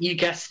is, you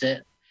guessed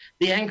it,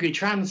 the angry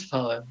trans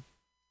poem.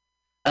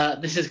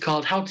 This is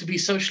called How to Be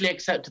Socially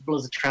Acceptable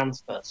as a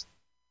Trans Person.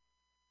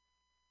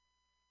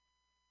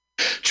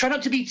 Try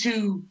not to be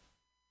too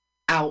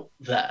out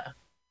there.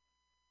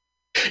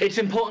 It's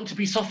important to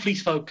be softly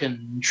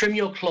spoken, trim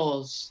your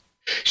claws,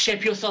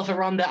 shape yourself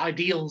around their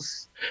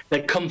ideals,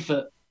 their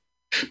comfort,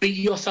 beat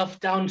yourself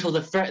down until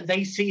the threat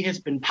they see has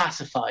been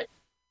pacified.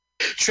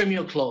 Trim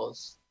your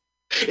claws.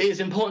 It is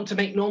important to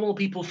make normal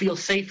people feel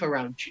safe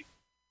around you.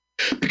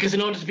 Because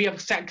in order to be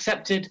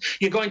accepted,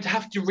 you're going to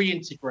have to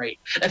reintegrate,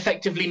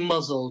 effectively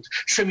muzzled,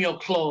 trim your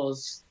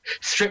claws,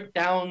 strip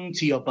down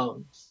to your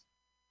bones.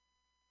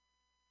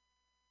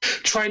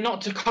 Try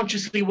not to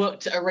consciously work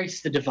to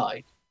erase the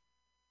divide.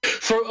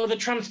 Throw other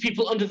trans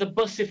people under the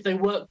bus if they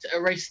work to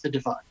erase the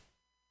divide.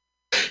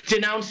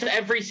 Denounce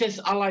every cis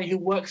ally who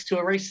works to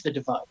erase the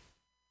divide.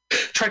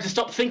 Try to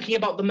stop thinking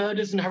about the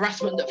murders and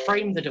harassment that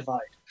frame the divide.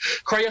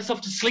 Cry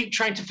yourself to sleep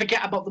trying to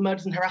forget about the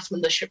murders and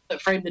harassment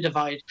that frame the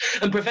divide,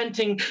 and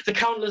preventing the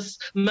countless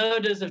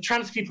murders of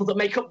trans people that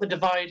make up the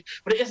divide.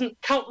 But it isn't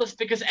countless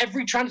because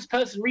every trans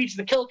person reads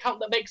the kill count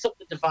that makes up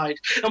the divide,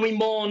 and we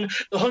mourn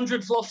the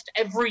hundreds lost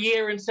every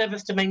year in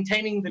service to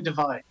maintaining the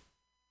divide.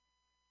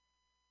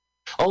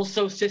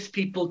 Also, cis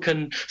people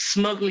can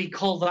smugly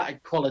call that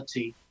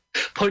equality,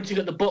 pointing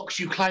at the box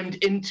you climbed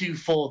into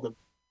for them,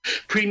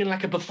 preening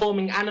like a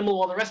performing animal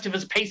while the rest of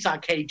us pace our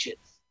cages,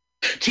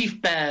 teeth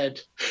bared,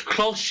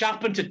 claws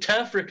sharpened to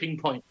turf-ripping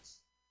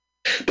points.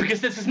 Because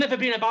this has never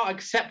been about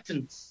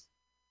acceptance.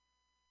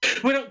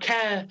 We don't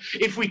care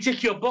if we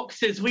tick your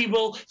boxes, we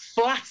will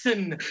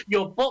flatten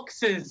your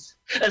boxes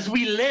as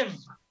we live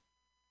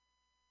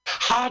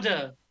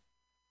harder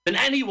than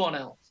anyone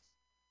else.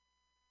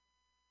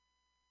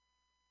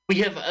 We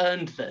have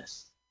earned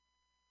this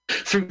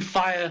through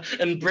fire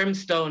and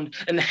brimstone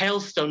and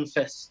hailstone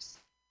fists.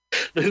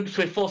 The hoops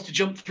we're forced to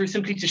jump through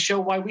simply to show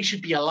why we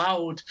should be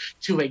allowed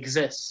to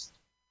exist.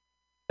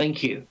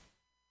 Thank you.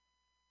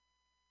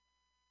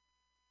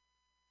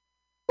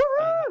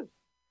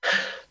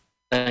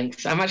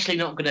 Thanks. I'm actually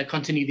not going to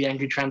continue the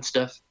angry trans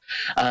stuff.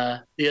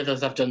 The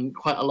others I've done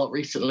quite a lot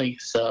recently,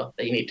 so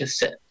they need to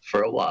sit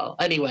for a while.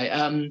 Anyway,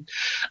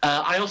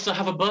 I also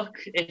have a book.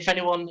 If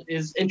anyone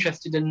is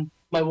interested in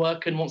my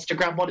work and wants to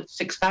grab one, it's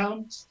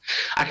 £6.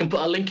 I can put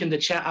a link in the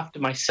chat after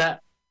my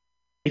set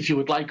if you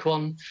would like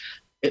one.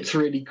 It's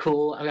really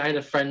cool. I had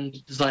a friend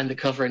design the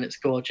cover and it's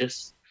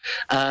gorgeous.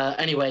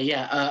 Anyway,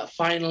 yeah,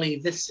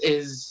 finally, this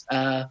is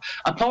a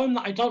poem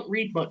that I don't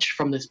read much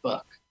from this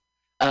book.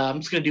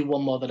 I'm just going to do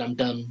one more that I'm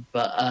done.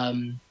 But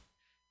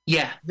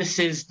yeah, this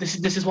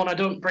is one I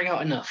don't bring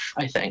out enough,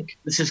 I think.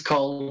 This is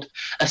called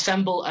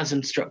Assemble as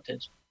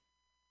Instructed.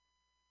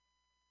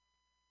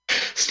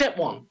 Step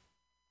 1.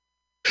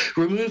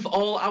 Remove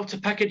all outer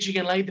packaging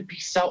and lay the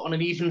pieces out on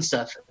an even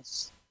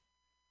surface.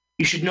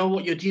 You should know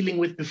what you're dealing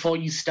with before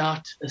you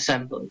start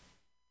assembling.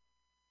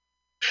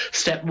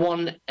 Step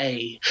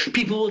 1A.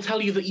 People will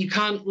tell you that you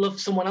can't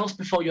love someone else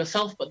before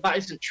yourself, but that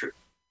isn't true.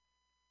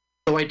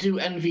 So I do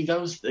envy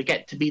those that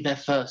get to be their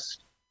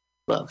first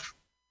love.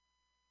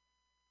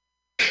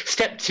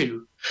 Step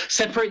 2.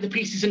 Separate the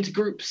pieces into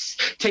groups.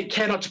 Take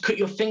care not to cut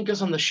your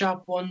fingers on the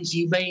sharp ones.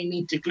 You may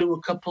need to glue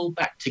a couple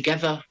back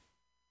together.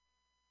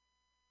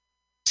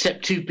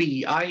 Step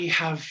 2B. I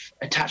have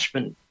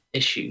attachment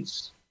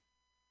issues.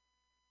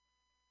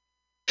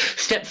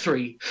 Step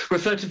 3.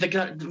 Refer to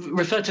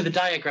the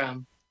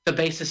diagram for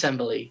base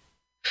assembly.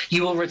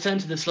 You will return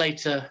to this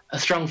later. A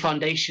strong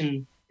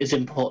foundation is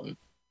important.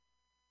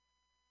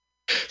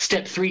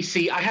 Step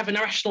 3C. I have an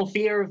irrational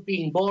fear of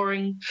being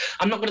boring.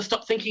 I'm not going to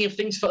stop thinking of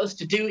things for us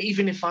to do,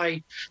 even if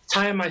I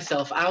tire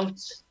myself out.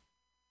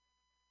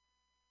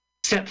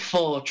 Step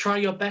 4. Try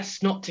your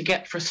best not to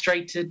get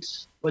frustrated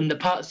when the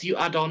parts you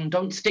add on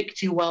don't stick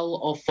too well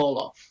or fall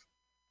off.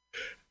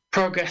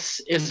 Progress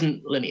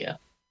isn't linear.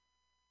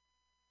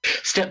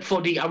 Step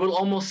 4D. I will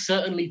almost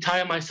certainly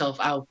tire myself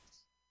out.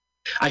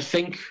 I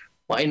think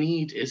what I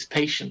need is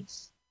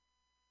patience.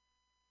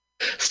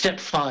 Step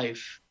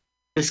 5.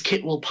 This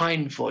kit will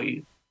pine for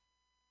you.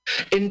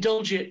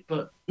 Indulge it,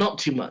 but not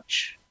too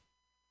much.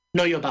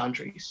 Know your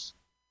boundaries.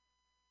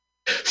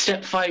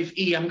 Step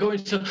 5E, I'm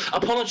going to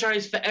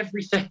apologize for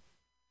everything.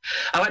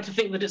 I like to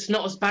think that it's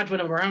not as bad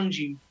when I'm around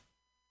you.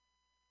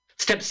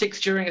 Step 6,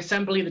 during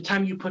assembly, the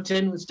time you put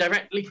in was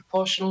directly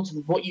proportional to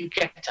what you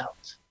get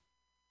out.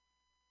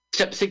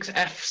 Step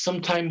 6F,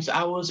 sometimes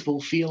hours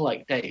will feel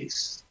like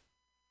days.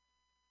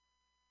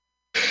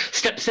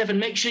 Step 7,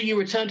 make sure you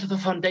return to the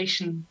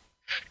foundation.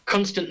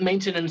 Constant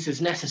maintenance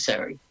is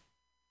necessary.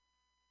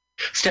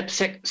 Step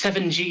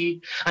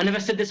 7G, I never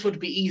said this would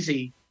be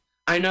easy.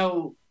 I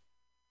know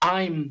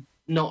I'm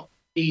not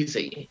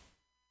easy.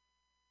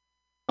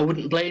 I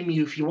wouldn't blame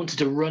you if you wanted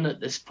to run at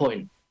this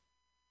point.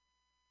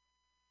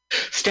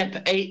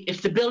 Step 8,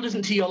 if the build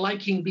isn't to your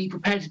liking, be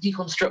prepared to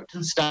deconstruct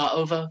and start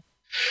over.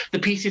 The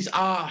pieces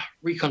are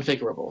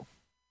reconfigurable.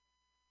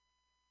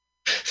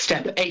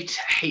 Step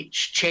 8H,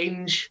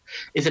 change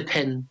is a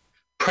pin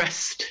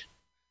pressed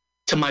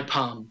to my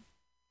palm.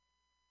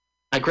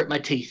 I grip my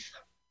teeth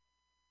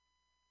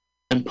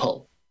and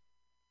pull.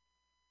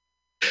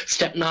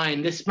 Step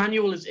 9, this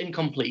manual is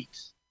incomplete.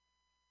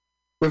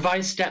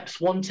 Revise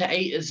steps 1 to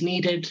 8 as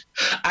needed.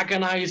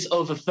 Agonize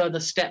over further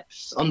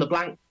steps on the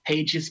blank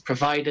pages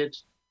provided.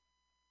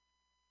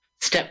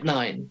 Step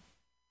 9,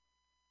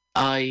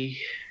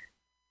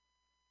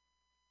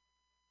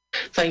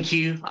 Thank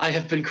you. I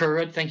have been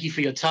Kurud. Thank you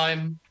for your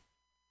time.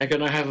 I'm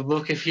going to have a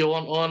book if you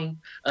want one.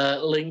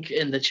 Link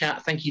in the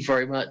chat. Thank you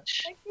very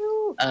much. Thank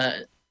you.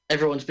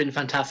 Everyone's been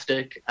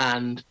fantastic,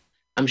 and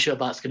I'm sure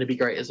Bart's going to be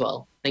great as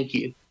well. Thank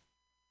you.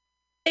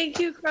 Thank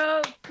you,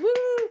 Crow.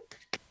 Woo!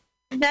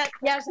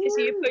 Yes, I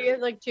see you put your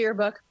link to your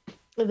book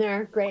in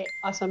there. Great.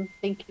 Awesome.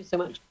 Thank you so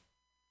much.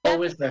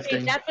 Always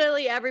lifting.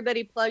 Definitely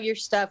everybody plug your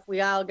stuff.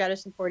 We all got to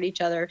support each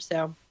other.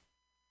 So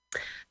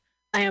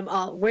I am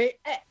all,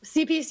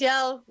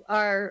 CPCL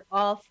are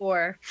all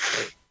for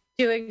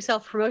doing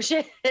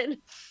self-promotion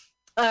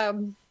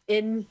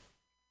in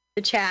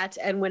the chat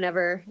and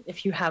whenever,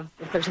 if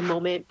there's a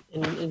moment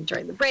and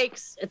during the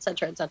breaks, et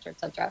cetera, et cetera, et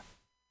cetera.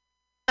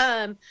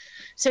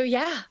 So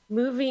yeah,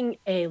 moving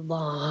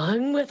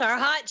along with our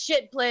hot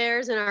shit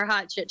players and our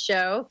hot shit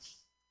show,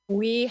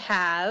 we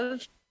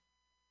have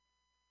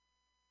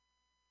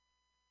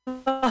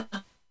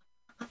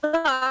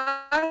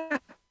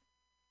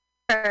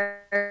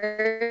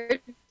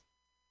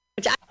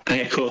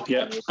Okay, cool.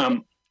 Yeah.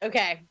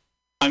 Okay.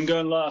 I'm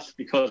going last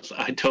because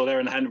I told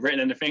Erin I hadn't written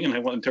anything and I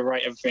wanted to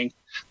write everything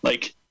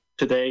like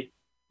today.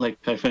 Like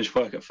I finished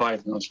work at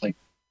 5 and I was like,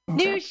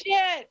 new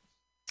shit.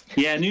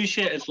 Yeah, new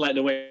shit is like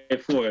the way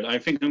forward. I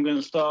think I'm going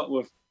to start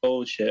with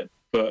old shit,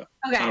 but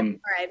okay, all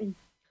right.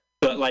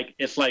 But like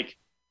it's like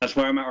that's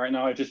where I'm at right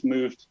now. I just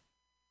moved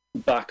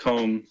back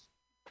home,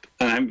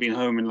 and I haven't been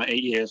home in like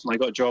 8 years. And I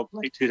got a job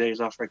like 2 days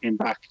after I came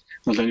back.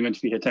 I was only meant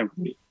to be here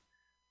temporarily.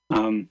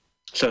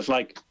 So it's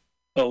like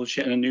old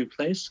shit in a new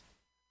place,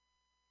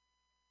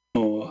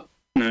 or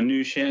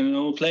new shit in an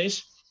old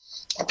place.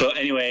 But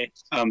anyway,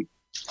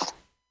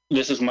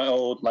 this is my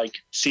old like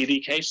CD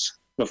case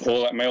with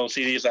all like my old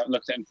CDs that I've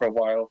looked at for a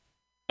while,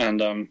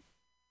 and I'm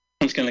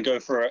just gonna go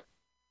for it.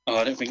 Oh,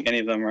 I don't think any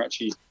of them are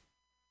actually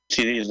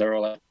CDs. They're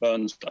all like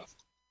burned stuff.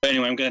 But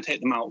anyway, I'm gonna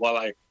take them out while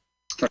I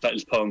recite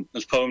this poem.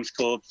 This poem's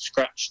called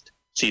 "Scratched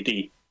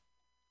CD."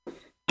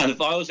 And if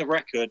I was a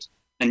record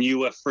and you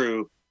were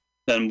through,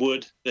 then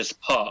would this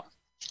part.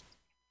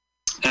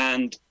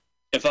 And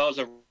if I was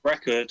a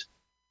record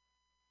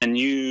and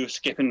you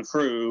skipping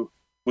through,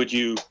 would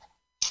you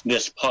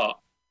this part?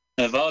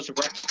 And if I was a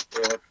record,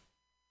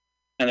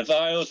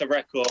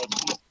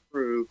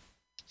 through,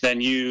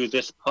 then you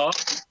this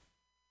part.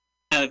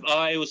 And if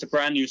I was a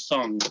brand new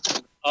song,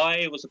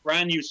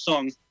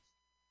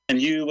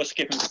 and you were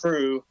skipping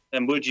through,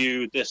 then would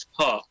you this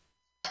part?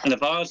 And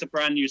if I was a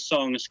brand new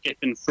song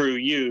skipping through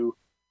you,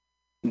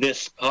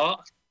 this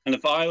part. And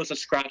if I was a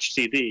scratch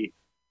CD,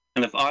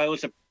 and if I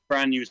was a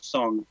brand new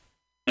song,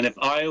 and if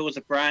I was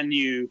a brand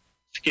new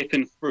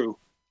skipping through,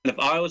 and if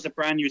I was a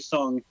brand new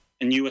song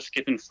and you were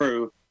skipping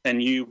through, then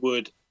you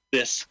would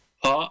this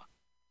part.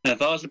 And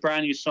if I was a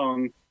brand new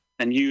song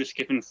and you were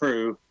skipping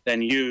through,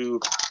 then you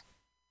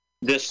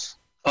this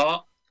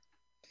part.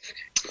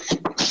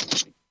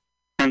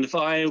 And if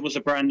I was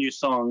a brand new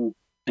song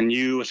and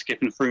you were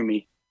skipping through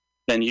me,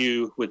 then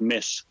you would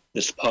miss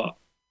this part.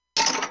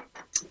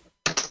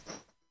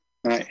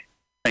 All right,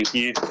 thank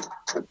you.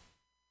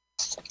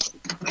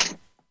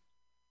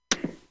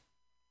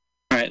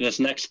 All right, this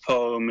next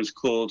poem is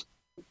called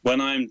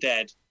 "When I'm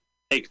Dead,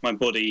 Take My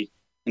Body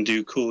and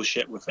Do Cool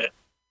Shit with It."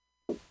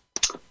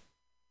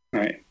 All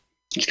right,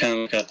 it's kind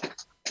of like a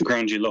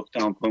grungy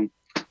lockdown poem.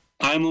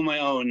 I'm on my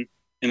own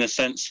in the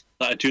sense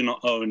that I do not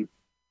own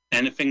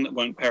anything that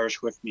won't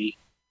perish with me.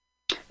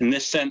 In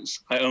this sense,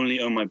 I only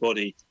own my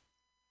body.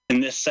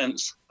 In this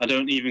sense, I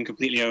don't even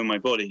completely own my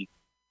body.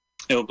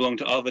 It will belong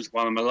to others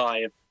while I'm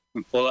alive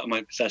and fall out of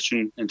my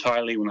possession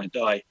entirely when I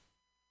die.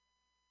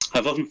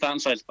 I've often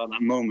fantasized about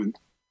that moment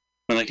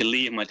when I could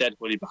leave my dead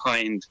body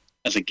behind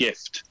as a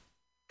gift,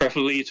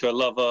 preferably to a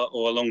lover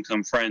or a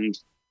long-term friend,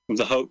 with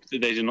the hope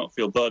that they do not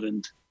feel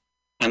burdened,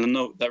 and a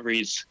note that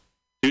reads,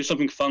 "Do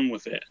something fun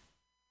with it.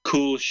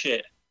 cool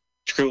shit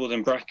scribbled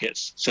in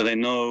brackets so they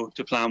know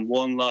to plan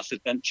one last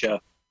adventure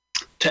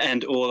to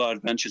end all our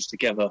adventures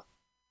together.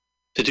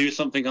 To do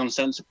something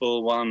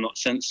unsensible while I'm not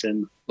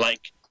sensing,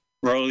 like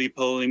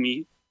roly-poly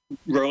me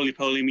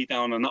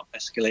down an up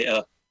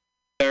escalator,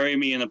 bury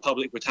me in a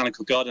public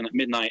botanical garden at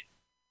midnight,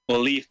 or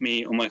leave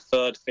me on my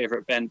third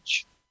favourite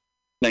bench,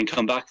 then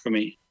come back for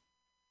me.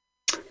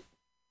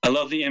 I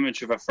love the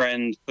image of a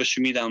friend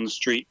pushing me down the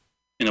street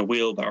in a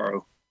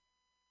wheelbarrow,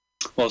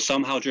 while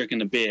somehow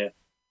drinking a beer.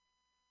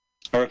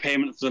 A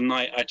repayment for the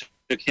night I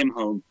took him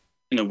home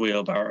in a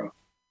wheelbarrow.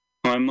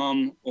 My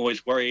mum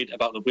always worried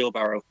about the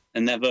wheelbarrow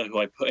and never who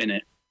I put in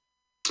it.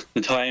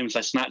 The times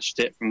I snatched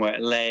it from where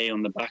it lay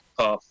on the back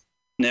path,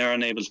 near our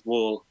neighbour's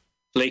wall,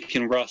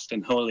 flaking rust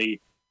and holy,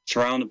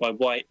 surrounded by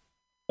white,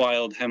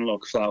 wild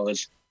hemlock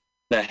flowers,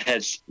 their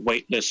heads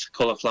weightless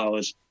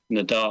cauliflowers in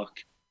the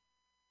dark.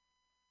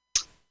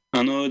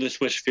 I know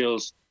this wish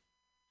feels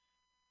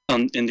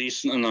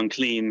indecent and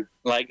unclean,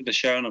 like the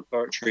sharing of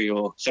poetry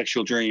or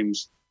sexual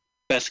dreams,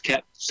 best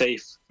kept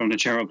safe from the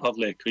general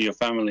public or your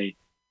family,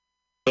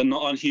 but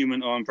not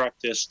unhuman or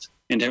unpracticed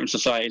in different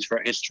societies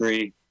throughout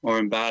history or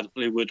in bad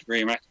Hollywood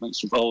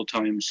reenactments of old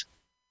times,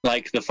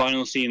 like the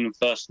final scene of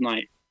First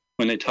Night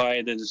when they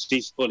tied the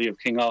deceased body of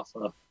King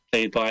Arthur,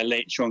 played by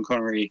late Sean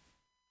Connery,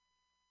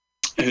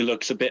 who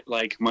looks a bit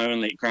like my own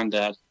late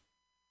granddad,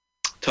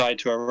 tied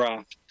to a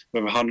raft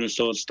with 100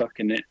 swords stuck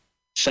in it,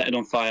 set it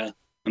on fire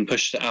and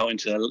pushed it out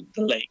into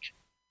the lake.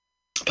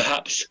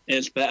 Perhaps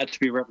it's better to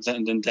be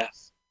represented in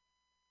death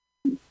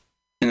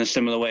in a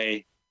similar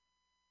way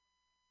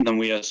than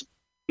we are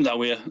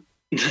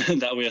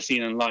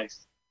seen in life,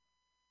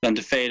 than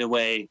to fade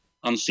away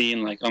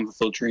unseen like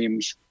unfulfilled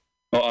dreams,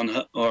 or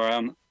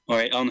a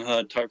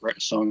unheard typewriter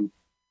song,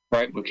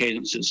 ripe with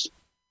cadences.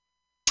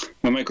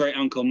 When my great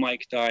uncle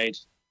Mike died,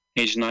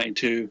 aged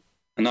 92,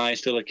 and I,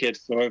 still a kid,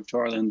 flew over to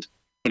Ireland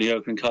for the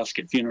open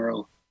casket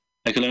funeral,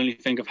 I could only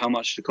think of how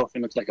much the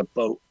coffin looked like a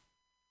boat,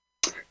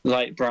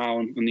 light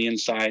brown on the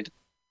inside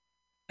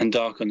and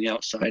dark on the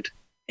outside.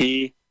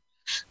 He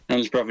and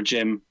his brother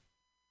Jim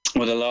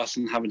were the last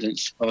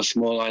inhabitants of a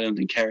small island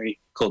in Kerry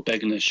called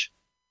Begonish.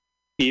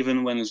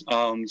 Even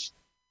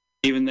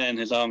then,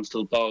 his arms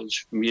still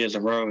bulged from years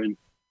of rowing,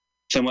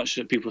 so much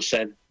that people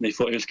said they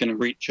thought he was going to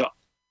reach up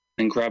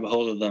and grab a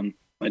hold of them.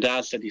 My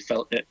dad said he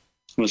felt it,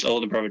 and his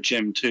older brother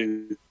Jim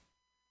too,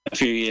 a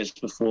few years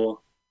before,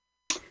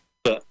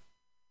 but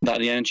that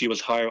the energy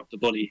was higher up the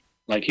body,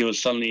 like he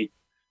was suddenly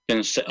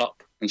going to sit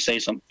up and say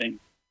something,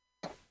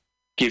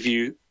 give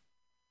you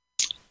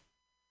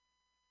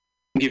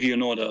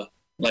an order,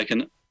 like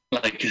an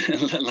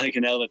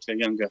elder to a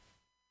younger.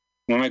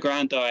 When my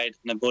gran died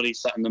and her body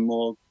sat in the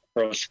morgue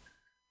across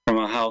from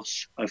our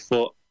house, I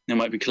thought it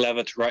might be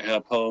clever to write her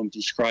a poem to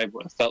describe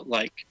what it felt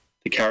like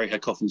to carry her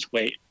coffin's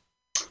weight.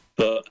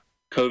 But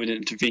COVID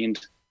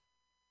intervened,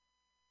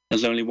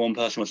 as only one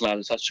person was allowed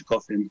to touch the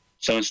coffin.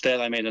 So instead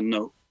I made a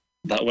note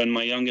that when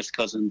my youngest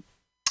cousin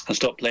had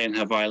stopped playing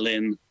her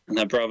violin and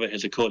her brother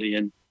his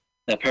accordion,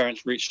 their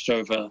parents reached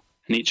over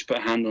and each put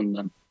a hand on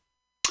them,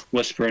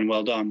 whispering,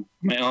 "Well done."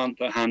 My aunt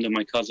put a hand on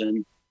my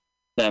cousin,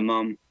 their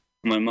mum,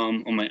 my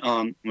mum on my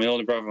aunt, my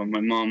older brother on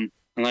my mum,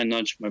 and I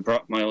nudged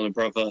my older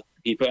brother.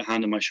 He put a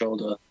hand on my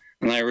shoulder,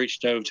 and I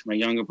reached over to my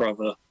younger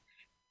brother,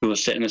 who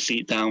was sitting a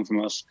seat down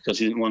from us because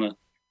he didn't want to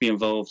be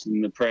involved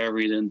in the prayer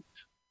reading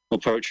or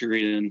poetry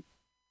reading,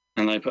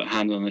 and I put a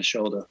hand on his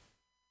shoulder.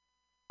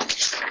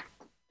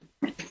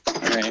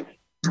 Right.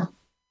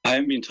 I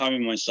haven't been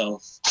timing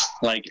myself.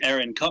 Like,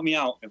 Erin, cut me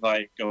out if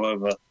I go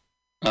over.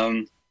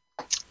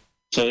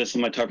 So this is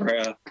my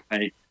typewriter.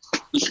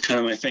 This is kind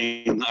of my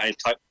thing that I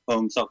type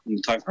poems up in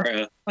the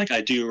typewriter. Like,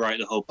 I do write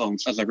the whole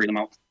poems as I read them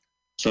out.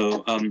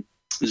 So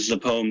this is a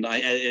poem that I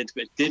edited,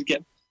 but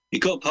it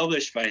got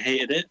published, but I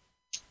hated it.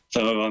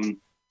 So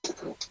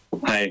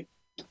I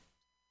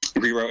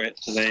rewrote it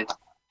today,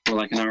 or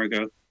like an hour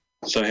ago.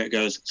 So here it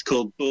goes. It's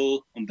called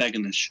Bull on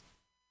Begonish.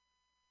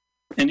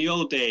 In the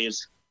old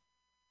days,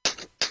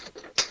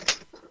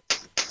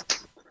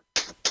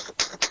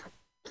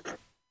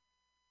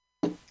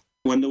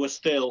 when there were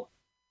still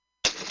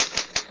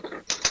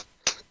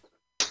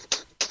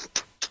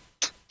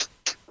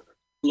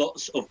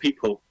lots of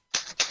people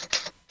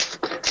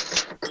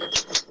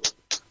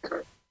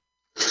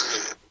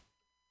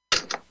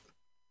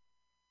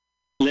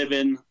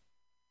living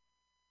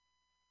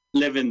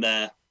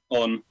there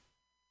on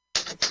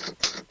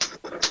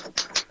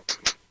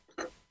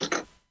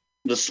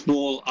the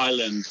small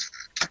island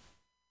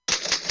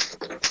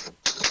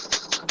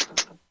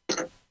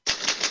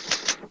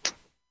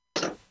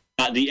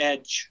at the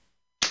edge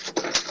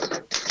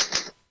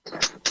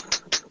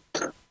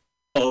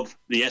of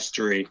the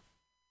estuary.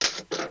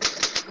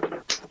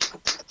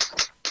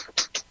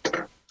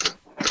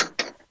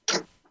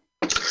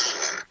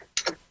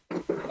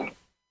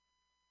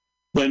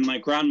 When my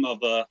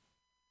grandmother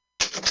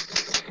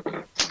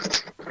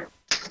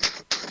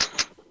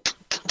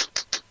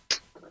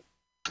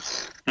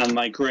and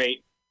my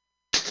great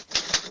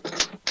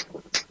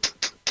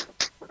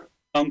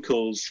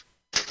uncles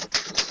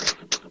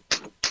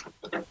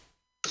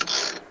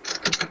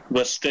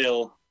were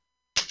still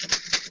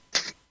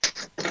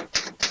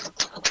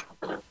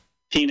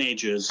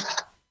teenagers,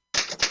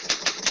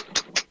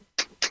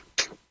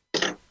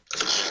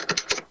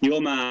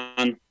 your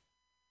man,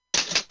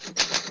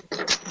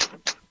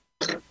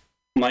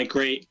 my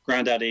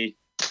great-granddaddy,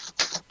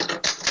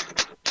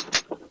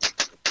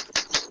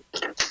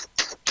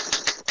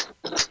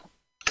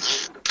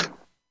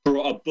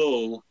 brought a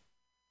bull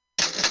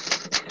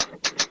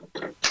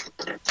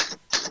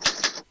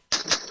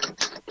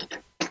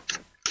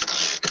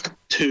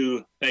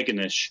to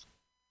Begonish.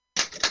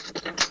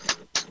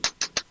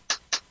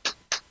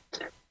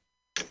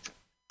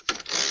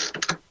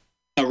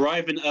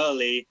 Arriving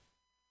early,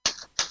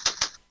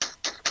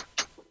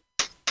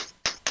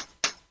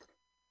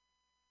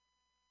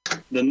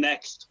 the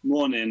next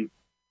morning,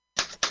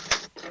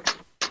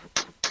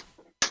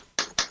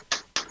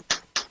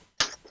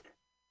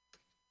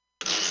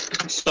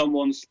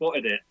 someone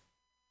spotted it.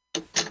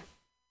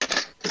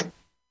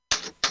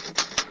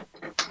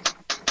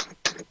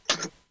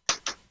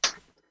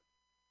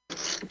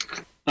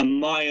 A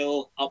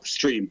mile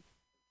upstream.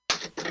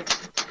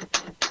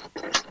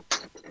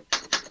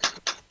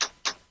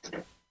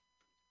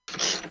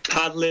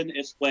 Paddling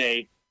its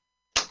way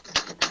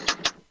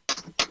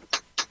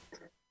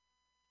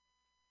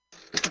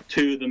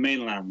to the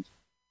mainland.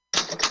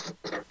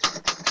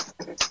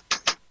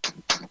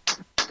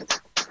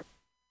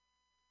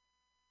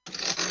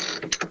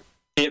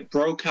 It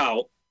broke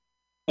out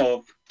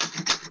of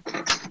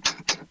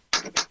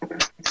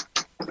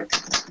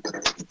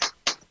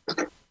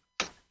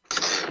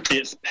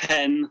its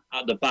pen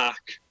at the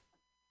back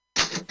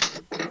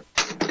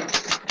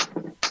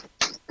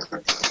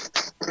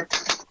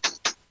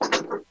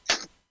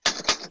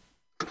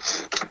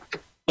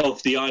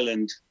of the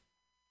island.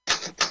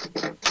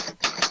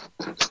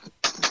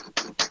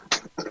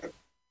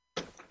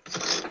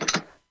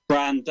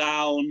 Ran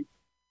down,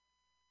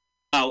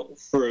 out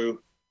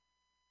through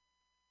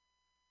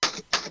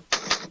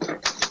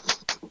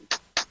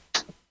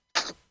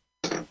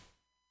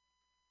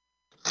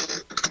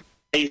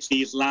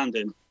Hastings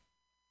Landing.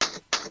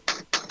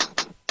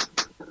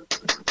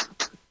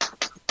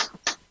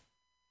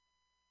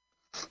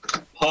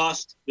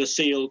 Past the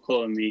seal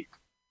colony.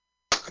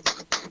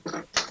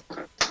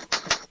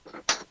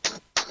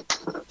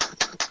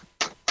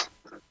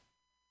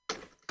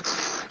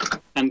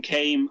 And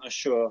came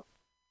ashore.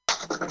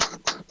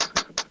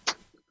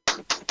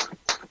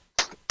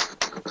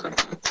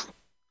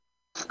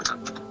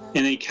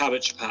 In a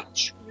cabbage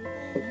patch.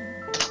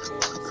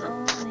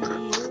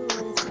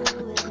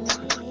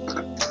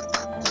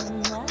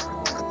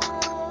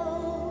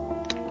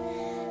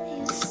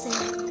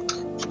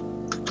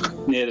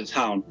 Near the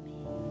town.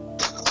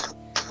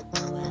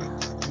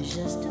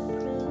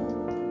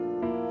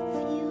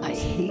 I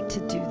hate to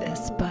do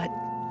this, but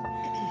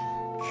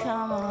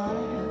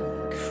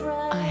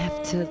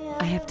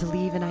I have to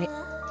leave, and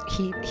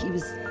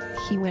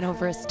he went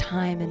over his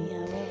time, and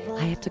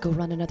I have to go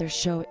run another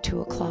show at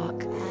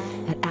 2:00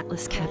 at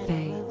Atlas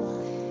Cafe.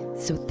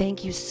 So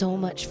thank you so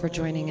much for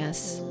joining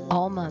us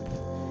all month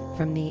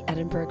from the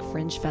Edinburgh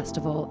Fringe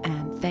Festival,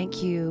 and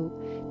thank you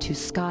to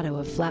Scotto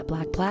of Flat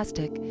Black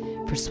Plastic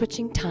for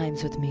switching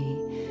times with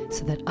me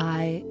so that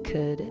I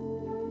could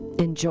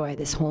enjoy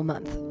this whole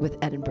month with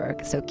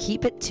Edinburgh. So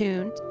keep it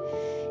tuned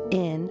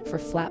in for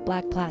Flat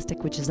Black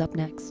Plastic, which is up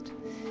next.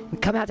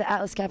 And come out to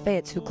Atlas Cafe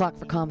at 2:00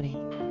 for comedy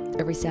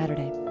every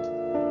Saturday.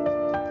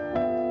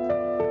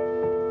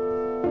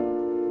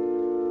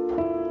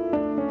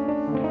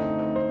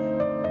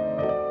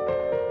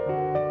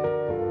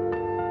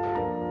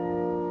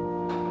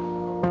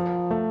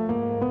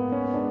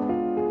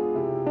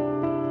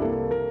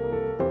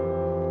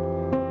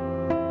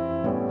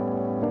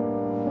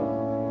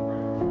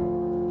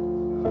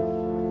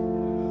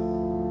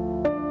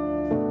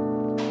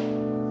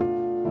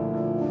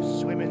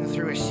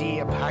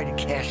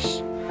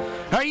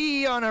 Are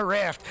ye on a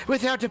raft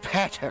without a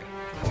paddle?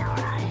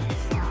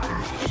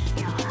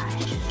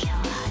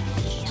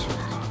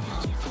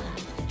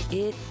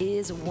 It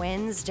is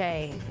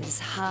Wednesday. It's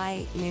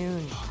high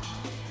noon.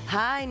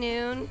 High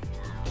noon.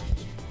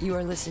 You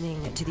are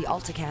listening to the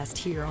Alta-Cast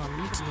here on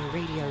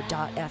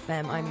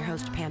MutinyRadio.fm. I'm your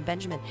host, Pam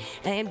Benjamin,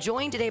 and I am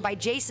joined today by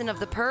Jason of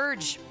The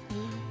Purge.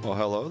 Well,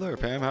 hello there,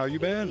 Pam. How you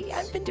been? Hey,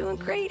 I've been doing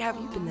great. How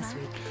have you been this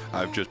week?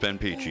 I've just been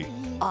peachy.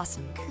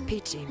 Awesome.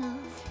 Peachy.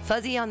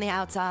 Fuzzy on the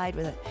outside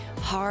with a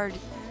hard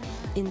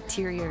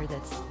interior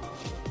that's...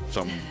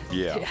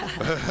 Yeah.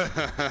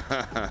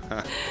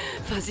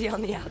 Fuzzy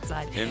on the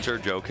outside.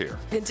 Insert joke here.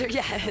 Insert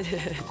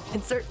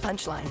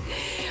punchline.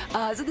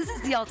 So this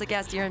is the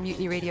Alta-Cast here on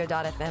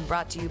MutinyRadio.fm,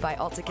 brought to you by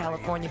Alta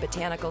California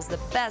Botanicals, the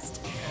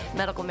best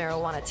medical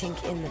marijuana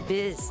tink in the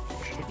biz.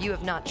 If you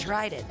have not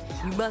tried it,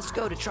 you must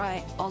go to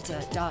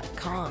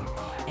tryalta.com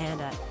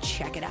and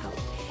check it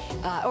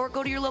out. Or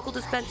go to your local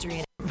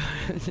dispensary.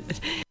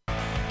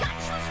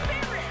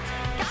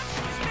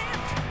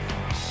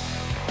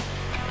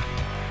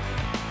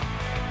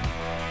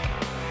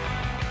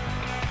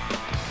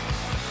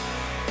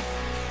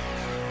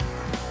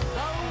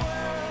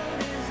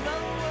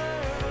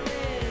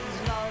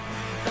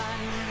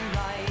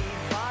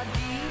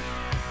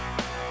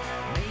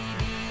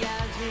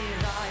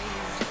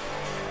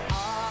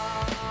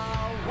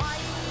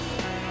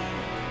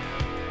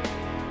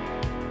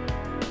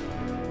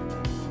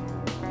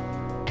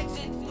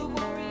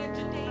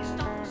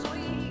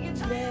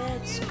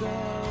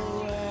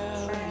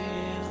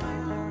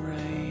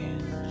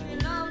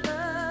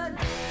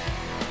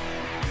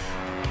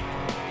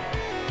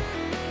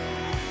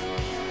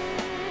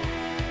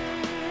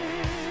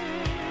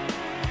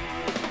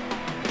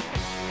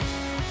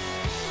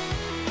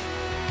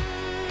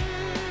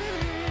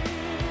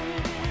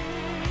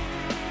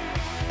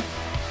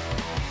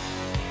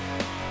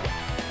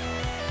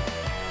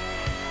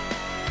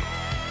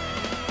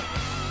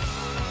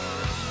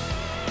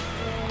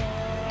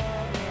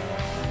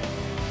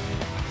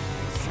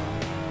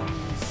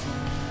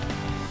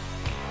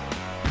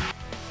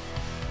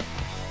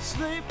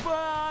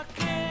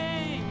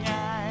 sleepwalking,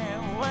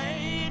 I'm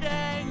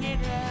waiting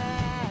it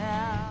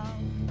out.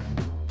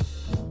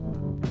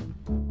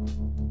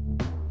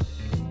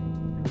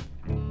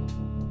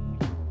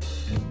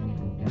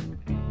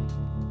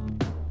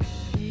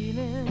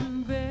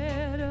 Feeling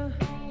better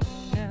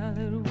now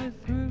that we're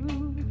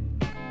through.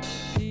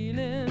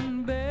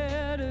 Feeling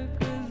better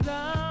 'cause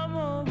I'm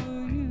over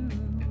you.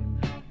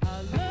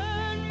 I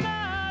learned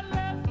my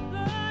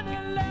lesson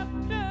and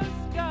left a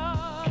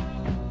scar.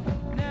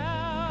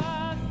 Now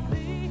I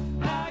see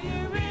how you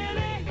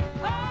really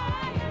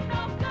are. You're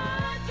no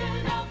good,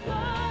 you're no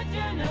good,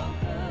 you're no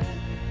good.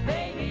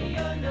 Baby,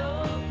 you're no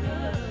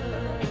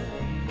good.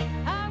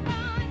 I'm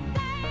gonna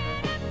say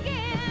it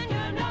again.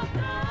 You're no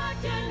good,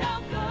 you're no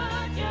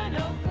good, you're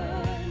no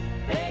good.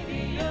 Baby,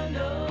 you're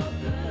no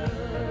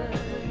good.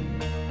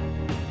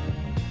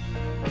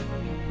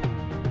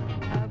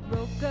 I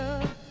broke a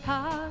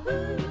heart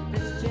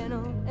that's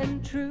gentle and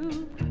true.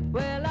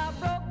 Well, I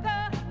broke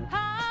a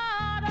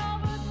heart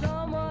over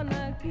someone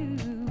like you.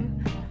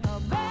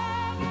 I'll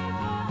beg your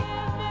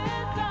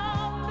forgiveness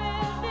on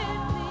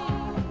business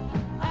knee.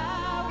 I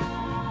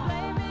wouldn't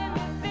blame him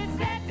if he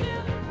said to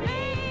me,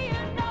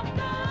 you're no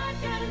good,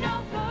 you're no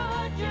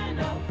good, you're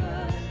no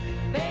good.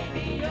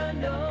 Baby, you're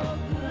no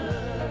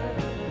good.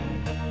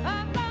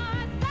 I'm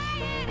gonna say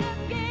it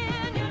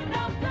again. You're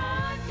no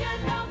good,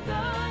 you're no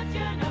good,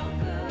 you're no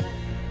good.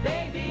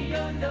 Baby,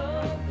 you're no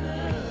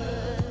good.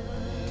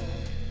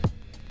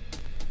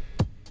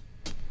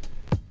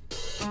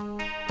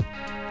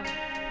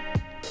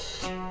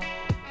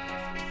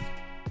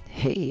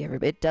 Hey,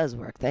 everybody, it does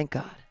work. Thank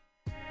God.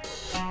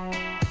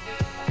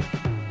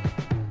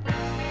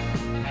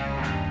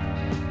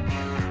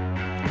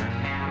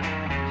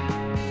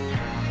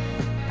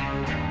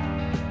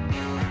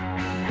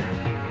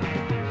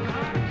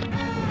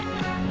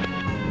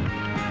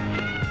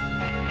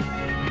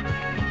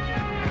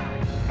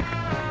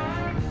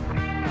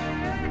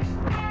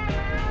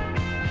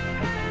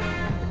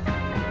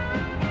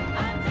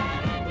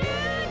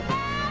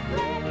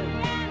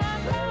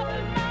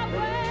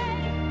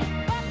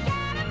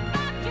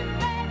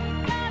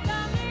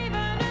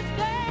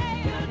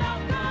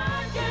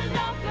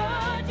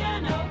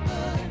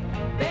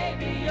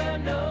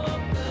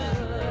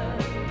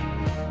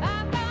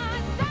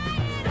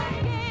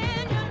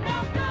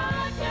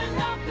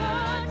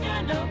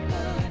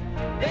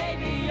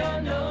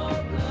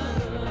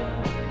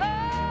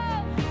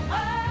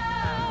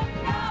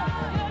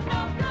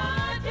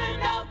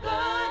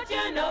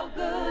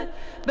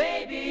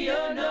 Baby,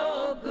 you're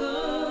no good.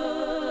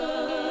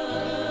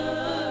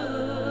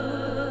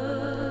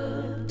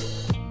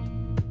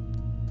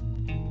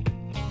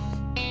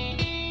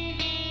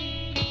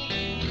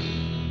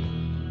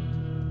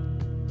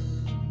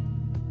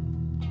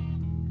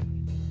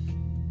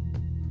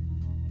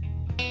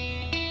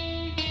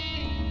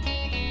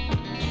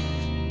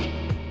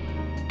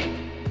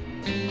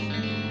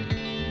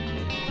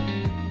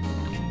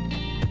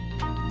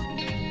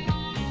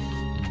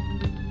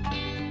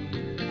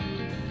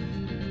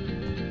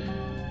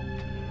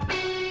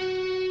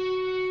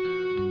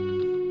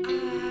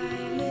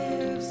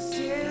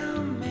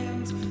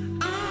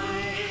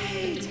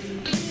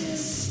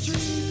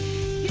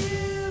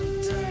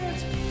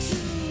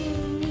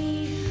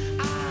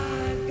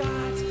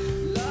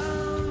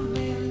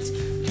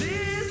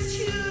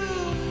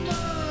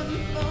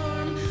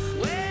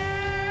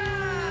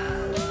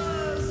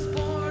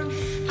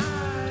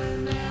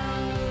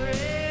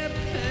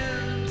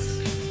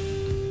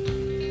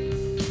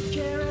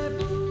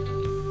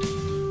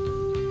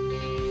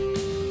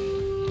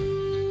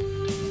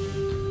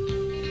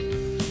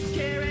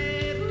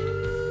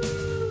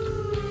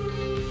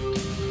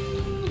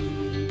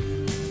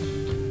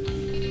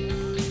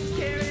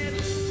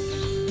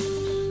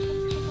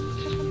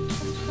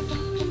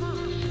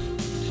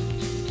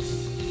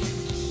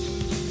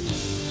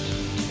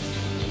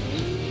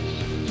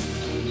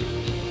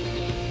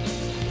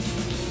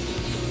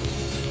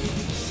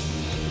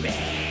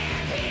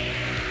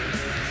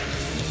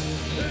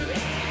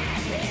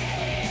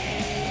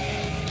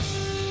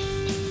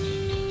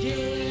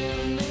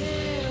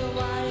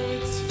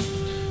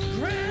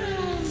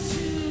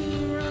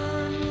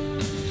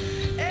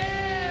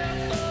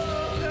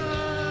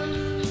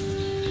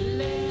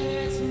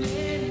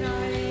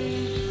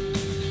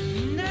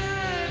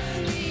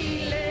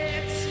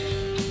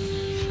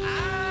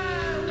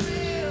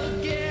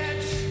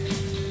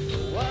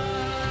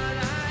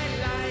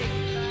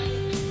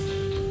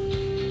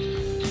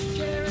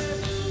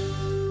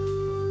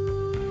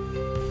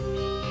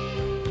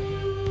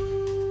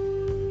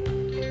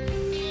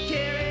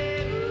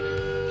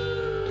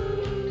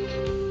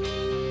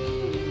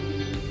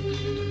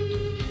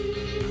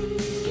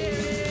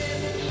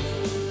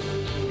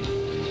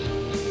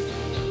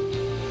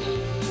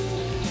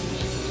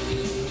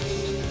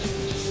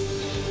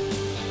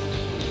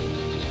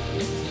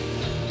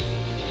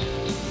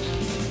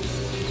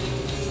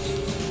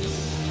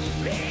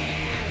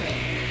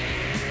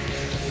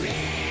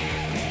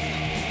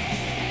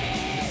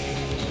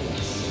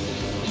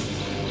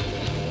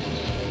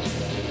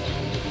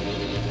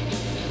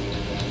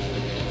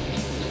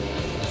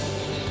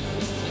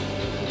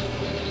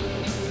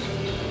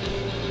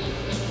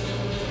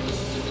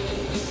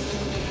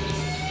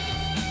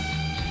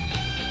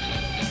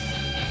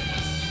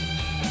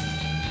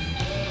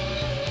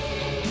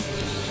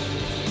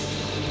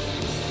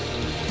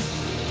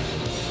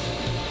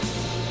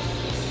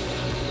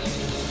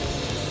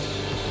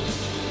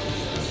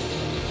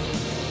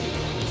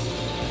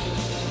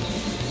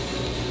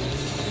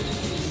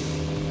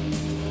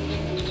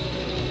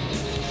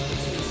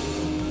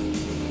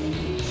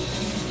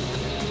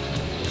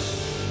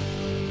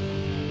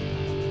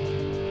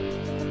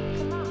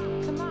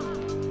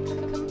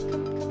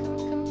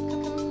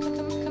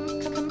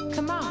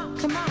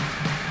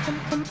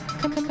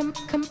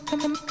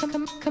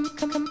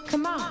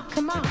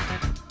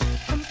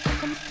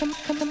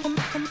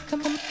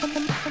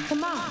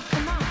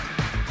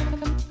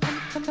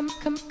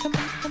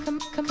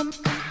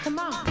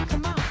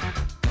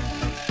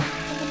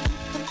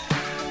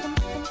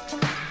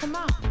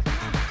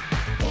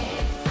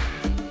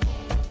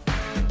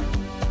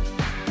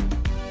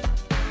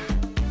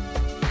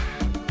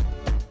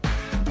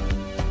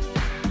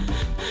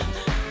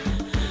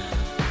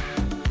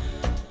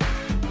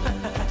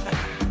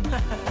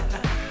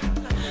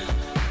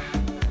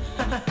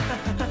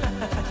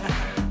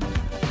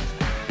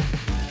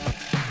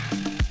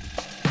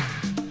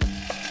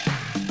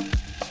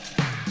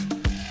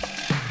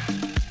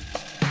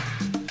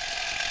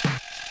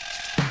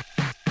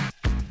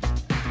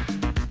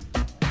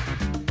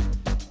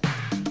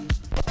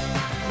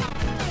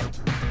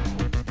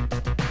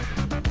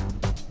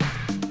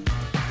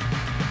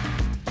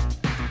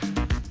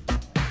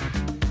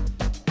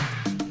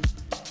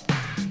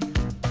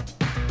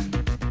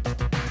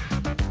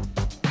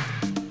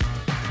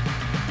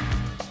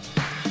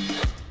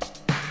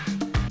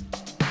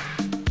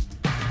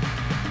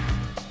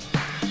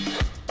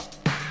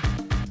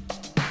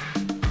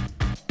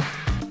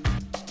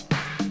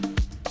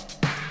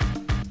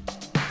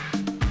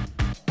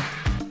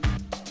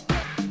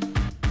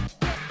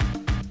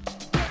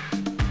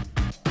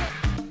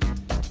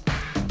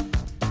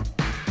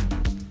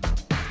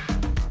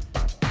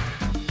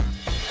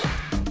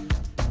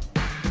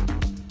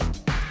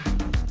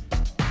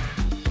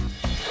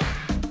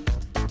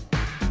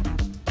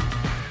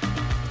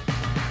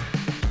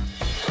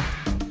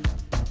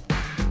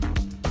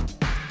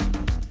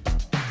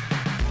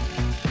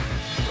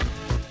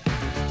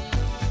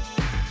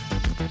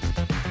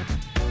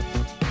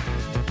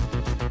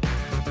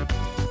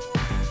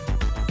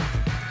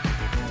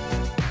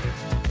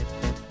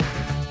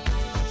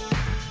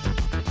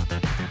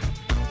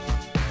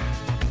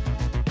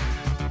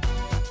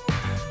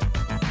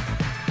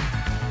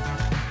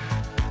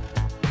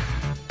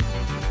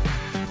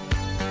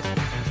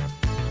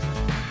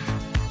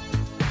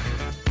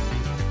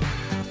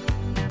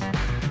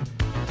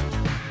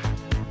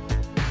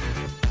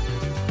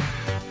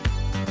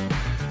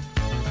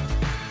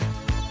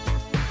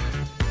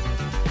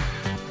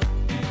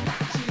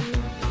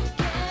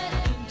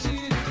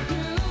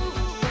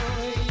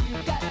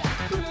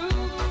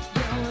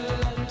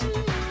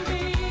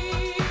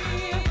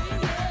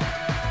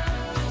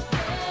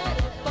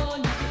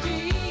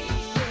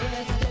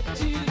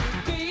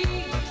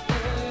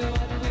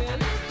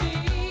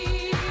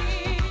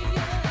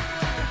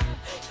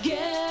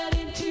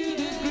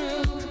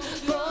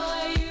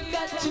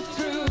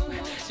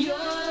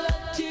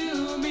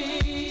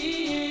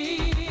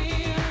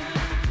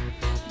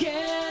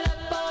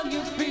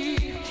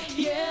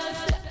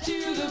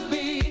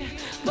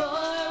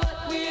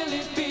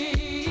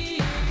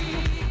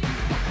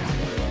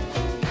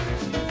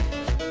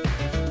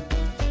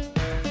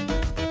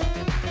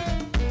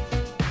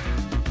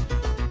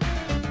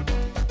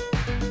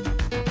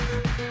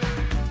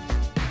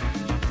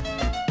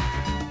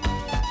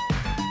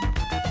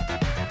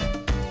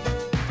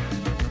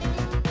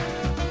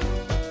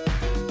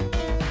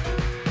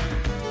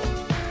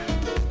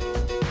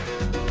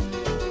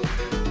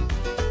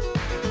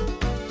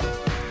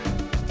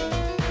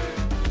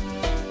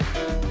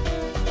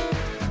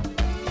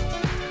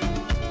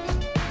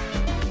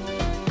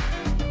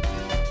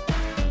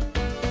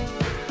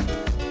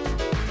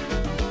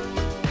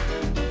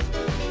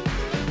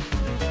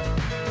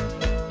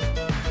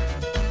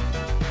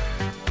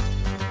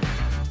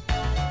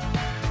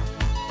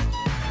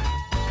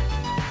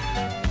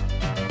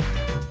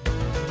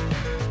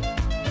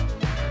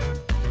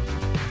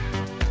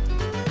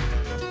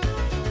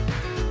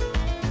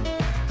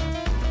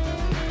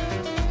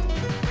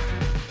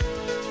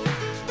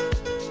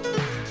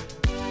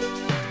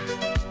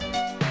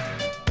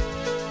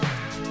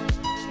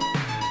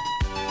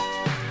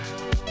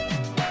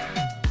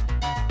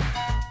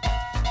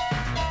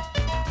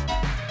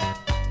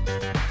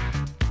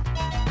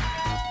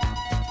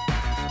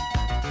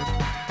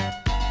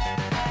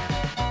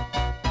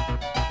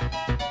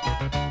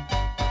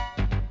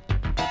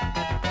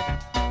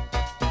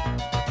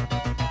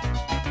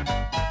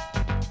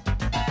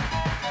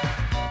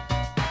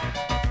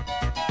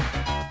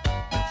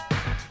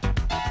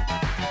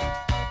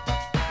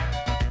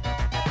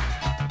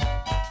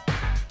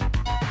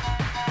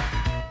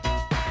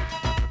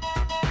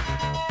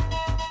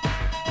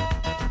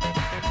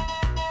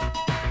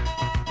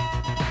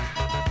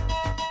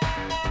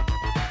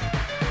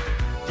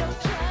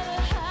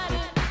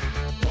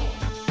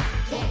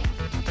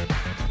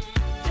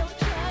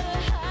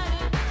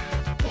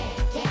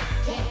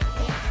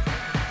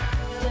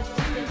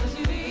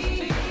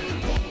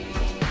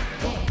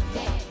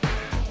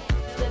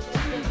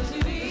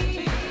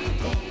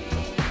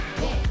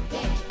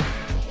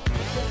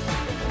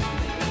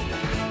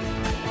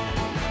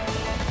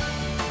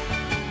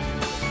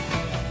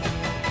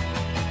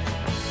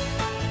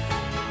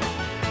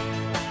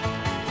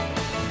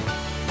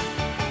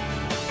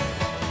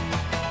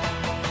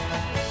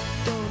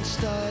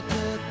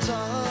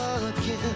 talk.